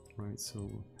 1, right?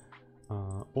 So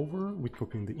over, we're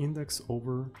copying the index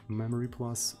over memory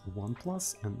plus 1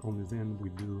 plus, and only then we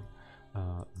do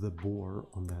the bore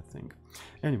on that thing.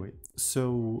 Anyway,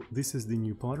 so this is the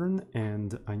new pattern,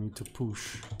 and I need to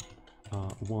push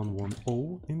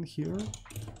 110 in here.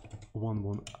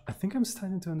 11. I think I'm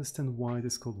starting to understand why it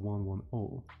is called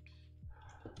 110.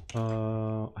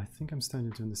 I think I'm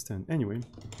starting to understand. Anyway,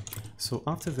 so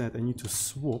after that I need to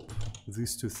swap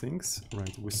these two things,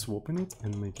 right? We're swapping it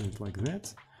and making it like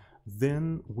that.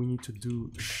 Then we need to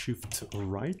do shift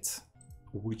right,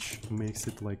 which makes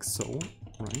it like so,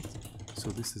 right? So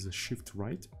this is a shift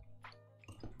right.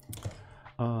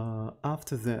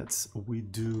 After that we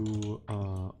do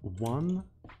one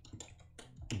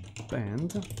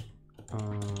band,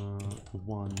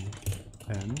 one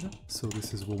end. So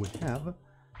this is what we have.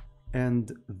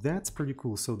 And that's pretty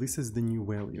cool. So this is the new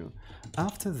value.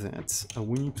 After that,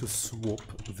 we need to swap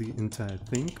the entire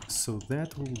thing. So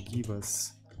that will give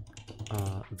us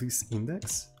this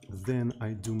index. Then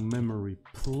I do memory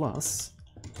plus,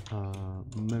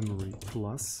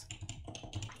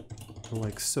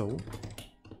 like so.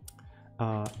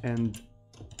 And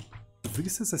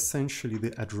this is essentially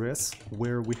the address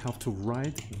where we have to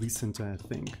write this entire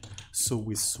thing. So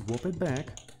we swap it back.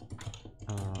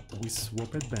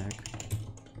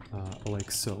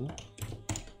 Like so,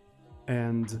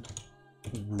 and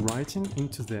writing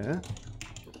into there,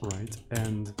 right,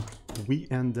 and we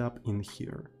end up in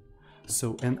here.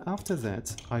 So, and after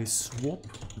that I swap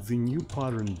the new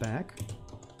pattern back,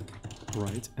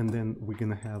 right, and then we're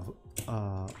gonna have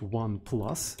 1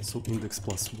 plus, so index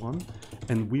plus 1,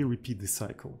 and we repeat the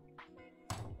cycle.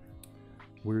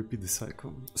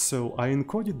 So I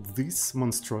encoded this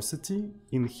monstrosity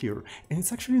in here, and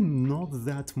it's actually not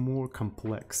that more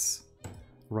complex,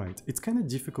 right? It's kind of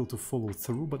difficult to follow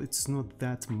through, but it's not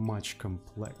that much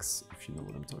complex, if you know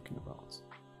what I'm talking about.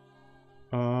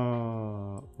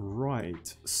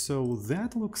 Right, so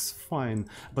that looks fine,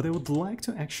 but I would like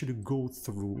to actually go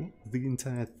through the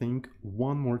entire thing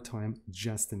one more time,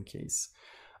 just in case.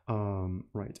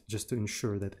 Right, just to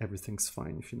ensure that everything's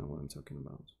fine, if you know what I'm talking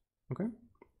about. Okay?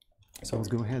 So let's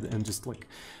go ahead and just like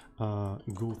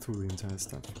go through the entire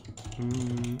stuff.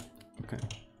 Okay.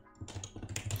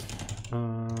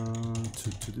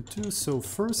 So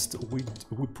first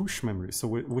we push memory. So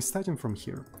we're starting from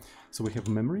here. So we have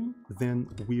memory, then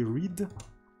we read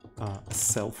a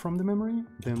cell from the memory,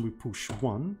 then we push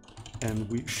 1 and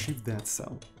we shift that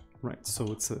cell. Right.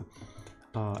 So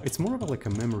it's more of like a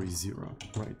memory 0,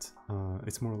 right?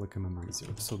 It's more like a memory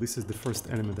 0. So this is the first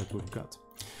element that we've got.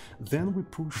 Then we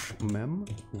push mem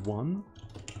 1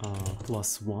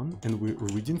 plus 1, and we're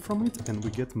reading from it, and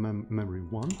we get memory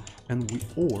 1, and we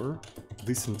OR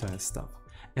this entire stuff.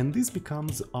 And this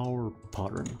becomes our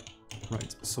pattern,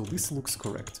 right? So this looks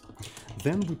correct.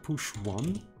 Then we push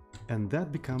 1, and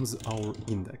that becomes our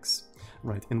index.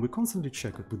 Right, and we constantly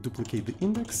check it. We duplicate the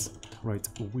index, right?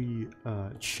 We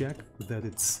check that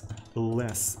it's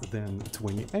less than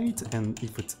 28, and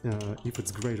if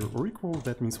it's greater or equal,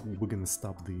 that means we're gonna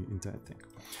stop the entire thing.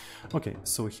 Okay,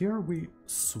 so here we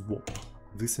swap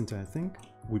this entire thing.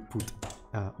 We put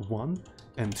 1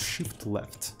 and shift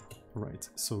left, right?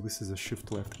 So this is a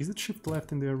shift left. Is it shift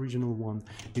left in the original one?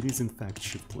 It is in fact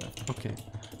shift left. Okay,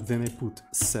 then I put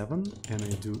 7 and I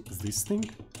do this thing.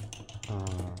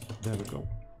 There we go.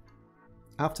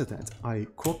 After that, I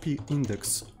copy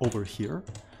index over here,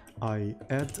 I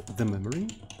add the memory,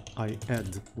 I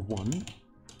add 1,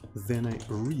 then I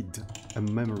read a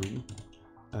memory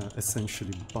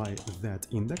essentially by that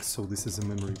index, so this is a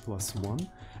memory plus 1,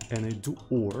 and I do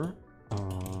OR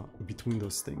between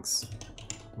those things,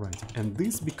 right? And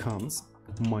this becomes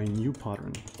my new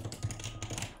pattern.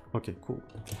 Okay, cool.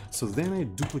 So then I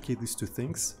duplicate these two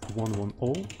things,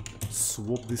 110,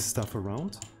 swap this stuff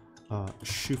around,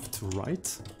 shift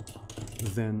right,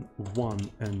 then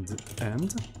 1 and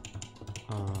end,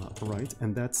 right,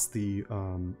 and that's the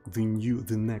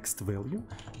next value.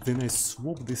 Then I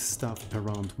swap this stuff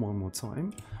around one more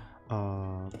time,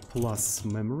 plus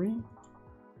memory,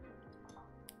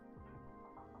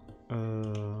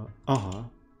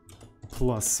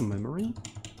 plus memory,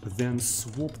 then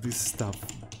swap this stuff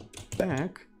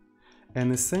back,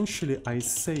 and essentially I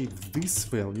save this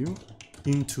value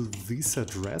into this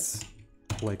address,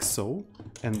 like so,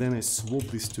 and then I swap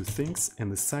these two things,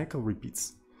 and the cycle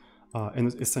repeats.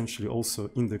 And essentially also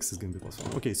index is going to be plus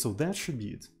 1. Okay, so that should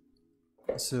be it.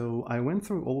 So I went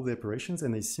through all of the operations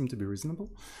and they seem to be reasonable.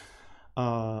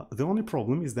 The only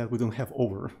problem is that we don't have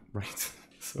over, right?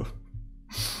 So,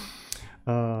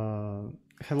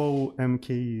 hello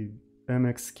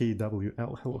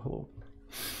MXKWL, hello.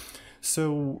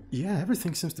 So yeah,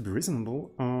 everything seems to be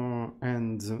reasonable,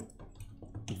 and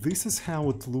this is how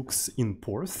it looks in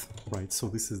Porth, right? So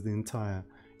this is the entire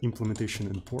implementation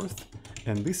in Porth,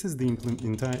 and this is the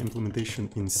entire implementation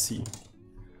in C.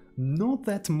 Not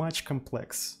that much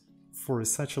complex for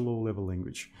such a low-level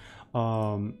language.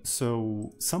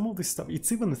 So some of this stuff,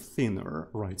 it's even thinner,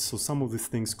 right? So some of these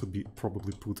things could be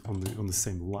probably put on the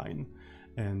same line,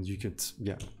 and you could,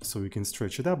 yeah, so you can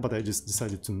stretch it up, but I just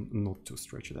decided to not to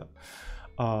stretch it up.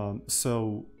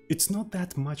 So it's not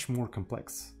that much more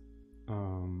complex.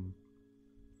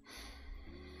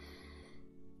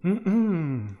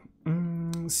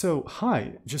 So,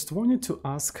 hi, just wanted to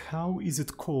ask, how is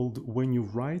it called when you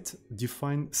write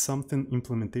define something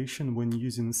implementation when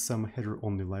using some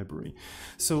header-only library?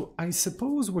 So I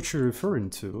suppose what you're referring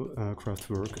to,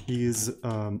 Kraftwerk, is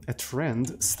a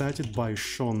trend started by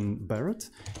Sean Barrett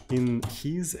in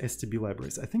his STB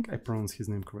libraries. I think I pronounced his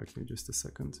name correctly, just a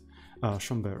second.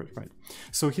 Sean Barrett, right.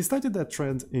 So he started that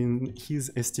trend in his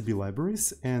STB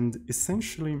libraries, and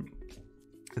essentially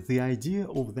the idea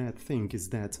of that thing is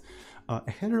that a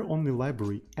header-only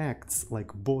library acts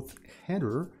like both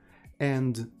header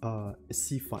and a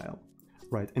C file,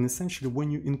 right? And essentially when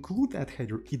you include that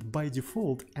header, it by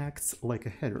default acts like a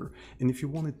header. And if you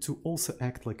want it to also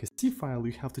act like a C file,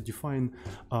 you have to define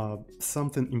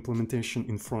something implementation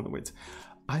in front of it.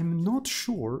 I'm not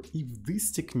sure if this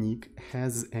technique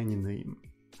has any name.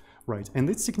 Right, and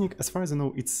this technique, as far as I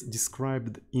know, it's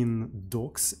described in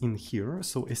docs in here,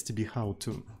 so STB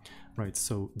how-to, right?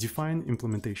 So define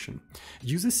implementation.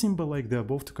 Use a symbol like the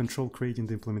above to control creating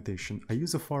the implementation. I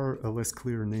use a far less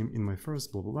clear name in my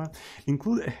first, blah, blah, blah.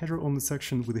 Include a header on the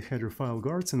section with the header file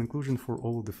guards and inclusion for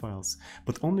all of the files,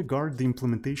 but only guard the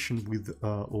implementation with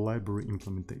library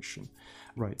implementation,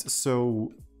 right?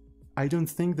 So I don't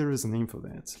think there is a name for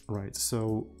that, right?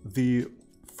 So the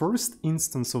first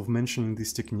instance of mentioning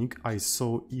this technique I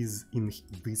saw is in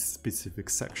this specific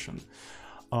section.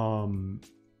 I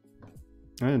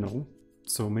don't know,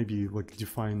 so maybe like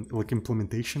define like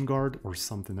implementation guard or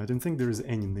something. I don't think there is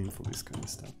any name for this kind of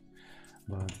stuff,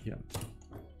 but yeah.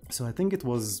 So I think it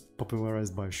was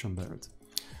popularized by Sean Barrett.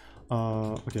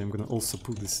 Okay, I'm gonna also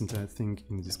put this entire thing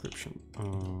in the description.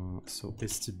 So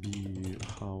STB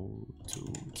how to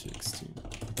txt.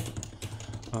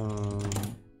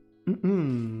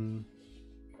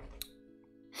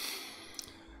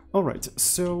 All right,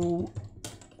 so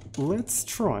let's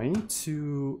try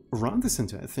to run this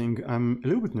entire thing. I'm a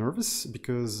little bit nervous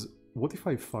because what if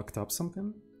I fucked up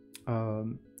something?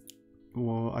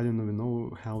 Well, I don't even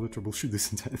know how to troubleshoot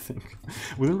this entire thing.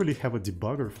 We don't really have a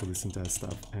debugger for this entire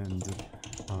stuff, and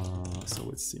so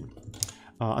let's see.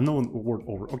 Unknown word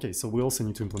over. Okay, so we also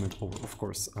need to implement over, of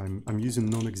course. I'm using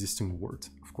non-existing word,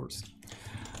 of course.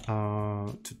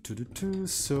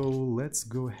 So let's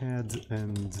go ahead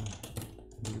and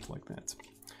do it like that.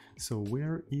 So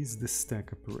where is the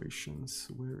stack operations?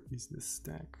 Where is the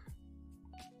stack?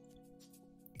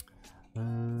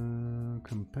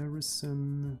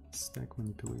 Comparison, stack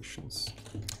manipulations,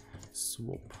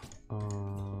 swap,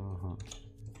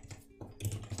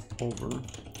 over.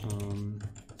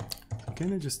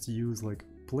 Can I just use like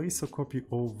place a copy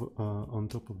of on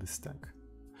top of the stack?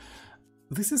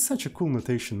 This is such a cool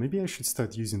notation. Maybe I should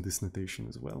start using this notation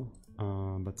as well,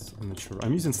 but I'm not sure.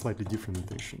 I'm using slightly different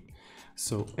notation.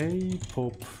 So A,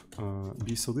 pop,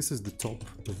 B, so this is the top,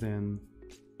 then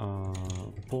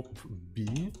pop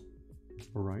B,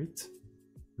 right?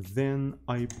 Then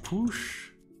I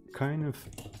push kind of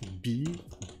B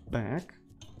back,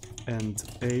 and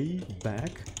A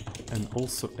back, and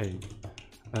also A.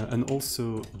 And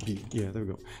also B, yeah, there we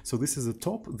go. So this is the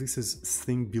top, this is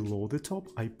thing below the top,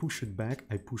 I push it back,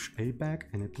 I push A back,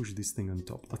 and I push this thing on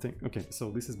top, I think. Okay,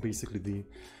 so this is basically the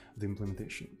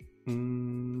implementation.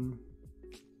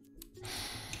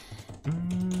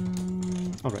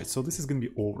 All right, so this is gonna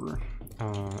be over.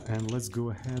 And let's go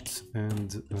ahead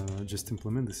and just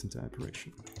implement this entire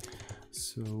operation.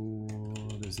 So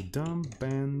there's a dump,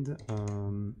 band,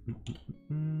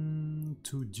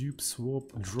 to dupe, swap,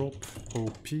 drop,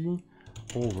 OP,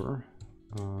 over,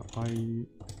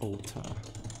 iota.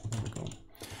 There we go.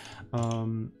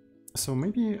 So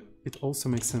maybe it also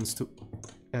makes sense to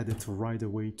add it right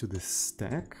away to the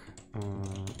stack,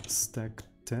 stack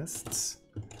tests,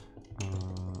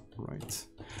 right.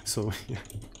 So yeah,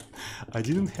 I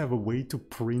didn't have a way to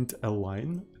print a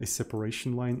line, a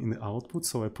separation line in the output,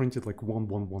 so I printed like 1,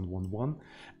 1, 1, 1, 1,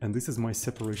 and this is my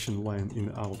separation line in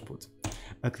the output,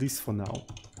 at least for now,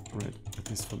 right? At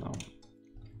least for now.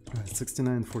 Right,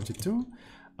 69, 42,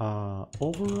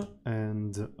 over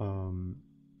and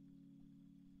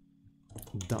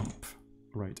dump,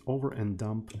 right? Over and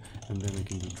dump, and then I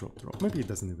can do drop, drop. Maybe it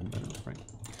doesn't even matter, right?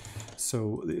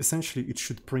 So essentially it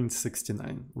should print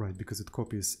 69, right? Because it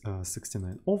copies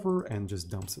 69 over and just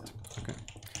dumps it. Okay.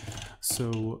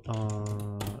 So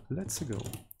let's go.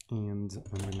 And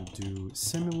I'm going to do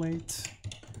simulate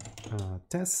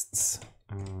tests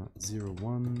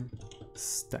 01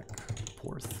 stack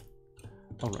Porth.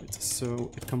 All right. So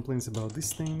it complains about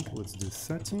this thing. Let's do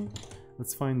 30.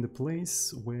 Let's find the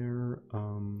place where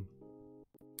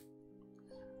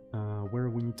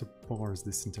we need to parse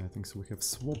this entire thing. So we have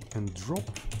swap and drop,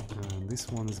 and this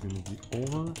one is going to be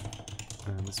over,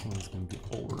 and this one is going to be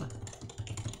over.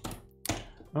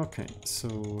 Okay, so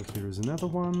here's another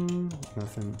one.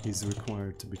 Nothing is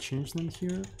required to be changed in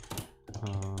here.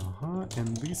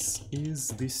 And this is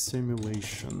the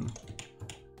simulation.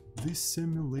 This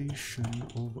simulation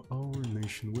of our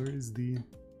nation. Where is the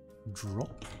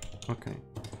drop? Okay.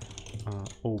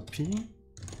 OP.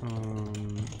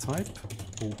 Type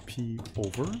OP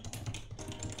over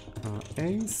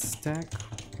A stack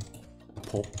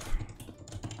pop,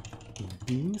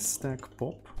 B stack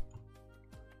pop,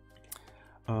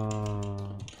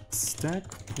 stack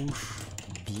push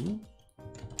B,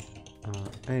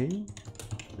 A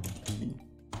B.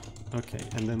 Okay,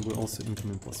 and then we also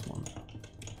implement +1.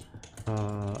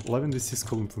 Loving the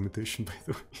Cisco implementation, by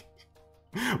the way.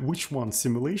 Which one,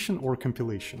 simulation or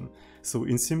compilation? So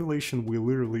in simulation we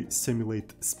literally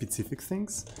simulate specific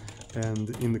things,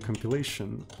 and in the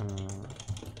compilation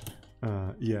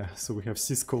yeah, so we have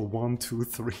syscall 1, 2,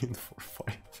 3 and 4,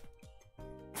 5.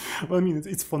 Well, I mean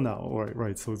it's for now,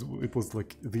 right? So it was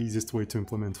like the easiest way to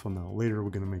implement for now. Later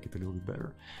we're gonna make it a little bit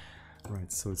better, right?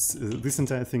 So it's this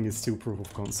entire thing is still proof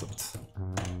of concept,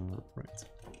 right?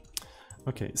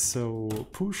 Okay, so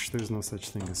push, there's no such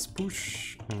thing as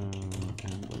push,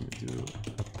 and let me do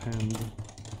append.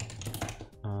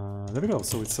 There we go,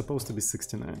 so it's supposed to be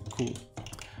 69, cool.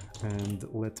 And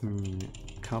let me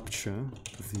capture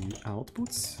the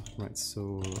outputs, right,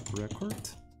 so record.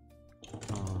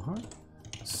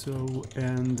 So,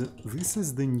 and this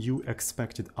is the new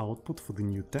expected output for the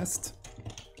new test.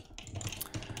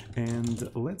 And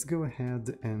let's go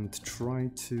ahead and try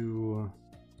to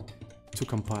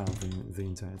compile the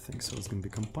entire thing. So it's going to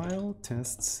be compile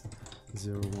tests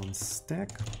 01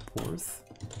 stack Porth,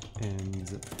 and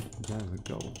there we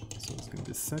go. So it's going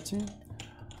to be 30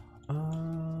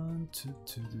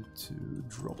 to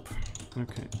drop.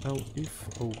 Okay, if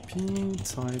op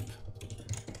type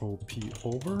op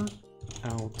over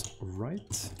out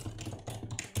right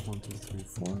 1 2 3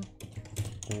 4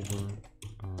 over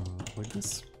like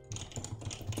this.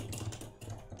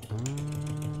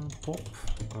 Pop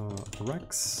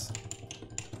rex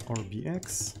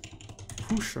rbx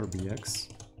push rbx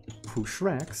push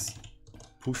rex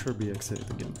push rbx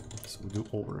again. So we do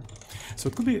over. So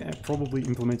it could be probably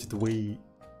implemented way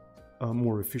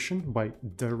more efficient by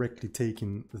directly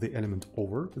taking the element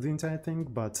over the entire thing,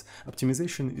 but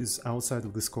optimization is outside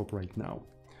of the scope right now.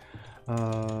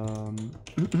 All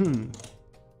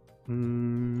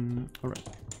right,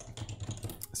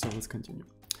 so let's continue.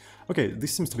 Okay,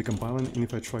 this seems to be compiling, and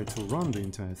if I try to run the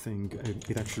entire thing,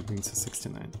 it actually brings a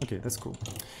 69. Okay, that's cool.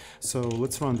 So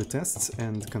let's run the tests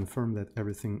and confirm that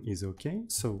everything is okay.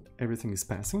 So everything is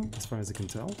passing, as far as I can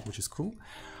tell, which is cool.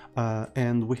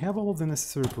 And we have all of the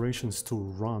necessary operations to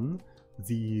run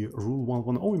the Rule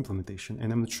 110 implementation,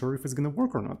 and I'm not sure if it's going to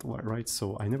work or not, right?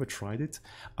 So I never tried it.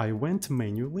 I went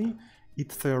manually. It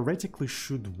theoretically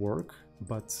should work,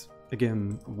 but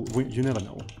again, you never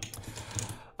know.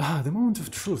 The moment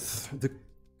of truth, the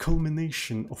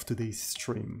culmination of today's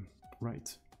stream,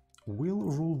 right? Will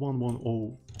Rule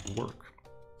 110 work?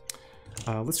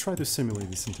 Let's try to simulate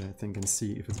this entire thing and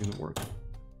see if it's gonna work.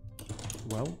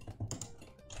 Well,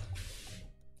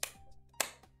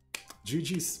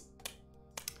 GG's.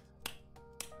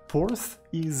 Porth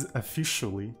is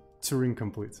officially Turing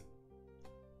complete.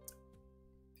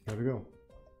 There we go.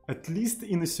 At least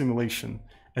in a simulation.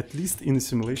 At least in a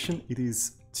simulation, it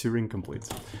is Turing complete.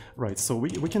 Right, so we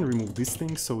can remove this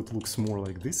thing so it looks more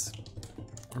like this.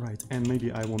 Right, and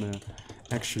maybe I want to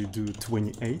actually do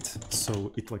 28,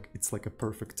 so it's like a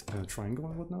perfect triangle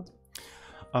and whatnot.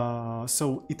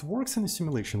 So it works in a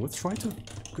simulation. Let's try to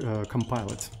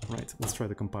compile it, right? Let's try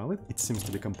to compile it. It seems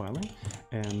to be compiling.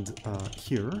 And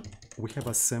here we have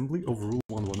assembly of rule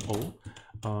 110,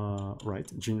 right,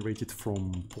 generated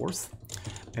from Porth.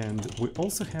 And we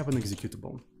also have an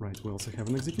executable, right? We also have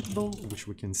an executable, which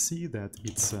we can see that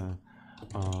it's,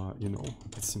 you know,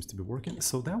 it seems to be working.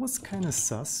 So that was kind of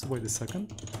sus. Wait a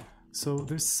second. So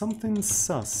there's something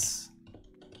sus.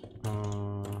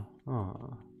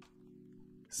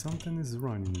 Something is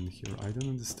running in here. I don't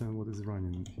understand what is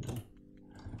running in here.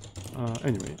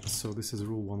 Anyway, so this is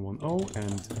rule 110,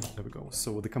 and there we go.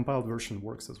 So the compiled version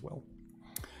works as well.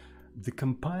 The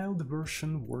compiled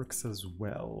version works as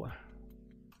well.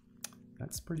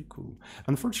 That's pretty cool.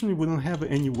 Unfortunately, we don't have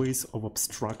any ways of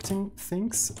abstracting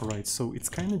things, right? So it's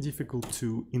kind of difficult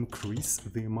to increase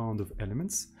the amount of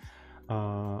elements.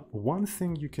 One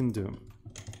thing you can do,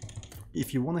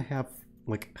 if you want to have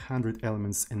like 100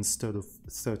 elements instead of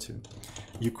 30,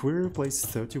 you query replace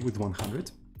 30 with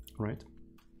 100, right?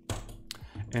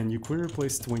 And you query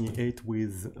replace 28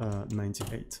 with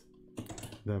 98.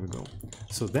 There we go.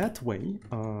 So that way,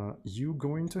 you're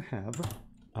going to have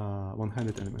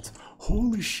 100 elements.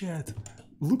 Holy shit!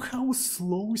 Look how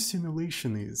slow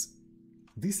simulation is.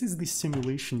 This is the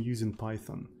simulation using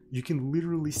Python. You can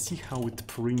literally see how it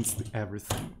prints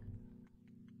everything.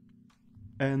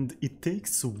 And it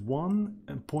takes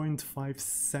 1.5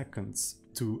 seconds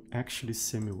to actually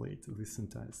simulate this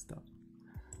entire stuff.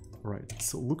 Right,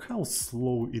 so look how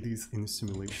slow it is in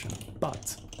simulation.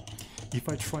 But if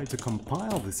I try to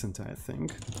compile this entire thing,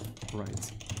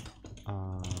 right,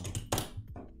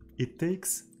 it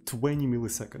takes 20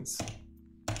 milliseconds.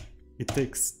 It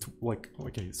takes like,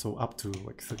 okay, so up to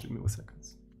like 30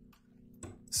 milliseconds.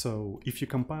 So if you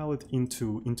compile it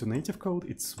into native code,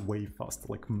 it's way faster,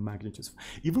 like magnitudes.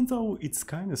 Even though it's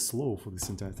kind of slow for this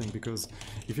entire thing, because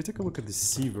if you take a look at the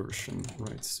C version,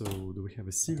 right? So do we have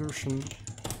a C version?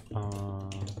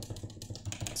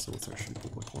 So let's actually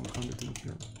put like 100 in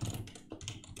here.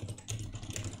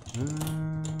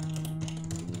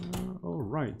 All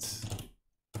right.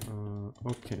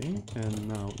 Okay, and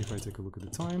now if I take a look at the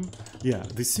time, yeah,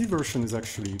 the C version is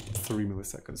actually 3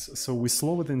 milliseconds, so we're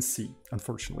slower than C,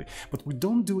 unfortunately. But we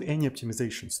don't do any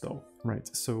optimizations though, right?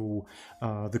 So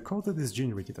the code that is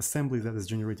generated, assembly that is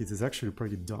generated, is actually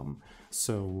pretty dumb.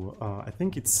 So I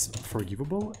think it's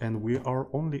forgivable, and we are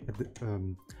only at the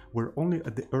we're only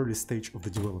at the early stage of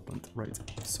the development, right?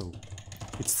 So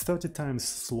it's 30 times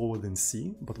slower than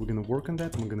C, but we're gonna work on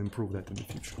that and we're gonna improve that in the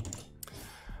future.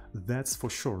 That's for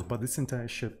sure, but this entire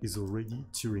shit is already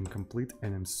Turing complete,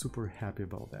 and I'm super happy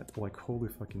about that. Like, holy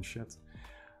fucking shit.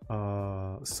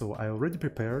 So I already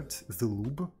prepared the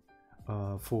lube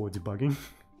for debugging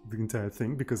the entire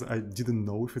thing, because I didn't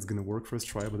know if it's gonna work first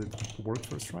try, but it worked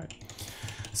first try.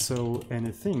 So, and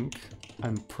I think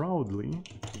I'm proudly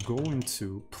going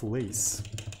to place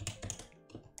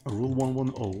rule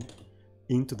 110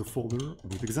 into the folder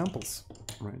with examples,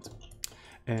 right?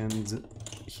 And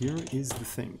here is the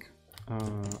thing.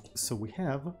 So we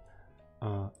have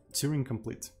Turing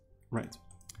complete, right?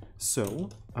 So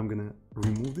I'm gonna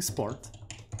remove this part,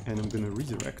 and I'm gonna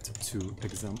redirect to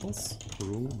examples,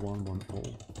 rule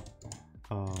 110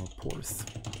 Porth,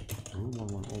 rule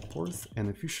 110 Porth, and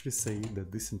officially say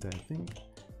that this entire thing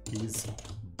is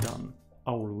done.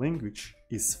 Our language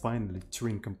is finally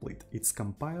Turing complete. It's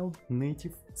compiled,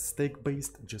 native,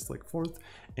 stack-based, just like Porth,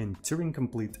 and Turing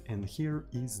complete. And here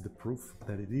is the proof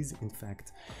that it is, in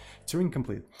fact, Turing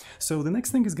complete. So the next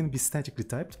thing is going to be statically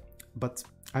typed, but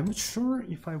I'm not sure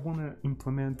if I want to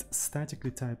implement static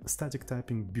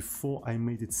typing before I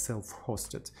made it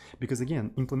self-hosted. Because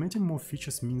again, implementing more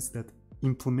features means that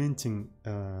implementing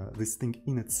this thing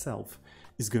in itself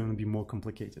is going to be more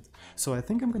complicated. So I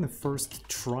think I'm going to first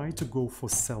try to go for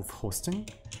self-hosting,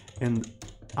 and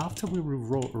after we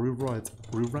rewrite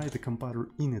the compiler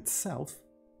in itself,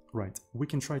 right, we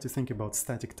can try to think about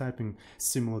static typing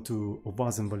similar to a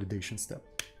Wasm validation step.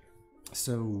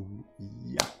 So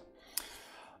yeah,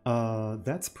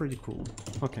 that's pretty cool.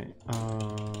 Okay,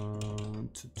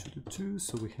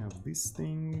 so we have this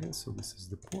thing, so this is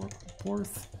the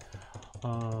Porth.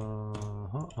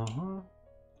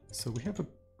 So we have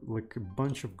like a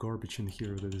bunch of garbage in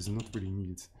here that is not really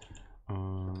needed.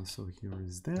 So here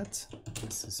is that.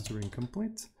 This is Turing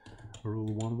complete.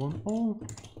 Rule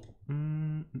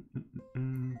 110.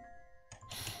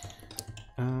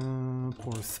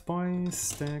 Porth py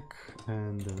stack,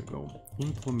 and there we go.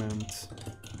 Implement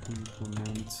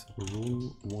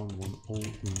rule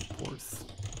 110 in Porth.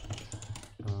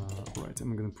 Right,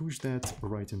 I'm gonna push that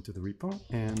right into the repo,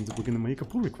 and we're gonna make a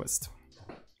pull request.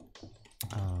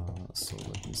 So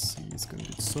let me see, it's gonna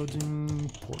be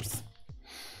sodding Porth.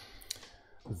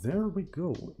 There we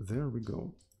go, there we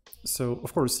go. So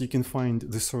of course you can find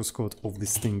the source code of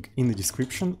this thing in the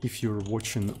description if you're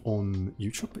watching on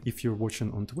YouTube. If you're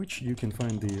watching on Twitch, you can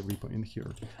find the repo in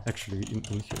here. Actually, in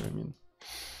here, I mean.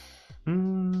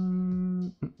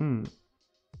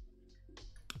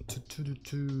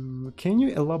 Can you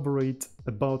elaborate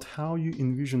about how you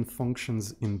envision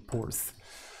functions in Porth?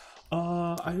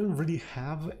 I don't really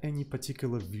have any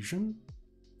particular vision,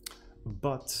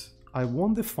 but I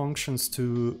want the functions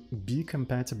to be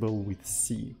compatible with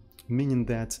C, meaning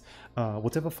that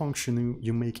whatever function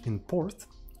you make in Porth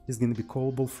is going to be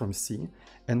callable from C,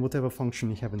 and whatever function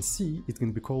you have in C is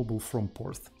going to be callable from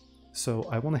Porth. So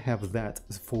I want to have that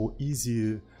for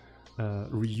easy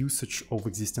reusage of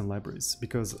existing libraries,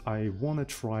 because I want to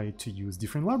try to use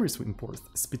different libraries in Porth.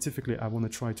 Specifically, I want to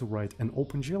try to write an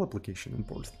OpenGL application in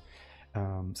Porth,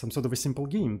 some sort of a simple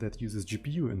game that uses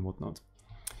GPU and whatnot.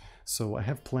 So I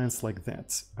have plans like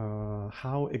that.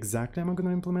 How exactly am I going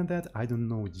to implement that? I don't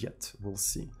know yet. We'll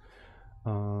see.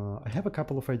 I have a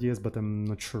couple of ideas, but I'm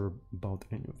not sure about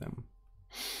any of them.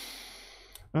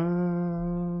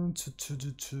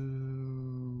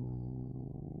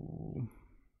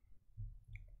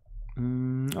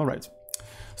 All right.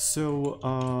 So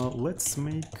let's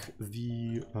make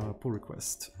the pull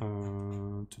request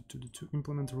to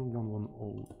implement rule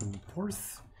 110 in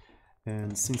Porth.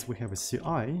 And since we have a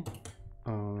CI,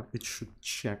 it should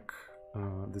check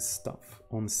this stuff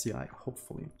on CI,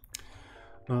 hopefully.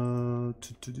 To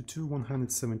do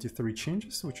 173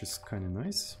 changes, which is kind of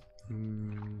nice.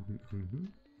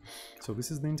 So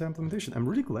this is the entire implementation. I'm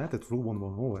really glad that rule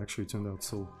 110 actually turned out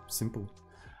so simple.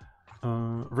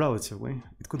 Relatively,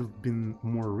 it could have been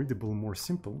more readable, more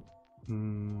simple.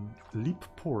 Leap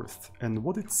Porth, and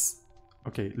what it's...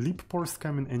 Okay, Leap Porth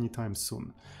coming anytime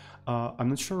soon. I'm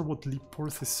not sure what Leap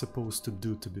Porth is supposed to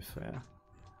do, to be fair.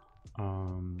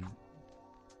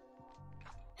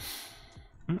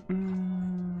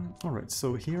 Alright,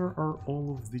 so here are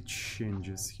all of the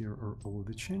changes.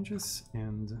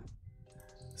 And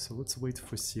so let's wait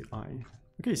for CI.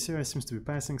 Okay, CI seems to be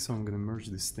passing, so I'm gonna merge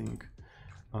this thing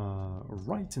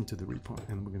right into the repo,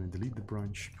 and we're gonna delete the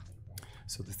branch.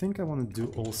 So the thing I want to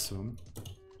do also,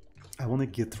 I want to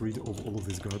get rid of all of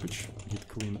this garbage. Git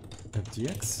clean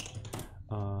fdx,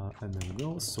 and there we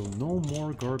go. So no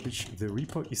more garbage. The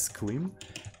repo is clean,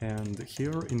 and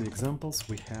here in the examples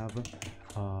we have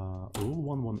rule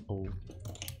 110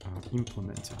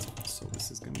 implemented. So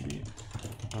this is going to be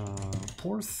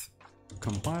Porth,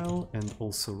 compile, and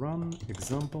also run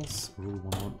examples rule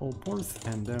 110 Porth,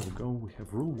 and there we go. We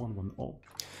have rule 110.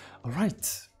 All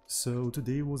right. So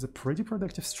today was a pretty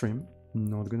productive stream.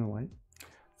 Not gonna lie.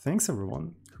 Thanks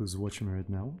everyone who's watching right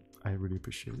now, I really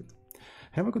appreciate it.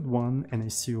 Have a good one, and I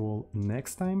see you all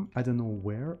next time. I don't know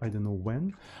where, I don't know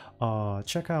when.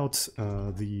 Check out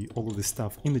all of this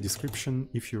stuff in the description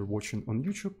if you're watching on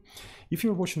YouTube. If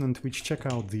you're watching on Twitch, check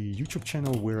out the YouTube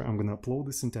channel where I'm gonna upload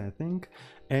this entire thing.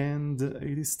 And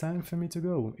it is time for me to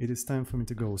go. It is time for me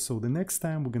to go. So the next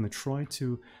time we're gonna try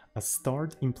to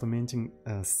start implementing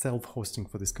self-hosting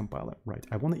for this compiler. Right,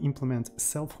 I want to implement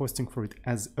self-hosting for it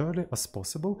as early as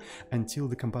possible until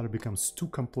the compiler becomes too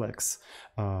complex,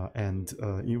 and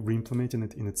re-implementing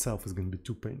it in itself is going to be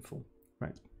too painful.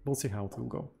 Right, we'll see how it will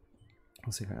go.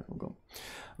 We'll see how it will go.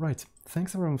 Right,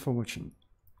 thanks everyone for watching.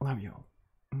 Love you all.